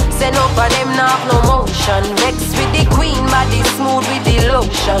see it. Send up for them now have no motion. Vex with the queen, body smooth with the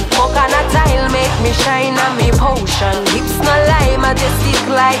lotion. Coconut tile make me shine and me potion. Hips no lie, majestic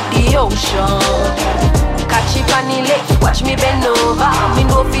like the ocean. Catch it on the left, watch me bend over. Me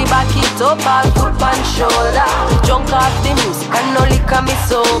no feel back it up, all foot pan shoulder. Junk off the music and no liquor me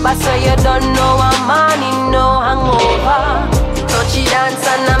sober. So you don't know I'm on in no hangover. Touchy dance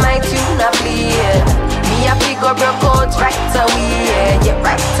and my tune a play. Me a pick up your coat right away, yeah,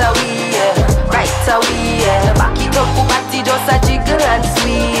 right away, right away. Back it up, body just a jiggle and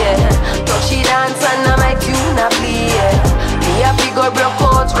sway. Touchy dance and my tune a play. Me a pick up your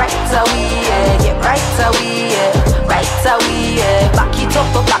coat right away, yeah, right away, right away. Back it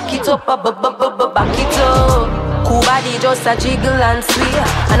up, back it up, back it up. Cool body just a jiggle and sway.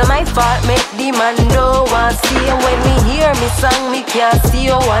 And my fault make the man know one see. When me hear me song, me can't see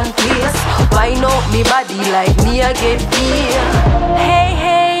you one place. Wind up me body like me a get beer. Hey,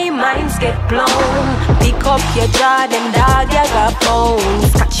 hey, minds get blown. Pick up your jaw, them dog, you got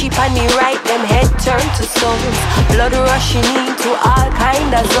bones. Catch it on the right, them head turn to stones. Blood rushing into all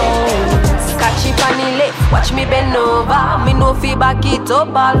kind of zones. Catch it on the left, watch me bend over. Me no feel back it up,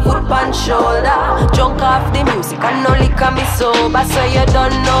 all foot pan shoulder. Junk off the music and no liquor me sober. So you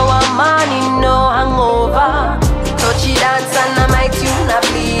don't know I'm on in no hangover. Touchy dance and my tune a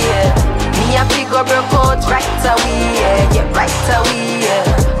play. Me a pick up your coat right away, yeah, right away,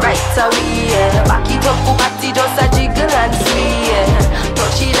 right away. Back it up, body just a jiggle and sway.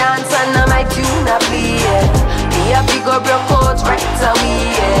 Touchy dance and my tune a play. Me a pick up your coat right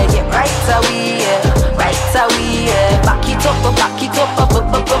away, yeah, right away, right away. Back it up, back it up,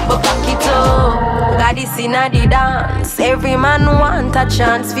 back it up. Got this in a the dance. Every man want a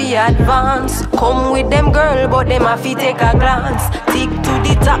chance fi advance. Come with them girl, but them a fi take a glance. Tick to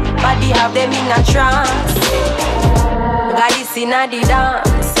the top, body have them in a trance. Got this in a the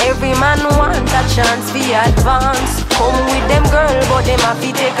dance. Every man want a chance fi advance. Come with them girl, but them a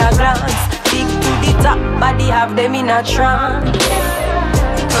fi take a glance. Tick to the top, body have them in a trance.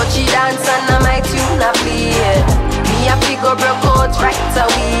 Touchy dance and my tune a play. Me a pick up your coat right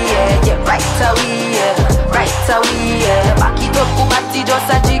away, yeah, right away, right away. Back it up, body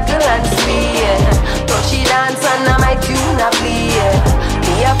just a jiggle and sway. Touchy dance and my tune a play.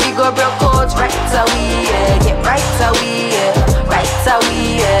 Me a pick up your coat right away, yeah, right away, right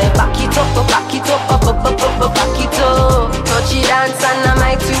away. Back it up, back it up, back it up. Touchy dance and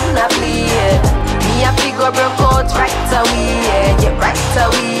my tune a play. Me a pick up your coat right away, yeah, right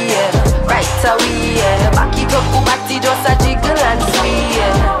away, right away. Back it up, body just a jiggle and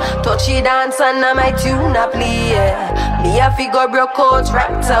sway. Touchy dance and my tune a play. Me a figure broke out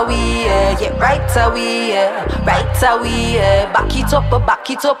right away, yeah, right away, right away. Back it up, back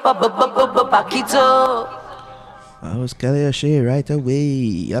it up, back it up. I was Kalia Shea right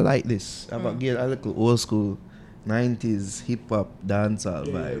away. I like this. I'm about get a little old school 90s hip hop dancehall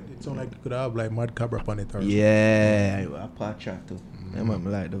vibe. It sounds like you could have like Mad Cabra on it. Or yeah, a part track too. I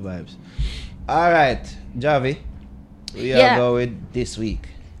like the vibes. Alright, Javi, we are going this week.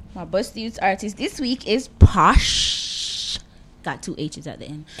 My Bust Youth artist this week is Posh. Got 2 H's at the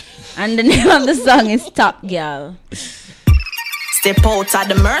end. And the name of the song is Top Girl. Step out of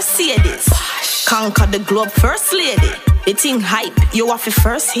the Mercedes. Conquer the globe first lady. The thing hype, you have to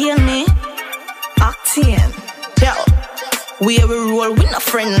first hear me. Acting. Yo, where we roll, we not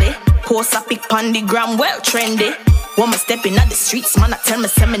friendly. Post a pic on the gram, well trendy. One more step in at the streets, man, I tell me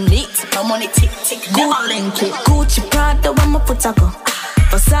 7 neat. My money tick, tick, go link it. Gucci Prada, when my put a go.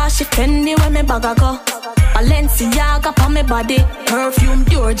 Versace Fendi, when me bag a go. Balenciaga on my body, perfume,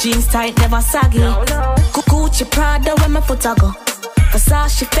 your jeans tight, never saggy. Gucci Prada when my foot a go,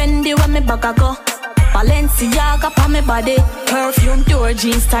 Versace Fendi when my bag a go. Balenciaga on my body, perfume, your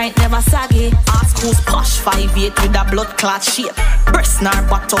jeans tight, never saggy. Ask who's posh, 5'8" with a blood clot shape. Breast nor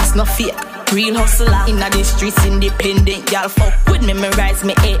buttocks, no fake. Real hustler in the streets, independent. Y'all fuck with me, rise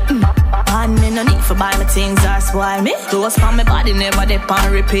me eight. And me no need for buy me things or spoil me. Those for my body never dip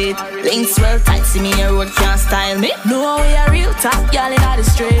on repeat. Links well tight, see me a road can't style me. No we a real top, y'all in all the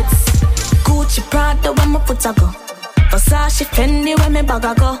streets. Gucci Prada when my foot a go, Versace Fendi when me bag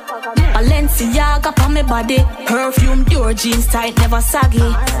a go. Balenciaga on my body, perfume, your jeans tight, never saggy.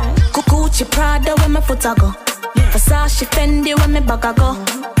 Gucci Prada when my foot a go, Versace Fendi when me bag a go.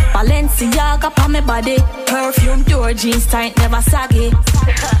 Balenciaga on my body, perfume, your jeans tight, never saggy.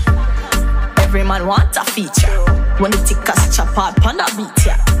 Every man want a feature. When the tickers chop out pon the beat,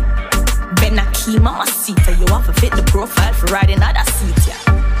 yeah. Benaki mama seater, you have to fit the profile for riding other seat,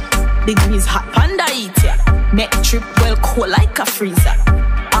 yeah. Degrees hot panda eat, yeah. Neck trip well cool like a freezer.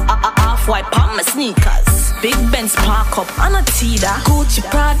 Half-white palm my sneakers. Big Benz park up on a Tida. Gucci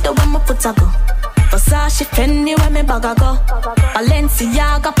Prada when my foot a go, Versace Fendi when me bag a go.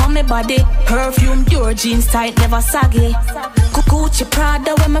 Balenciaga on my body, perfume, your jeans tight, never saggy. Gucci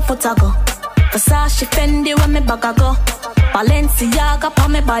Prada when my foot a go, Versace Fendi when me bag a go. Balenciaga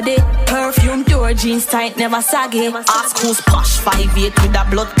on my body, perfume, your jeans tight, never saggy. Ask who's posh, 5'8" with a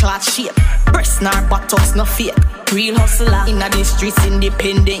blood clot shape. Breast nor buttocks, no fake. Real hustler in the streets,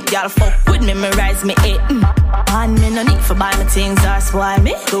 independent. Y'all fuck with me, rise me eight. And me no need for buy me things or spoil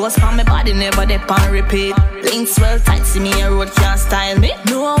me. Those for my body never dip on repeat. Links well tight, see me a road can't style me.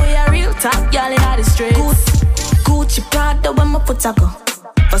 No we a real top, y'all in all the streets. Gucci Prada when my foot a go,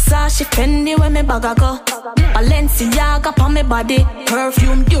 Versace Fendi when me bag a go. Balenciaga on my body,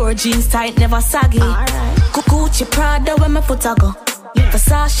 perfume, your jeans tight, never saggy. Gucci Prada when my foot a go,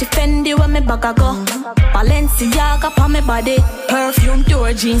 Versace Fendi when me bag a go. Balenciaga on my body, perfume,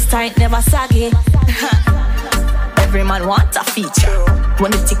 your jeans tight, never saggy. Every man want a feature.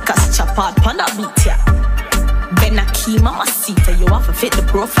 When the tickers chop out pon the beat, yeah. Benaki mama seater, you have to fit the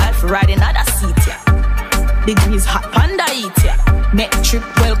profile for riding other seat, yeah. Degrees hot panda eat, yeah. Neck trip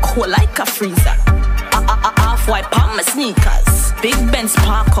well cool like a freezer. Half-white palm my sneakers. Big Benz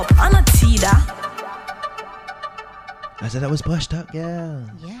park up on a Tida. I said that was Posh Talk, yeah.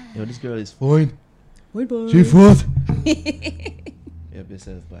 Yo, this girl is fine. She fought. Yep, this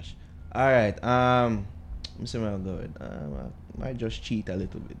is Posh. Alright, I'm saying I'll go with. I might just cheat a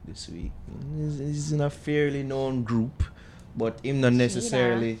little bit this week. He's in a fairly known group, but him not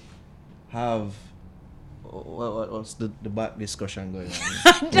necessarily have. What's the back discussion going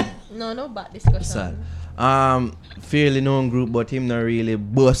on? No back discussion. Fairly known group, but him not really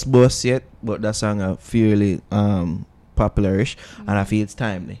bust yet. But that song are fairly popularish, and I feel it's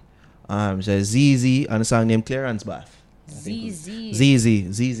timely. So ZZ and the song named Clearance Bath.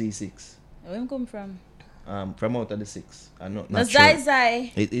 ZZ 6. Where him come from? From out of the 6. I'm not no, sure.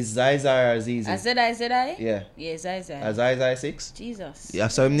 Zai. It's Zai or ZZ. I said. Yeah. Yeah, Zai. Zai 6. Jesus. Yeah,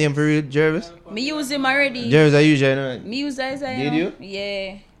 so him name for real, Jervis. Me use him already. Jervis, I usually know. Me use Zai. Did you?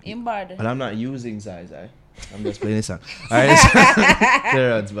 Yeah. Him bad. Well, I'm not using Zai. I'm just playing this song. Alright,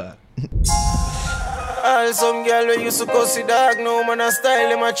 Clearance Bath. All some girl we used to cuss the dog. No man a style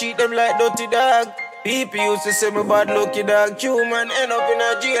them a treat them like dirty dog. People used to say me bad lucky dog. True man end up in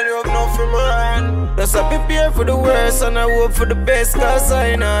a jail, you have nothing man. Just a prepare for the worst and I hope for the best, cause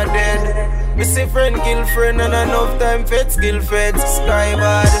I not dead. Me see friend kill friend and enough time feds kill feds. Sky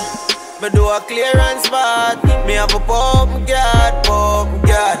bad. Me do a clearance spot. Me have a pump guard.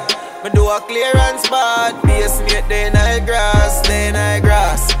 Me do a clearance spot. Base mate day night grass.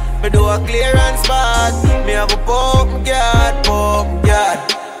 Me do a clearance spot. Me have a pump guard.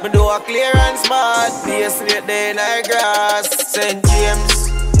 Me do a clearance spot. Base mate day night grass. St.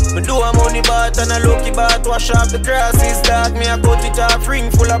 James. Me do a money bat and a lucky bat. Wash up the grasses, dog. Me a cut it off, ring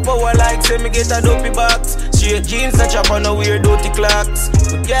full of power like say me get a dopey box. Straight jeans and chop on a weird dirty clocks.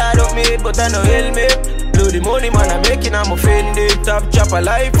 Me guard up me head but I no helmet. Blow the money man I'm making I'm offended. Top chop a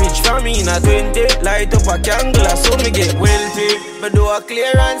life rich for me in a 20. Light up a candle so me get wealthy. Me do a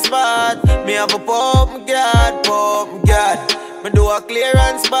clearance spot. Me have a pump guard. Me do a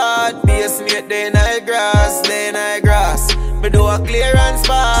clearance spot. Base mate day night grass. Me do a clearance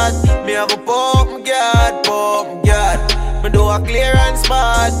spot. Me have a pump guard. Me do a clearance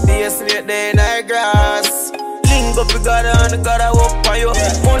spot. Base mate day night grass. Lingo up you gotta and gotta walk by you.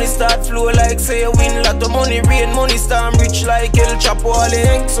 Money start flow like say you win lot of money. Rain money start rich like El Chapo. All the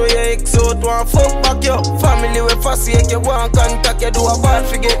ex so your ex out want fuck back you. Family we forsake you want contact you. Do a bad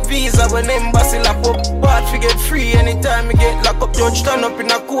forget visa when embassy lock up. Bad forget free anytime you get lock up. Judge turn up in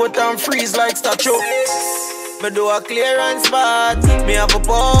a court and freeze like statue. Me do a clearance spot. Me have a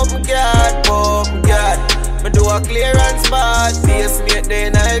pop guard. Me do a clearance spot. Face me day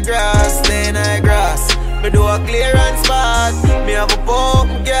night grass. Me do a clearance spot. Me have a pop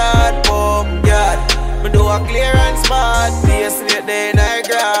guard. Me do a clearance spot. Face me day night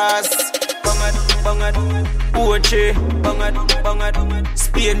grass. Bangad, Oche, bangad,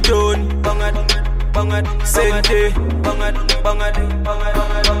 Spain town, bangad, Sente, bangad.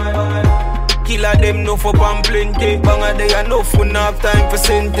 Killer them no for and plenty. Banga they enough when I have time for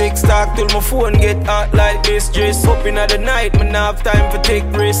syntax. Talk till my phone get hot like this. Dress up in the night, me not have time for take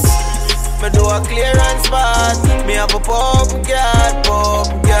risks. Me do a clearance spot. Me have a pop guard.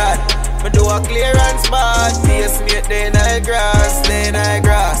 Me do a clearance spot. Face me day night grass.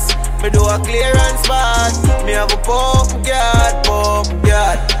 Me do a clearance spot. Me have a pop guard.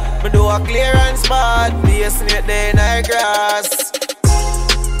 Me do a clearance spot. Face me day night grass.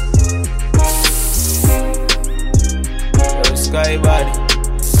 Sky body,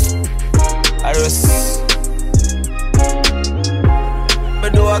 Aros. Me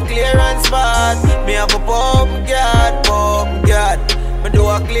do a clearance spot. Me have a pop guard. Me do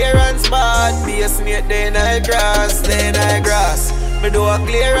a clearance spot. Base me day night grass. Me do a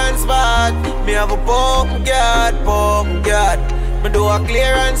clearance spot. Me have a pop guard. Me do a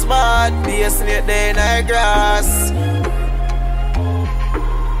clearance spot. Base me day night grass.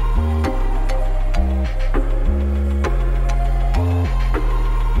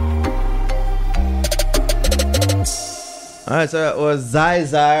 Alright, so that was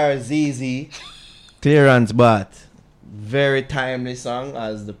ZZ Clearance Bot. Very timely song,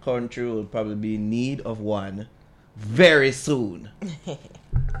 as the country will probably be in need of one very soon.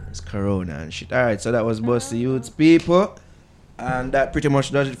 It's Corona and shit. Alright, so that was Busty Youths, people. And that pretty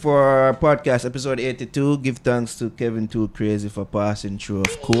much does it for our podcast, episode 82. Give thanks to Kevin2wokrayzee for passing through,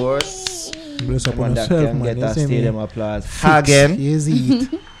 of course. Bless up on That yourself, can man. get a You see me? stadium applause again. You see it.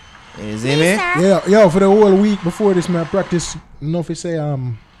 You see me? Yeah, for the whole week before this, man, I practice enough to say,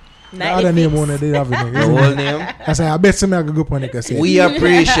 the other name one they have in it. The whole name? I say, I bet some I could go on it. We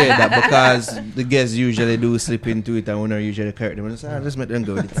appreciate that because the guests usually do slip into it and we don't usually correct them. So just let them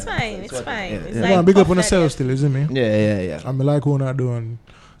go with it. It's fine. It's fine. It's Yeah, like man, big up on yourself still, isn't me? Yeah. I'm like who not doing,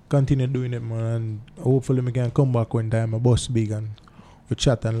 continue doing it, man, and hopefully we can come back one time, my boss big and we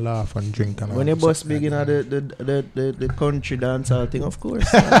chat and laugh and drink and when your boss big in the country dance all thing, of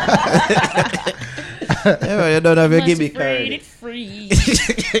course. Yeah, you don't have your gimmick already. It's free.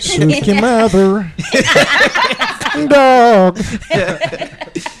 Shoot your mother. Dog.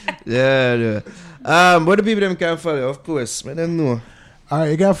 Yeah. What the people them can follow, of course. Let them know.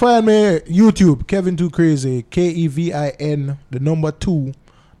 Alright, you can find me YouTube, Kevin2wokrayzee, Kevin, the number 2,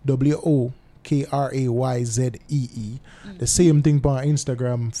 WOKRAYZEE. The same thing on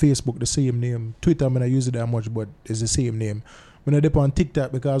Instagram, Facebook, the same name. Twitter, I mean, I use it that much, but it's the same name. When I dip on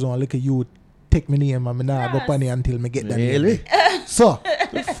TikTok, because I look at you, take my name, and I not go on it until I get that really? name. So,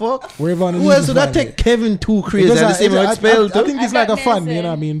 the fuck? Wherever on the Who else would that take Kevin2wokrayzee? The same way it's spelled. I think it's like a fun, you know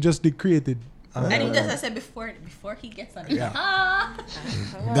what I mean? Just the created. And he just, I said before he gets on it. Yeah.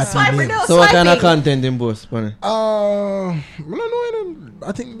 So what kind of content in both? I don't know.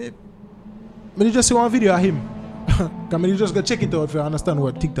 I think maybe just see one video of him. Can you just go check it out if you understand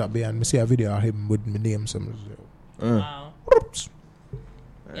what TikTok be and me see a video of him with my name. Wow.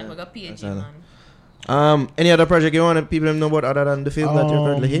 Yeah, we got PhD, man. Any other project you want people to know about other than the film that you're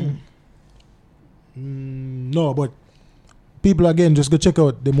currently in? No, but people again just go check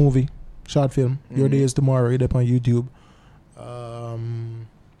out the movie, short film. Your Day Is Tomorrow, right up on YouTube. I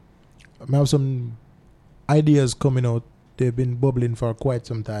have some ideas coming out. They've been bubbling for quite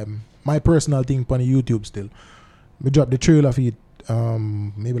some time. My personal thing on YouTube still. We dropped the trailer of it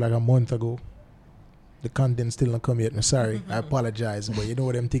maybe like a month ago. The content still not come yet. I'm sorry. I apologize, but you know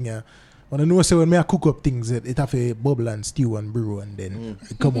what I'm thinking. When I know say when I cook up things, it have a bubble and stew and brew and then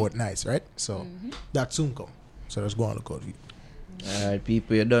it come out nice, right? So that soon come. So let's go on look out for it. Alright,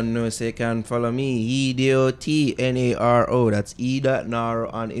 people, you don't know, so you can follow me, EDOTNARO. That's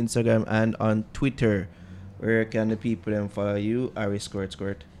E.Naro on Instagram and on Twitter. Where can the people then follow you? Ari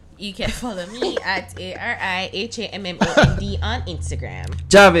Squirt. You can follow me at ARIHAMMOND on Instagram.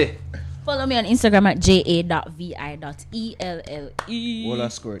 Javi. Follow me on Instagram at ja.vi.elle. Walla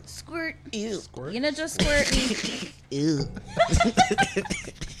squirt. Squirt. Ew. You know, just squirt me. Ew.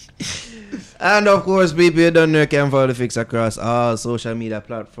 And of course, people, you don't know, you can follow The Fix across all social media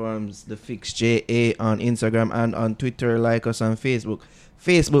platforms. The Fix JA on Instagram and on Twitter. Like us on Facebook.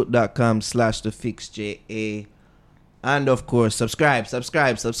 Facebook.com/The Fix JA. And of course, subscribe to our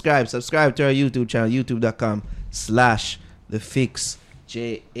YouTube channel. YouTube.com/The Fix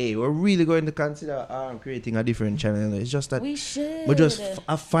JA. We're really going to consider creating a different channel. It's just that we should. But just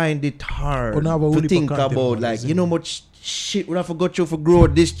I find it hard to think about, like, you know, much shit we have to go through for grow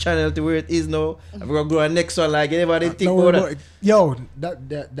this channel to where it is now. I'm gonna grow a next one, like anybody think about that. Yo,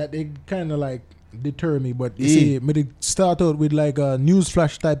 that they kind of like deter me, but you see, me they start out with like a news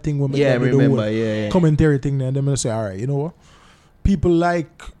flash type thing when commentary thing, and then I say, all right, you know what? People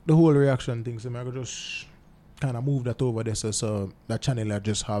like the whole reaction thing, so I could just kind of move that over there, so that channel I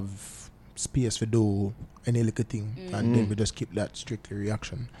just have space for do any little thing, and then we just keep that strictly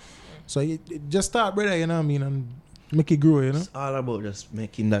reaction. So it just start, brother, you know what I mean, and make it grow, you know. It's all about just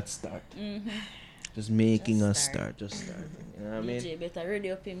making that start. Just making us start. Just start. You know what I mean? DJ better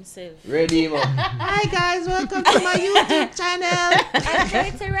ready up himself. Ready him up. Hi guys, welcome to my YouTube channel. I'm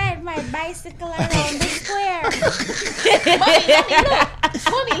going to ride my bicycle around the square.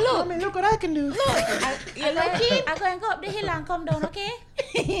 Mommy, look. Mommy, look what I can do. Look. I'm going to go up the hill and come down, okay?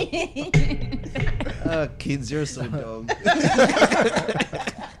 Kids, you're so dumb.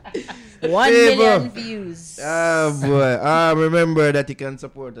 1 million views. Oh boy. Remember that you can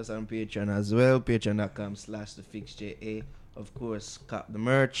support us on Patreon as well. Patreon.com/The Fix JA. Of course, cop the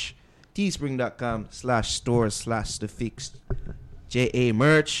merch. Teespring.com/store/The Fix JA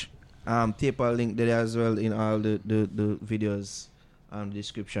merch. PayPal link there as well in all the videos on the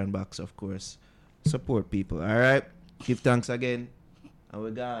description box, of course. Support people, alright? Give thanks again. And we're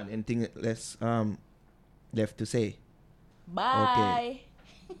gone. Anything less left to say? Bye. Okay.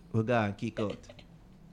 We're gone. Kick out.